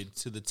contracted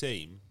to the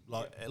team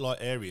like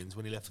Arians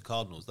when he left the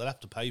Cardinals, they'll have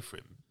to pay for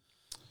him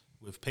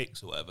with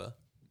picks or whatever.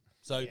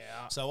 So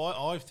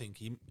I think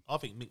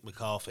Mick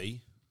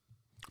McCarthy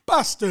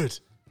Bastard.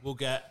 will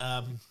get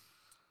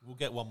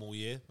one more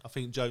year. I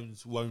think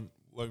Jones won't.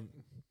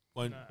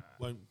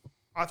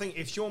 I think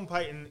if Sean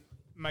Payton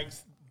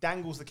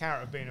dangles the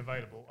carrot of being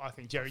available, I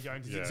think Jerry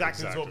Jones is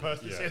exactly the sort of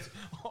person that says,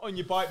 on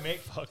your bike, Mick.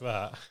 Fuck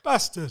that.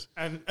 Bastard.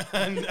 And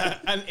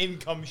in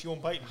comes Sean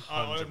Payton.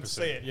 I want to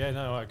see it. Yeah,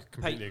 no, I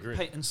completely agree.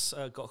 Payton's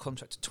got a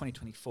contract to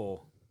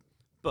 2024,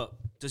 but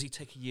does he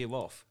take a year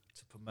off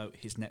to promote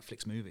his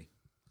Netflix movie?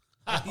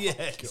 Yeah,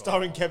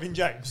 Starring Kevin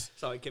James.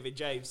 Sorry, Kevin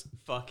James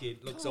fucking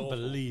looks I awful.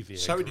 believe he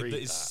showing him agreed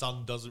that his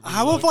son doesn't. Really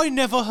How have I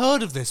never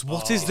heard of this?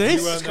 What is You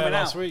this? weren't there coming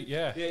last out. week,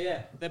 yeah.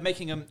 Yeah. They've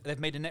made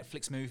a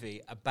Netflix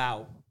movie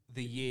about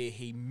the year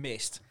he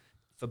missed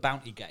for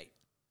Bountygate,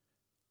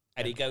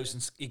 and he goes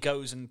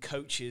and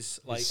coaches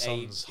like His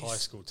son's high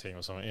school team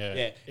or something, yeah.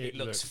 Yeah, it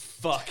looks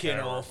fucking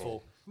terrible.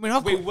 awful. I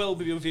mean, We will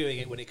be reviewing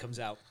it when it comes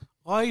out.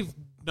 I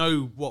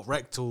know what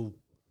rectal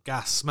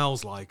gas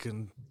smells like,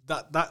 and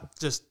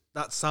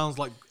that sounds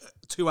like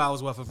 2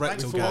 hours worth of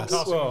rectal for gas.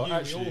 podcast. Well, You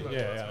actually, all know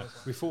yeah.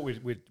 what We thought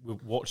we'd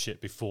watch it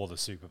before the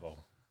Super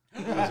Bowl.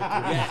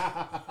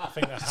 I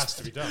think that has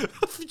to be done.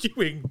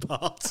 Viewing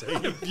party.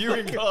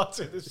 Viewing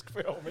party of this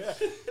film, yeah.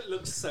 It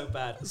looks so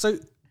bad. So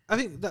I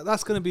think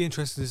that's going to be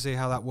interesting to see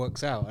how that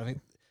works out. I think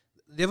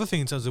the other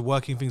thing in terms of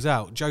working things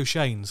out, Joe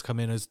Shane's come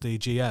in as the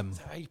GM.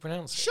 How you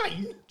pronounce it?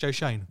 Shane? Joe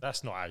Shane.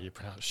 That's not how you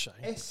pronounce Shane.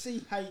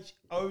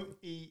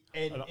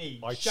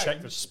 SCHOENE. I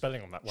checked the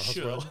spelling on that one as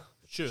well.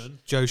 Joe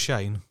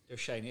Shane. Joe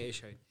Shane, it is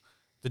Shane.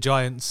 The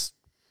Giants.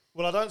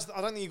 Well, I don't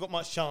think you've got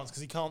much chance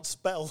because he can't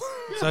spell.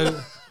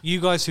 So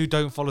you guys who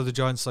don't follow the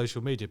Giants'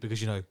 social media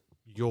because you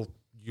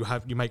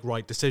make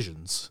right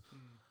decisions.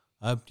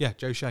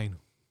 Joe Shane.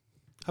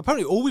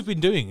 Apparently, all we've been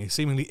doing is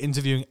seemingly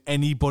interviewing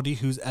anybody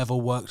who's ever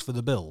worked for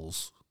the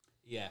Bills.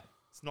 Yeah.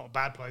 It's not a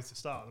bad place to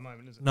start at the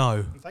moment, is it? No.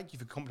 And thank you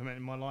for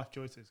complimenting my life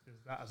choices because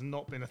that has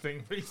not been a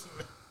thing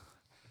recently.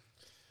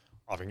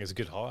 I think it's a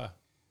good hire.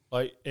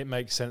 Like, it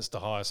makes sense to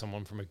hire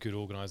someone from a good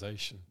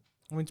organisation.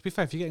 I mean, to be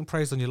fair, if you're getting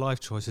praised on your life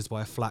choices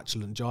by a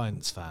flatulent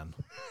Giants fan.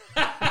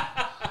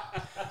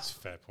 That's a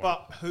fair point.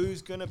 But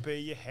who's going to be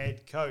your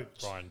head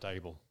coach? Brian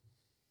Dable.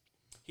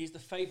 He's the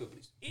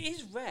favourite. It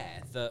is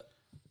rare that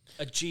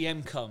a new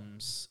GM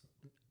comes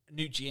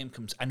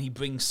and he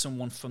brings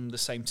someone from the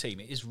same team.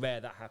 It is rare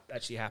that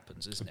actually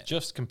happens, isn't it?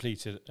 Just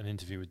completed an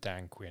interview with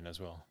Dan Quinn as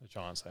well, the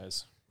Giants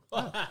says.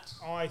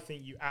 I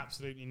think you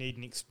absolutely need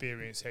an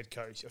experienced head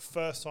coach. A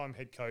first-time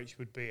head coach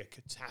would be a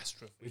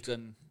catastrophe. We've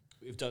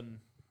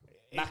done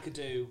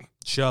McAdoo,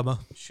 Shermer.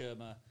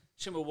 Shermer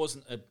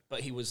wasn't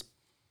but he'd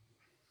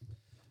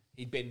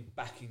been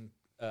back in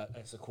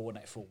as a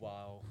coordinator for a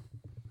while.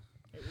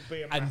 It would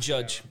be a And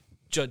massive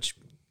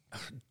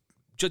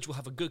Judge will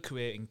have a good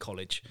career in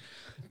college,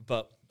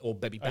 or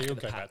maybe back You'll in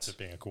the go back Pats. to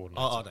being a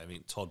coordinator. I don't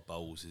think Todd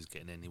Bowles is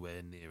getting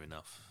anywhere near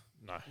enough.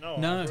 No. error.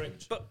 No, I agree.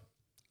 but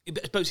I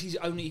suppose he's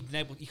only been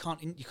able. You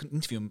couldn't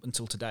interview him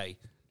until today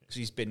because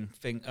he's been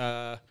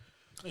No,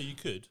 you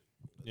could.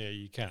 Yeah,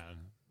 you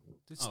can.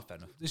 fair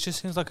enough. It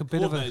just seems like a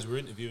bit of a... Coordinators were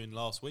interviewing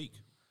last week.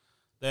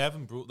 They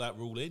haven't brought that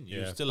rule in.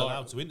 You're Yeah, still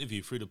allowed to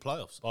interview through the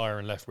playoffs.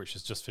 Byron Leftwich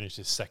has just finished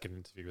his second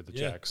interview with the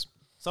Yeah. Jags.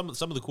 Some of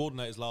the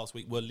coordinators last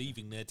week were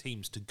leaving their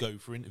teams to go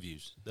for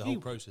interviews. The whole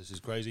process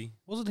is crazy.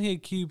 Wasn't he a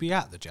QB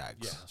at the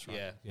Jags? Yeah, that's right.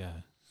 Yeah, Yeah.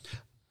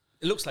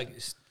 it looks like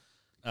it's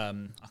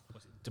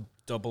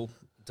Dable.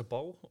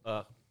 Dable.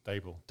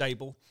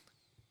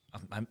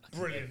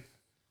 Brilliant.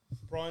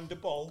 Brian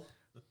DeBoll.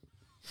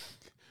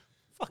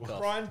 Fuck off.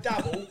 Brian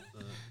Dabble.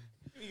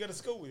 You go to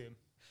school with him.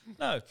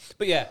 No,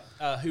 but yeah,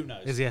 who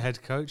knows? Is he a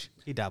head coach?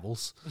 He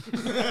dabbles.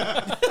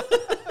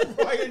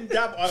 Brian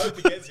Dabble. I hope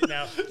he gets it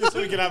now, just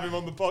so we can have him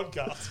on the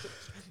podcast.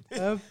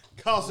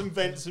 Carson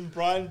Vance and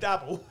Brian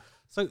Dabble.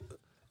 So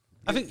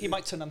I think he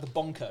might turn on the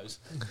bonkos.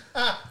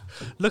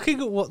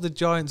 looking at what the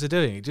Giants are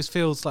doing, it just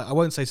feels like, I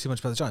won't say too much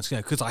about the Giants,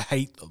 because I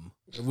hate them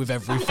with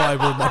every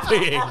fibre of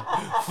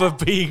my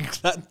being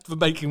for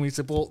making me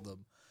support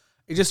them.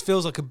 It just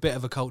feels like a bit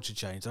of a culture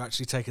change. They're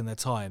actually taking their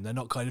time. They're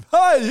not kind of,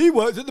 hey, he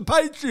works at the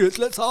Patriots,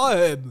 let's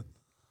hire him.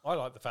 I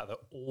like the fact that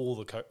all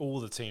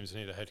the teams who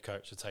need a head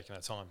coach are taking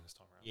their time this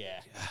time around.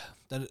 Yeah.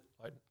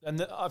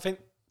 I think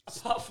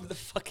Apart from the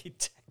fucking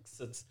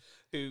Texans,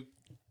 who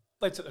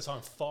they took their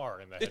time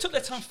firing their they head took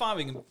their coach. time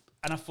firing him,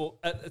 and I thought,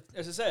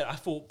 as I said,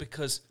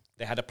 because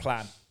they had a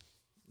plan.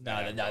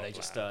 No, they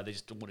just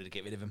wanted to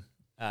get rid of him,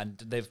 and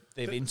they've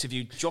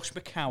interviewed Josh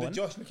McCown. The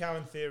Josh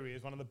McCown theory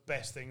is one of the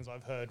best things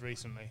I've heard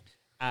recently.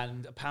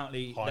 And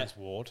apparently Hines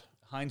Ward.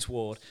 Hines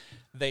Ward,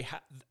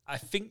 I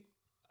think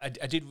I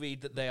did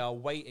read that they are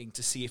waiting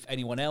to see if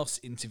anyone else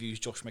interviews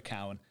Josh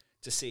McCown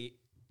to see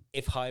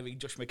if hiring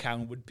Josh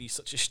McCown would be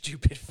such a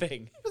stupid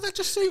thing. But that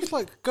just seems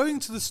like going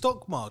to the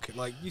stock market.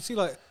 Like, you see,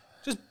 like,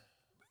 just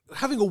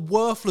having a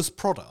worthless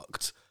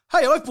product.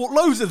 Hey, I've bought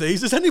loads of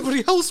these. Does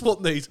anybody else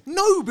want these?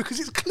 No, because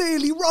it's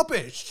clearly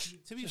rubbish.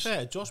 To be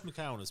fair, Josh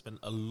McCown has spent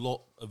a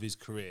lot of his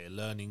career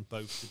learning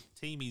both the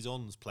team he's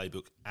on's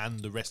playbook and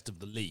the rest of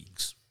the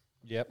leagues.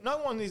 Yep. No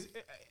one is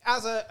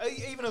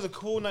even as a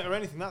coordinator or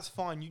anything. That's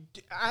fine.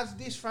 As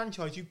this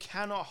franchise, you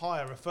cannot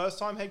hire a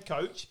first-time head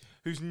coach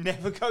who's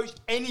never coached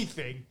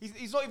anything.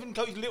 He's not even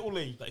coached Little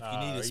League. But if you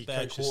need a He spare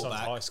coached his son's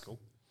quarterback, high school.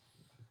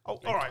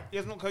 Oh, all right. He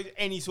has not coached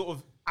any sort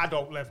of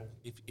adult level.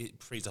 if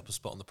it frees up a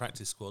spot on the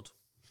practice squad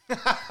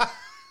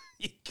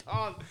You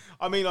can't.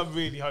 I mean, I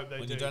really hope they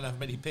when do. you don't have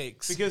many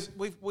picks. Because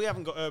we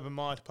haven't got Urban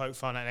Meyer to poke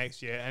fun at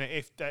next year, and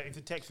if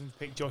the Texans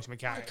pick Josh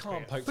McCown, I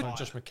can't poke fun at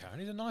Josh McCown.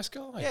 He's a nice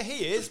guy. Yeah,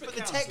 he is. But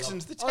the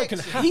Texans, I can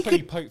Texans.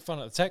 happily poke fun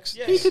at the Texans.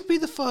 Yeah. He could be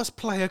the first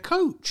player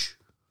coach.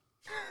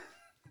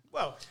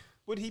 Well,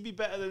 would he be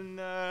better than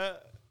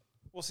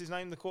what's his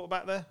name, the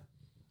quarterback there?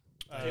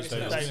 Davis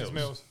Mills.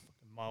 Mills.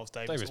 Miles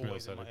Davis. Davis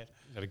always Mills in my head.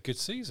 had a good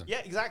season.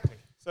 Yeah, exactly.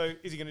 So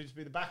is he going to just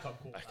be the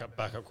backup quarterback?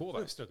 Backup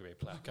quarterback. Still going to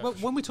be a player coach. Well,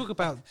 when we talk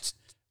about...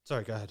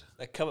 Sorry, go ahead.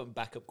 Their current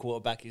backup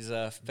quarterback is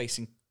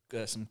facing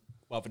some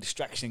rather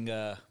distraction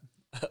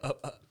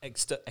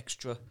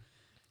extra.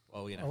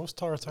 Well, you know. What's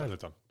Tyra Taylor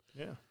done?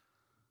 Yeah.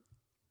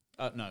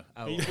 No.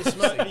 Are you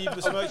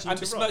besmirching I'm to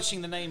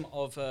besmirching the name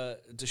of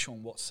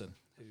Deshaun Watson,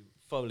 who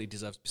thoroughly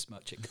deserves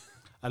besmirching.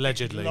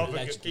 Allegedly.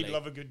 Allegedly. He'd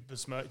love a good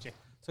besmirching.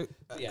 So,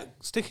 Yeah.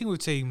 sticking with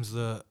teams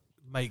that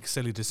make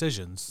silly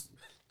decisions,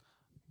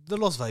 the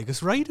Las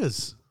Vegas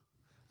Raiders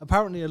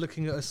apparently are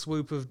looking at a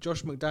swoop of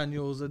Josh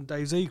McDaniels and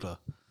Dave Ziegler.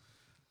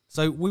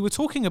 So we were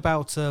talking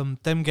about them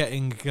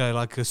getting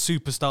like a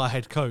superstar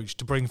head coach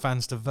to bring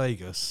fans to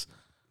Vegas.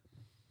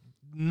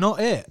 Not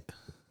it.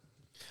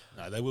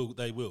 No, they will.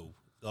 They will.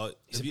 Like,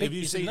 It's a have big-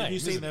 you it's a seen? name, Have you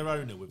seen isn't their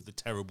owner with the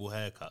terrible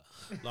haircut?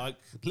 Like,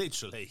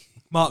 literally,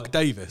 Mark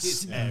Davis.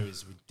 his hair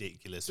is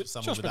ridiculous for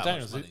someone Josh with that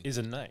much McDaniels money. is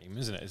a name,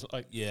 isn't it? It's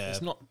like Yeah.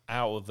 it's not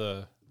out of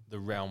the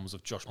realms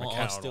of Josh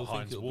McCown or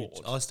Heinz Ward.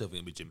 I still think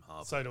it'll be Jim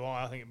Harbaugh. So do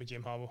I. I think it'd be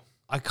Jim Harbaugh.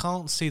 I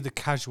can't see the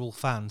casual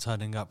fan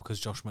turning up because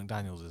Josh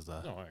McDaniels is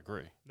there. No, I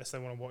agree. Unless they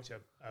want to watch a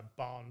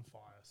barn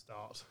fire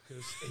start,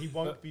 because he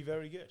won't be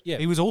very good. Yeah,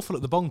 He was awful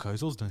at the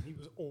Broncos, wasn't he? He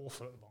was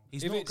awful at the ball.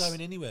 He's If not it's- going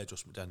anywhere,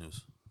 Josh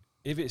McDaniels.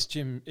 if it's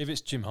Jim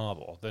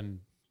Harbaugh, then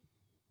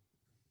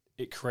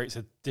it creates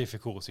a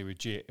difficulty with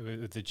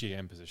the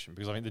GM position,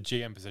 because I think the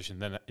GM position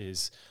then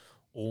is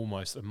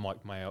almost a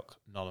Mike Mayock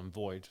null and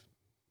void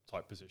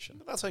type position.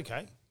 But that's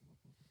okay.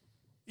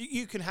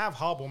 You can have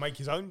Harbaugh make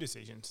his own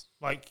decisions.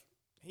 Like,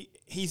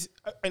 he's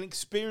an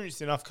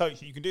experienced enough coach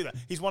that you can do that.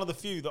 He's one of the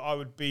few that I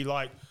would be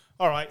like,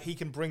 all right, he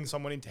can bring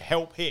someone in to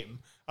help him,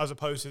 as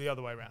opposed to the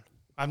other way around.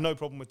 I have no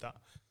problem with that.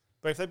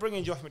 But if they bring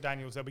in Josh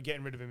McDaniels, they'll be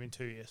getting rid of him in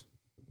 2 years.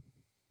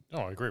 Oh,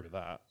 I agree with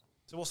that.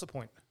 So what's the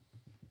point?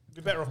 You'd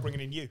be better off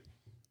bringing in you.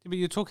 But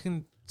you're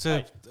talking to...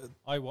 Hey,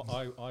 I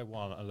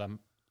won a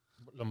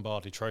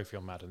Lombardi trophy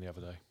on Madden the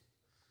other day.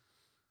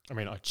 I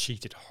mean, I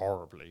cheated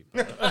horribly.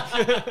 But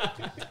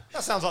That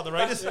sounds like the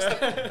Raiders.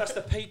 That's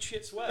the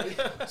Patriots way.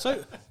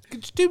 So,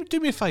 do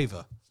me a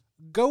favour.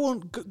 Go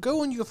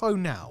on your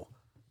phone now,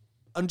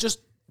 and just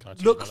Can I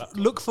choose my laptop?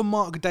 look for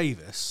Mark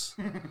Davis,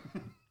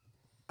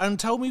 and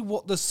tell me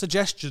what the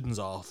suggestions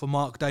are for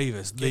Mark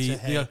Davis. Get a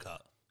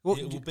haircut. what-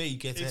 It will be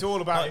get. It's a,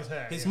 all about like, his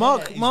hair. his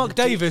Mark hair is Mark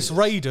Davis ridiculous.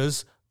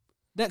 Raiders.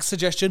 Next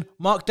suggestion: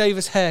 Mark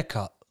Davis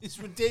haircut. It's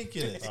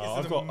ridiculous. Oh,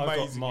 an I've got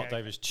amazing Mark game.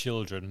 Davis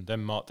children,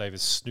 then Mark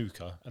Davis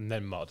snooker, and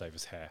then Mark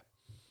Davis hair.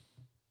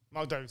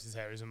 Mark Davis'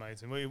 hair is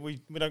amazing. We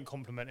don't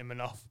compliment him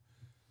enough.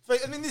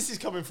 But, I mean, this is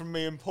coming from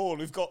me and Paul,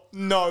 who've got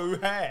no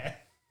hair.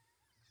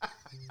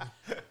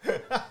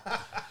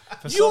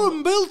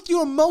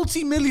 You're a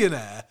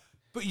multi-millionaire,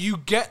 but you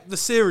get the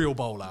cereal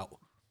bowl out.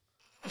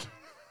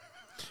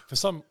 For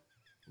some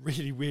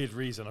really weird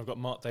reason, I've got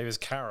Mark Davis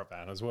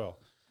caravan as well,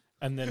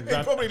 and then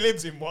He probably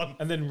lives in one.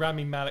 and then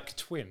Rami Malek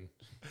twin.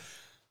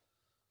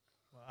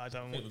 Well, I I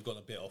don't. think we've got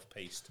a bit off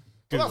piste.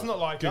 Well, that's not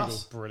like Google's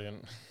us.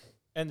 brilliant.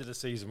 End of the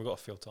season, we've got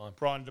to fill time.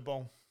 Brian De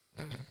Ball.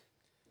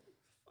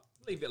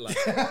 Leave it alone.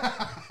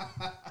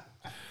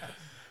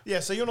 Yeah,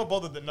 so you're not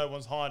bothered that no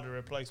one's hired a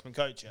replacement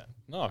coach yet?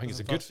 No, I think it's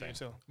a Doesn't good fuss you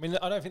thing. at all. I mean,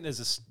 I don't think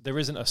there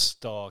isn't a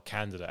star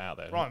candidate out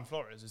there. Brian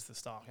Flores is the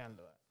star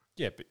candidate.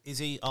 Yeah, but Is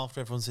he after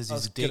everyone says I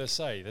he's was a dick? gonna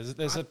say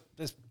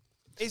there's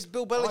Is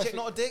Bill I Belichick think-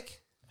 not a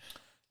dick?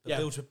 But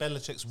Bill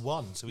Belichick's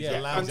won, so he's Yeah,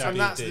 allowed to And be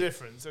that's a the dick.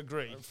 difference,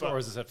 agreed.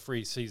 Flores has had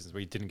 3 seasons where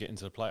he didn't get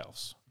into the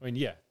playoffs. I mean,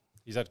 yeah,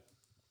 he's had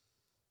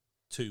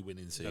 2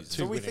 winning seasons.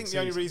 So we winning think the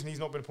only seasons. reason he's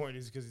not been appointed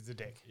is because he's a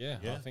dick. yeah,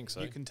 Yeah. I think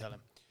so. You can tell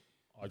him.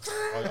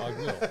 I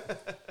will.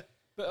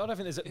 But I don't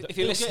think there's a, If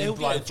you're listening,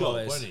 Brian job,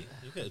 Flores, won't he?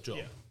 He'll get a job.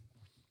 Yeah.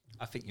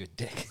 I think you're a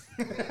dick.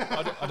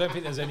 I don't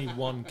think there's any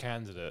one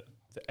candidate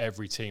that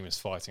every team is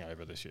fighting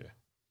over this year.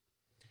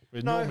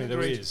 Normally there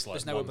agreed. is like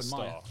There's no one open star.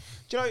 mire.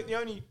 Do you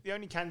know the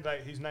only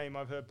candidate whose name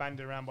I've heard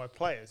bandied around by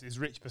players is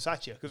Rich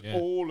Bisaccia, because Yeah.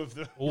 all the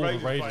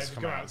Raiders Raiders players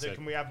come come out out and and say, said,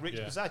 "Can we have Rich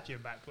yeah.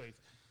 Bisaccia back, please?"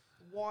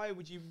 Why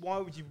would you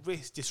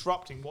risk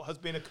disrupting what has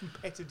been a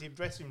competitive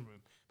dressing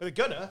room? But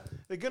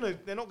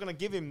they're not gonna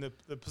give him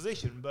the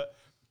position, but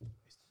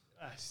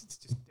it's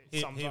just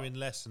Hearing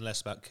less and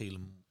less about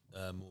Keelan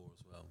Moore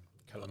as well.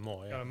 Kellen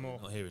Moore, yeah.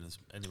 Not hearing as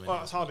anyway.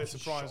 Well, it's hardly a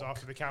surprise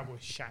after the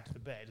Cowboys shacked the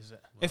bed, is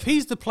it? If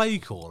he's the play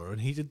caller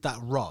and he did that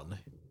run,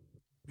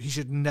 he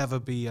should never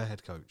be a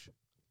head coach.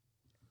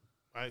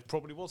 It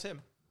probably was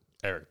him.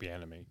 Eric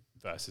Bieniemy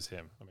versus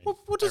him. I mean,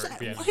 Why does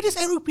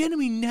Eric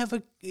Bieniemy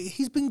never?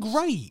 He's been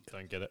great.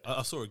 Don't get it.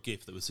 I saw a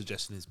GIF that was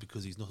suggesting it's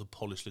because he's not a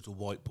polished little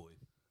white boy.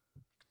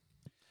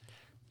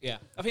 Yeah,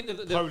 I think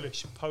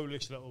the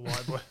Polish little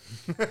white boy.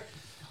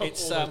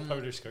 it's all those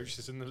Polish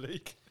coaches in the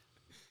league.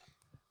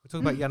 We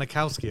were talking about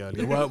Janikowski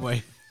earlier, weren't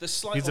we? the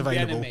slight He's on the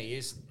available. enemy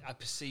is a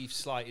perceived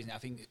slight, isn't it? I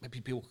think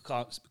people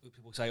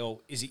say,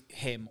 "Oh, is it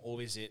him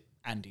or is it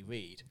Andy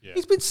Reid?" Yeah.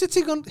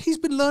 He's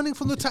been learning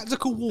from the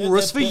tactical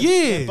walrus for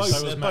years.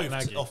 They're was Matt both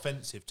Nagy.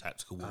 offensive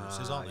tactical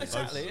walruses, aren't they?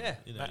 Exactly, Both, yeah.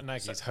 You know. Matt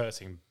Nagy's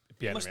hurting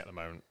Bieniemy at the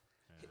moment.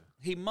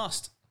 He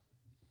must.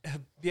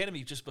 The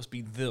enemy just must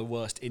be the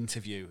worst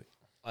interview,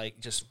 like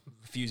just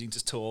refusing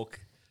to talk.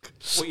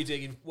 What are you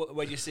doing?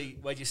 Where do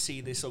you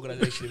see this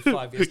organisation in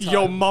 5 years' time?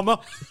 Your mama.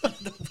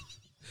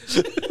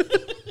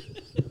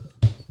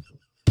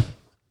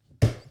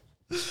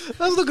 That's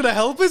not going to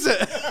help, is it?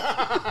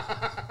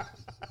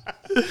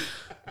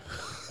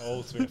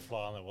 Ultimate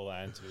fly on the wall,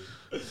 that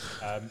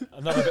interview.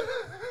 Another bit,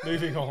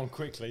 moving on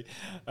quickly,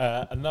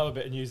 another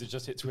bit of news that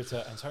just hit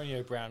Twitter.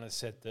 Antonio Brown has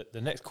said that the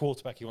next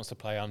quarterback he wants to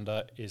play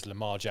under is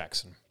Lamar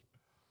Jackson.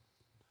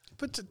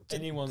 But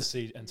Anyone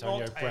see Antonio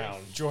Not a Brown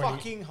fucking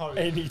joining hope.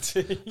 any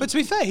team? but to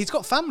be fair, he's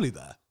got family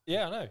there.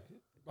 Yeah, I know.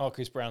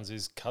 Marcus Brown's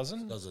his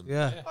cousin.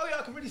 Yeah. Oh yeah,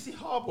 I can really see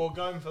Harbaugh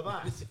going for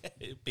that.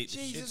 It beat the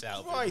Jesus shit out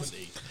of him, Christ!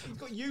 wouldn't he? He's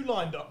got you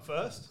lined up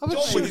first. I mean,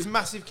 John sure. with his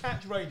massive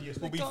catch radius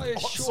The will be guy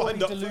is surely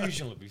signed up first.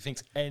 delusional if he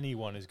thinks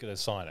anyone is going to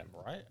sign him,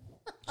 right?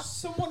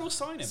 Someone will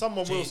sign him.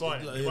 Someone will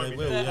sign him. Yeah, It won't they be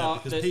will, them. yeah,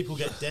 because people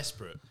get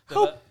desperate.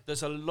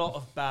 There's a lot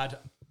of bad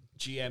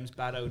GMs,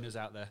 bad owners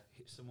out there.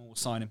 Someone will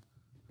sign him.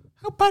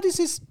 How bad is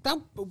this?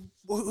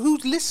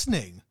 Who's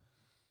listening?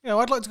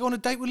 I'd like to go on a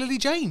date with Lily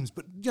James,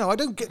 but I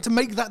don't get to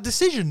make that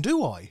decision,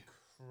 do I?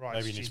 Christ,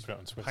 Maybe you need she's to put it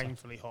on Twitter.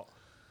 Painfully hot.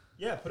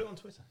 Yeah, put it on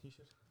Twitter. You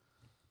should.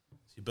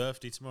 It's your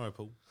birthday tomorrow,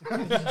 Paul. You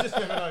just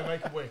never know.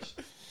 Make a wish.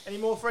 Any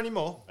more for any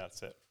more?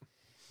 That's it.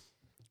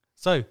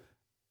 So,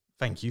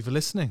 thank you for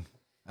listening.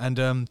 And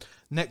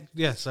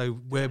so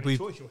where Any we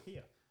choice, you're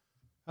here.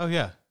 Oh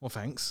yeah, well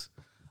thanks.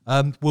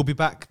 We'll be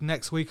back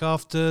next week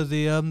after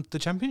the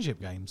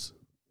championship games.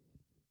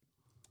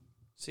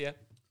 See ya.